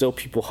 there's still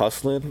people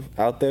hustling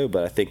out there,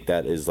 but I think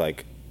that is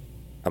like,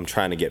 I'm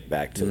trying to get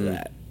back to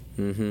that.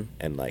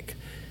 And like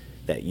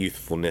that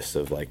youthfulness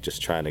of like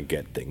just trying to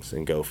get things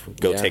and go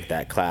take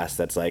that class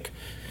that's like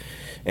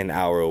an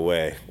hour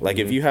away. Like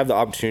if you have the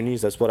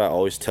opportunities, that's what I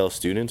always tell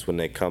students when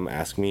they come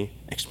ask me,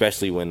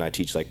 especially when I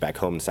teach like back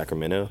home in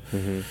Sacramento.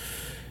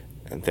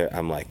 And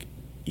I'm like,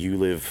 you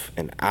live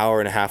an hour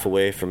and a half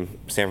away from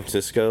San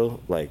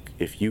Francisco. Like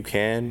if you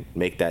can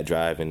make that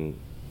drive and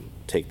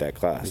take that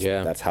class,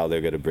 that's how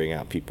they're going to bring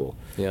out people.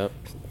 Yep.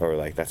 Or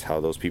like that's how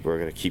those people are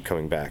going to keep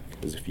coming back,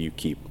 is if you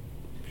keep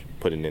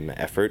putting in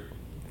the effort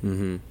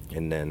and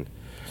then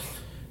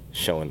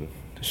showing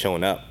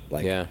up.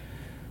 Like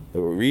the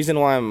reason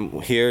why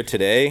I'm here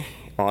today,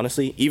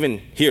 honestly, even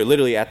here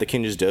literally at the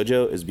Kinjaz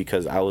Dojo, is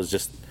because I was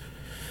just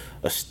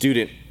a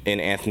student in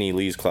Anthony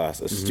Lee's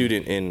class, a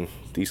student in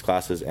these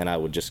classes, and I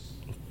would just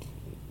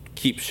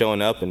keep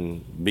showing up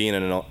and being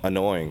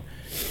annoying.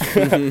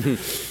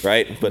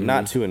 Right? But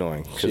not too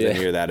annoying, because then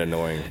you're that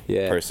annoying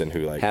person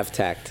who like have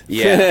tact.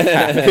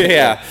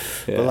 Yeah.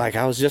 But like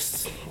I was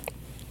just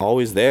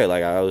always there.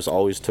 Like I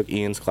always took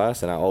Ian's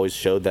class, and I always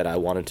showed that I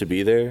wanted to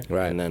be there.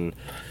 Right. And then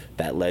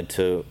that led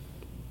to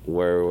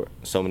where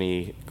so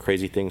many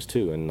crazy things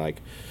too. And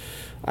like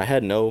I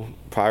had no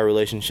prior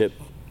relationship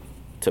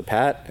to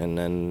Pat, and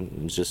then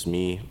it was just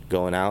me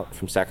going out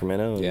from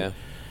Sacramento and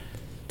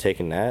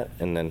taking that,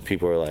 and then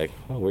people were like,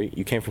 oh,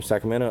 you came from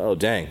Sacramento? Oh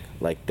dang.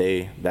 Like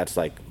that's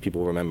like,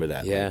 people remember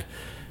that. Like,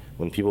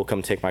 when people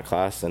come take my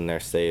class and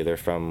they're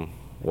from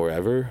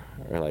wherever,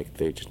 or like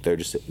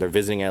they're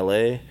visiting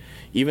LA,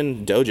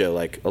 even Dojo,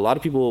 like a lot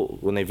of people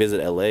when they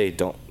visit LA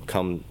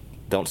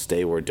don't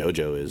stay where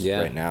Dojo is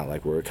right now.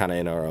 Like we're kind of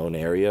in our own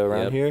area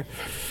around here.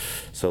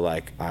 So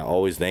like I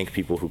always thank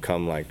people who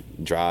come like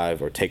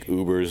drive or take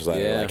Ubers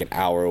like an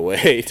hour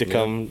away to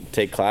come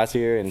take class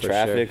here in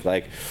traffic. Sure.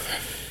 Like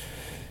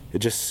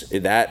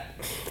that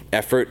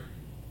effort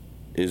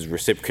is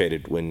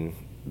reciprocated when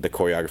the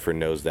choreographer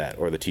knows that,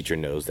 or the teacher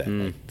knows that.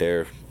 Like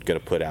they're gonna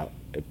put out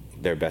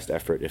their best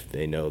effort if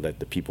they know that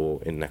the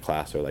people in the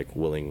class are like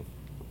wanting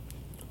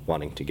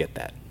to get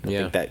that. I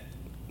think that,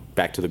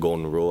 back to the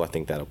golden rule, I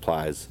think that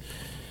applies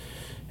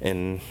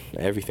in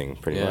everything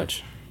pretty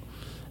much.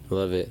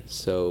 Love it.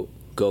 So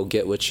go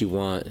get what you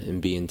want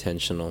and be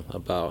intentional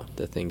about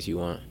the things you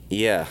want.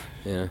 Yeah,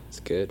 it's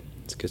good.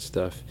 It's good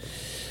stuff.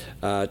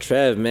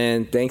 Trev,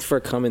 man, thanks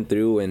for coming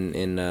through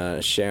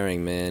and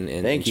sharing, man,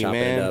 and chopping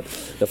it up.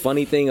 The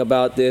funny thing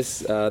about this,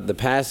 the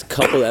past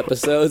couple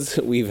episodes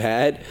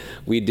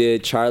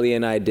Charlie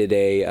and I did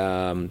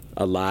a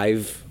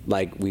live.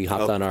 Like we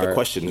hopped on our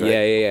questions, right?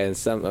 And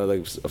some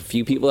like a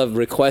few people have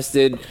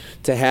requested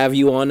to have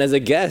you on as a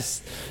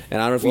guest,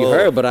 and I don't know if you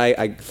heard, but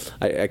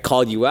I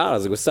called you out. I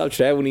was like, "What's up,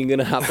 Trev? When are you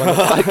gonna hop on the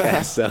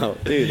podcast?" So,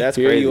 dude, that's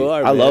here crazy. You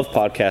are. I love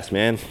podcasts,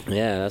 man.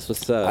 Yeah, that's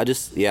what's up.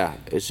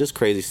 It's just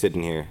crazy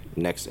sitting here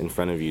next in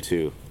front of you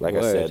too. Like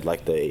I said,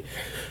 like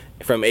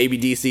from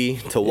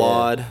ABDC to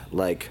WAD,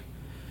 like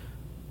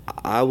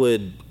I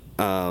would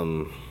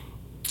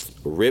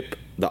rip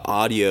the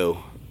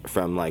audio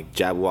from like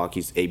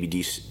Jabberwocky's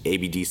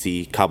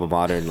ABDC, Cabo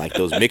Modern, like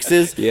those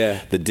mixes,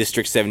 the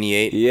District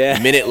 78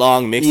 minute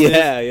long mixes.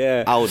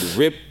 I would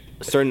rip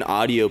certain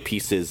audio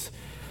pieces,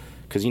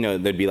 because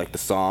there'd be like the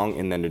song,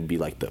 and then there'd be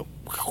like the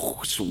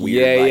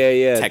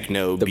weird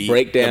techno the beat,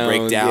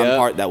 breakdown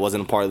part that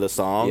wasn't a part of the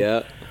song.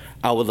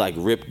 I would like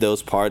rip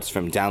those parts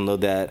from,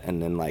 download that,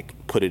 and then like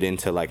put it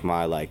into like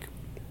my like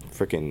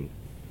freaking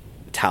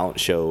talent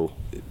show.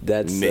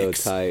 That's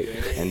mix, so tight.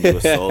 And do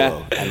a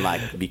solo and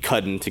like be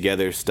cutting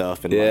together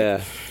stuff and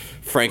like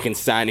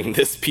Frankensteining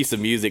this piece of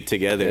music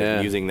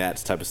together using that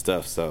type of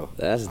stuff. So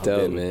that's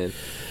dope, man.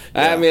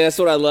 I mean, that's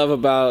what I love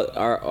about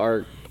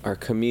our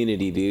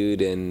community,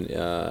 dude. And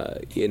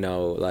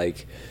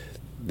like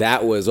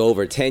that was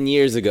over 10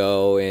 years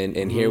ago,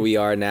 and here we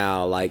are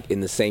now, like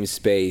in the same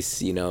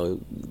space, you know,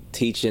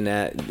 teaching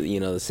at, you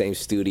know, the same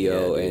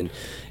studio,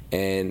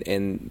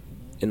 and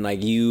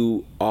like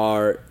you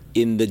are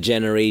in the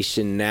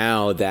generation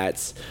now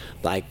that's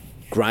like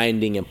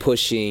grinding and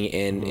pushing,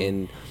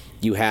 and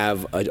you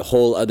have a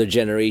whole other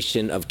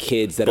generation of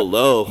kids that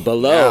below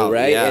now,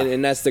 right? Yeah.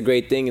 And that's the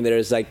great thing. And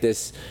there's like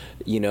this,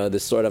 you know,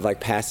 this sort of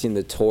like passing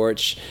the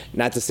torch.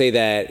 Not to say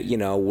that, you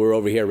know, we're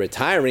over here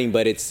retiring,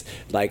 but it's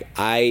like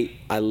I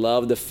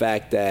love the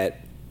fact that,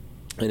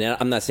 and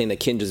I'm not saying that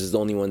Kinjaz is the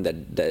only one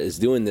that is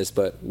doing this,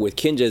 but with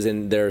Kinjaz,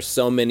 and there are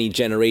so many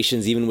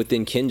generations even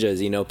within Kinjaz,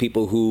 you know,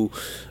 people who,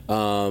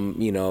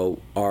 you know,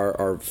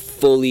 are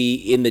fully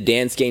in the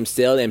dance game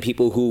still, and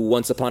people who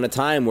once upon a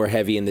time were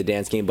heavy in the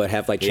dance game but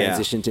have like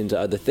transitioned into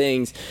other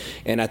things.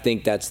 And I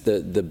think that's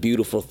the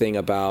beautiful thing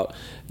about,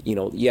 you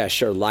know, yeah,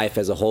 sure, life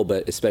as a whole,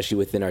 but especially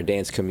within our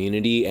dance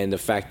community, and the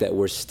fact that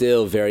we're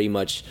still very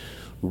much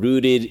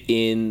rooted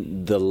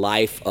in the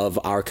life of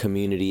our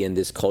community and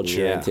this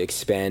culture, and to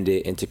expand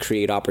it and to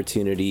create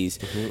opportunities,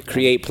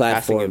 create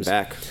platforms.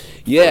 Passing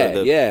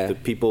it back. The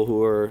people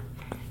who are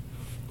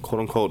quote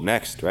unquote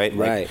next, right?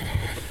 Right.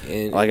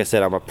 Like I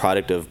said, I'm a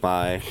product of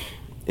my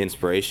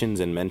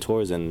inspirations and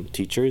mentors and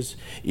teachers,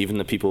 even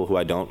the people who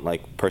I don't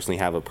like personally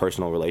have a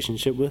personal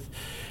relationship with.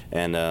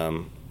 And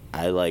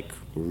I like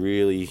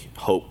really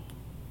hope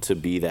to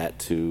be that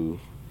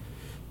to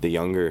the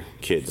younger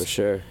kids. For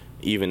sure.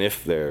 Even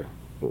if they're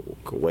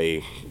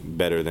way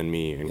better than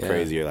me and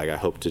crazier, like I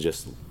hope to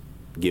just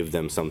give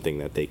them something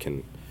that they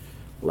can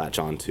latch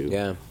on to.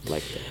 Yeah,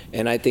 like that.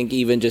 And I think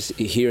even just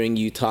hearing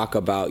you talk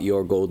about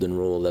your golden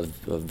rule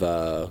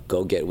of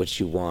go get what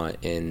you want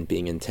and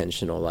being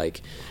intentional,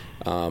 like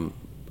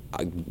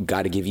I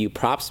got to give you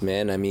props,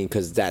 man. I mean,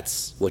 because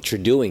that's what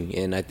you're doing.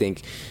 And I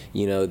think,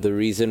 you know, the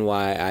reason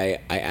why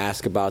I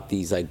ask about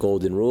these like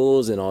golden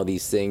rules and all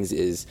these things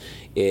is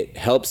it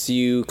helps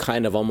you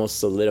kind of almost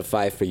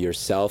solidify for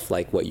yourself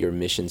like what your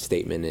mission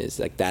statement is.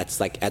 Like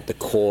that's like at the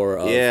core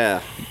of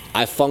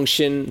I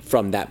function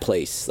from that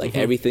place. Like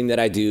everything that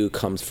I do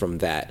comes from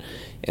that.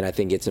 And I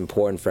think it's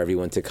important for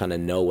everyone to kind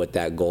of know what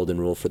that golden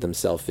rule for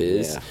themselves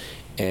is.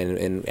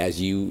 And as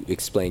you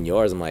explain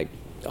yours, I'm like,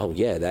 oh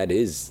yeah, that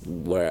is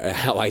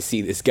how I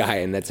see this guy,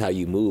 and that's how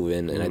you move,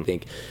 and I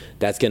think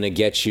that's gonna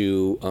get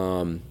you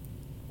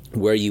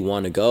where you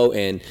want to go,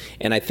 and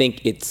I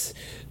think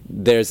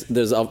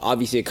there's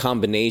obviously a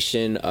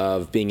combination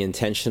of being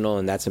intentional,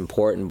 and that's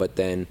important, but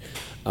then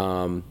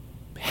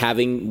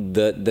having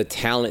the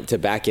talent to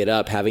back it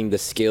up, having the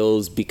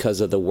skills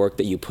because of the work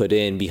that you put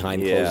in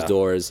behind closed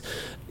doors,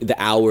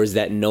 the hours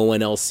that no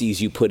one else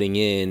sees you putting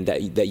in,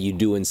 that you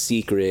do in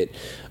secret.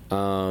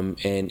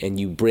 And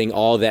you bring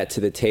all that to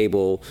the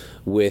table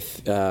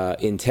with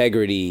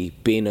integrity,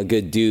 being a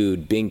good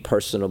dude, being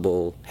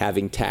personable,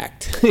 having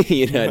tact,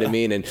 you know what I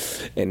mean?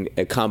 And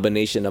a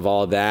combination of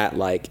all that,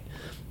 like,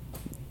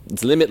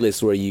 it's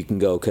limitless where you can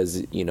go,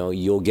 because, you know,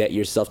 you'll get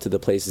yourself to the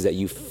places that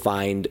you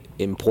find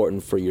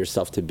important for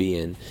yourself to be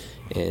in.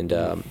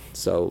 And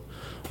so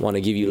want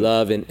to give you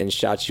love and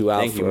shout you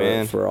out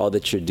for all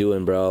that you're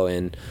doing, bro.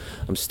 And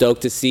I'm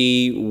stoked to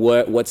see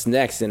what's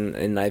next.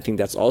 And I think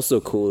that's also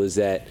cool is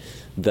that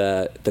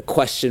the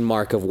question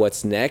mark of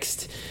what's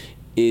next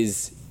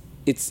is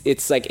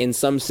it's like in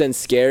some sense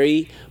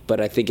scary,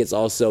 but I think it's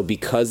also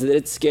because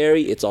it's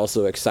scary, it's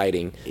also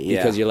exciting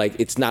because you're like,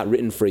 it's not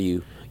written for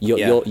you.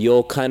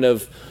 You'll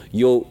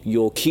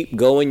keep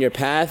going your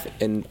path,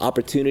 and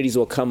opportunities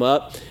will come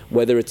up,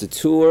 whether it's a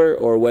tour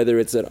or whether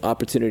it's an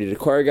opportunity to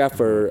choreograph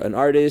for an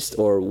artist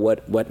or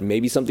what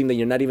maybe something that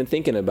you're not even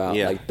thinking about.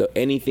 Like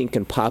anything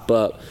can pop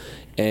up,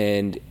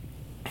 and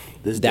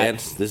this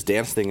dance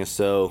thing is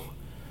so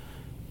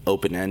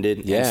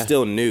open-ended and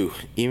still new.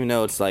 Even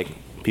though it's like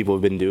people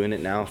have been doing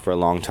it now for a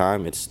long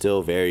time, it's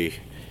still very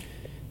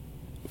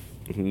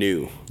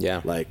new.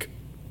 Like,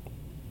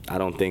 I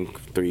don't think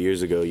 3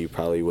 years ago you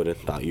probably would have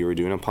thought you were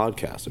doing a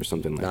podcast or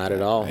something like that. Not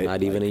at all. Right?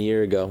 Not even a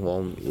year ago.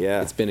 Well,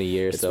 it's been a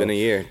year. It's been a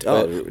year.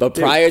 Oh, but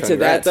prior to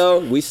that, though,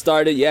 we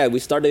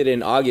started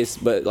in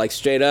August, but like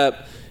straight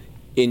up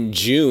in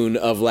June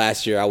of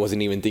last year, I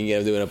wasn't even thinking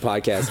of doing a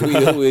podcast.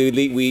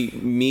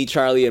 Me,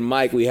 Charlie, and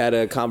Mike, we had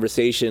a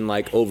conversation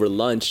like over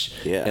lunch,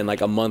 and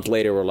like a month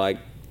later, we're like,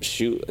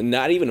 shoot,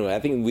 not even. I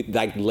think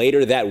like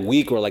later that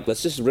week, we're like,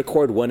 let's just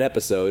record one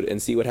episode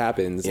and see what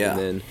happens, and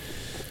then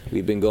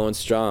we've been going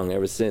strong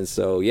ever since.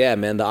 So yeah,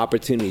 man, the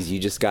opportunities, you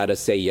just gotta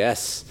say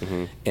yes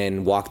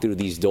and walk through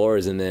these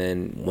doors, and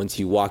then once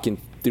you walk in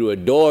through a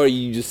door,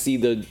 you just see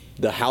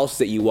the house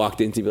that you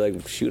walked into, be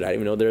like, shoot, I didn't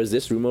even know there was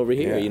this room over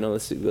here. You know,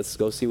 let's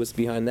go see what's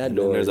behind that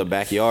door. And there's a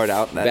backyard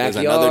out. There's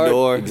another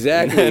door.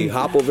 Exactly.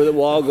 Hop over the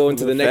wall, go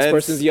into the next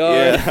person's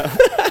yard.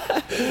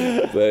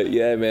 But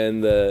yeah, man,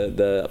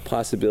 the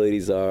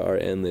possibilities are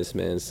endless,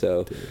 man.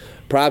 So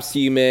props to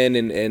you, man,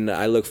 and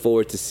I look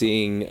forward to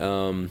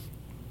seeing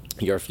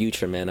your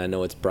future, man. I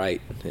know it's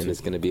bright, and it's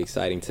going to be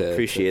exciting to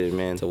appreciate it,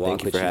 man. To walk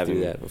Thank you with for you having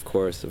through me. that. Of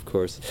course.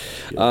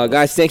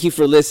 Guys, thank you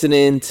for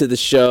listening to the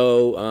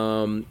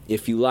show.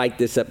 If you like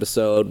this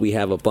episode, we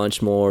have a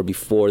bunch more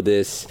before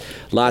this.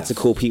 Lots of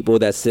cool people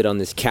that sit on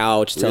this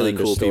couch telling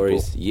Really cool their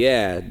stories. people.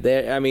 Yeah,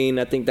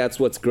 I think that's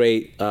what's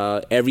great.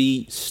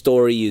 Every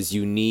story is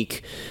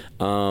unique.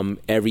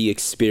 Every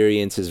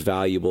experience is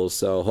valuable,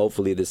 so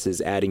hopefully this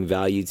is adding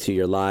value to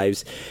your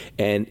lives.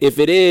 And if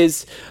it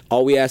is,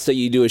 all we ask that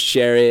you do is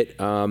share it.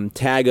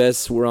 Tag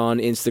us. We're on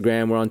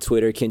Instagram. We're on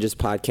Twitter. Kinjaz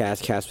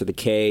Podcast, Cast with a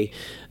K.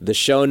 The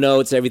show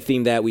notes,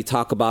 everything that we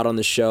talk about on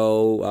the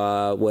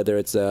show, whether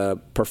it's a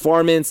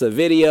performance, a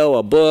video,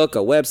 a book, a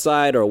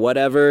website, or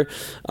whatever,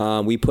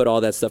 we put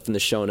all that stuff in the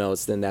show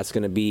notes. Then that's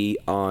going to be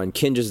on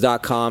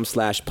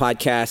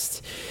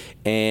kinjaz.com/podcast.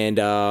 And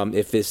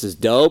if this is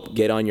dope,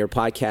 get on your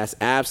podcast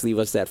apps, leave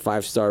us that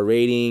 5-star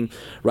rating,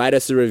 write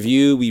us a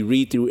review. We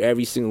read through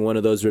every single one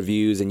of those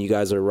reviews, and you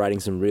guys are writing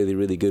some really,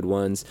 really good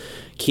ones.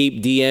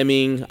 Keep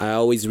DMing. I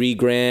always read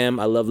Graham.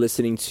 I love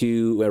listening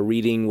to,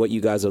 reading what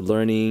you guys are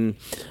learning.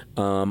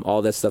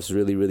 All that stuff's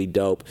really, really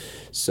dope.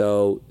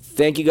 So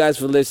thank you guys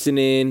for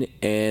listening,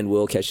 and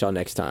we'll catch y'all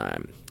next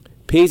time.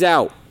 Peace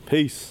out.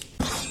 Peace.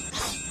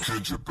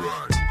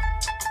 Kinjaz.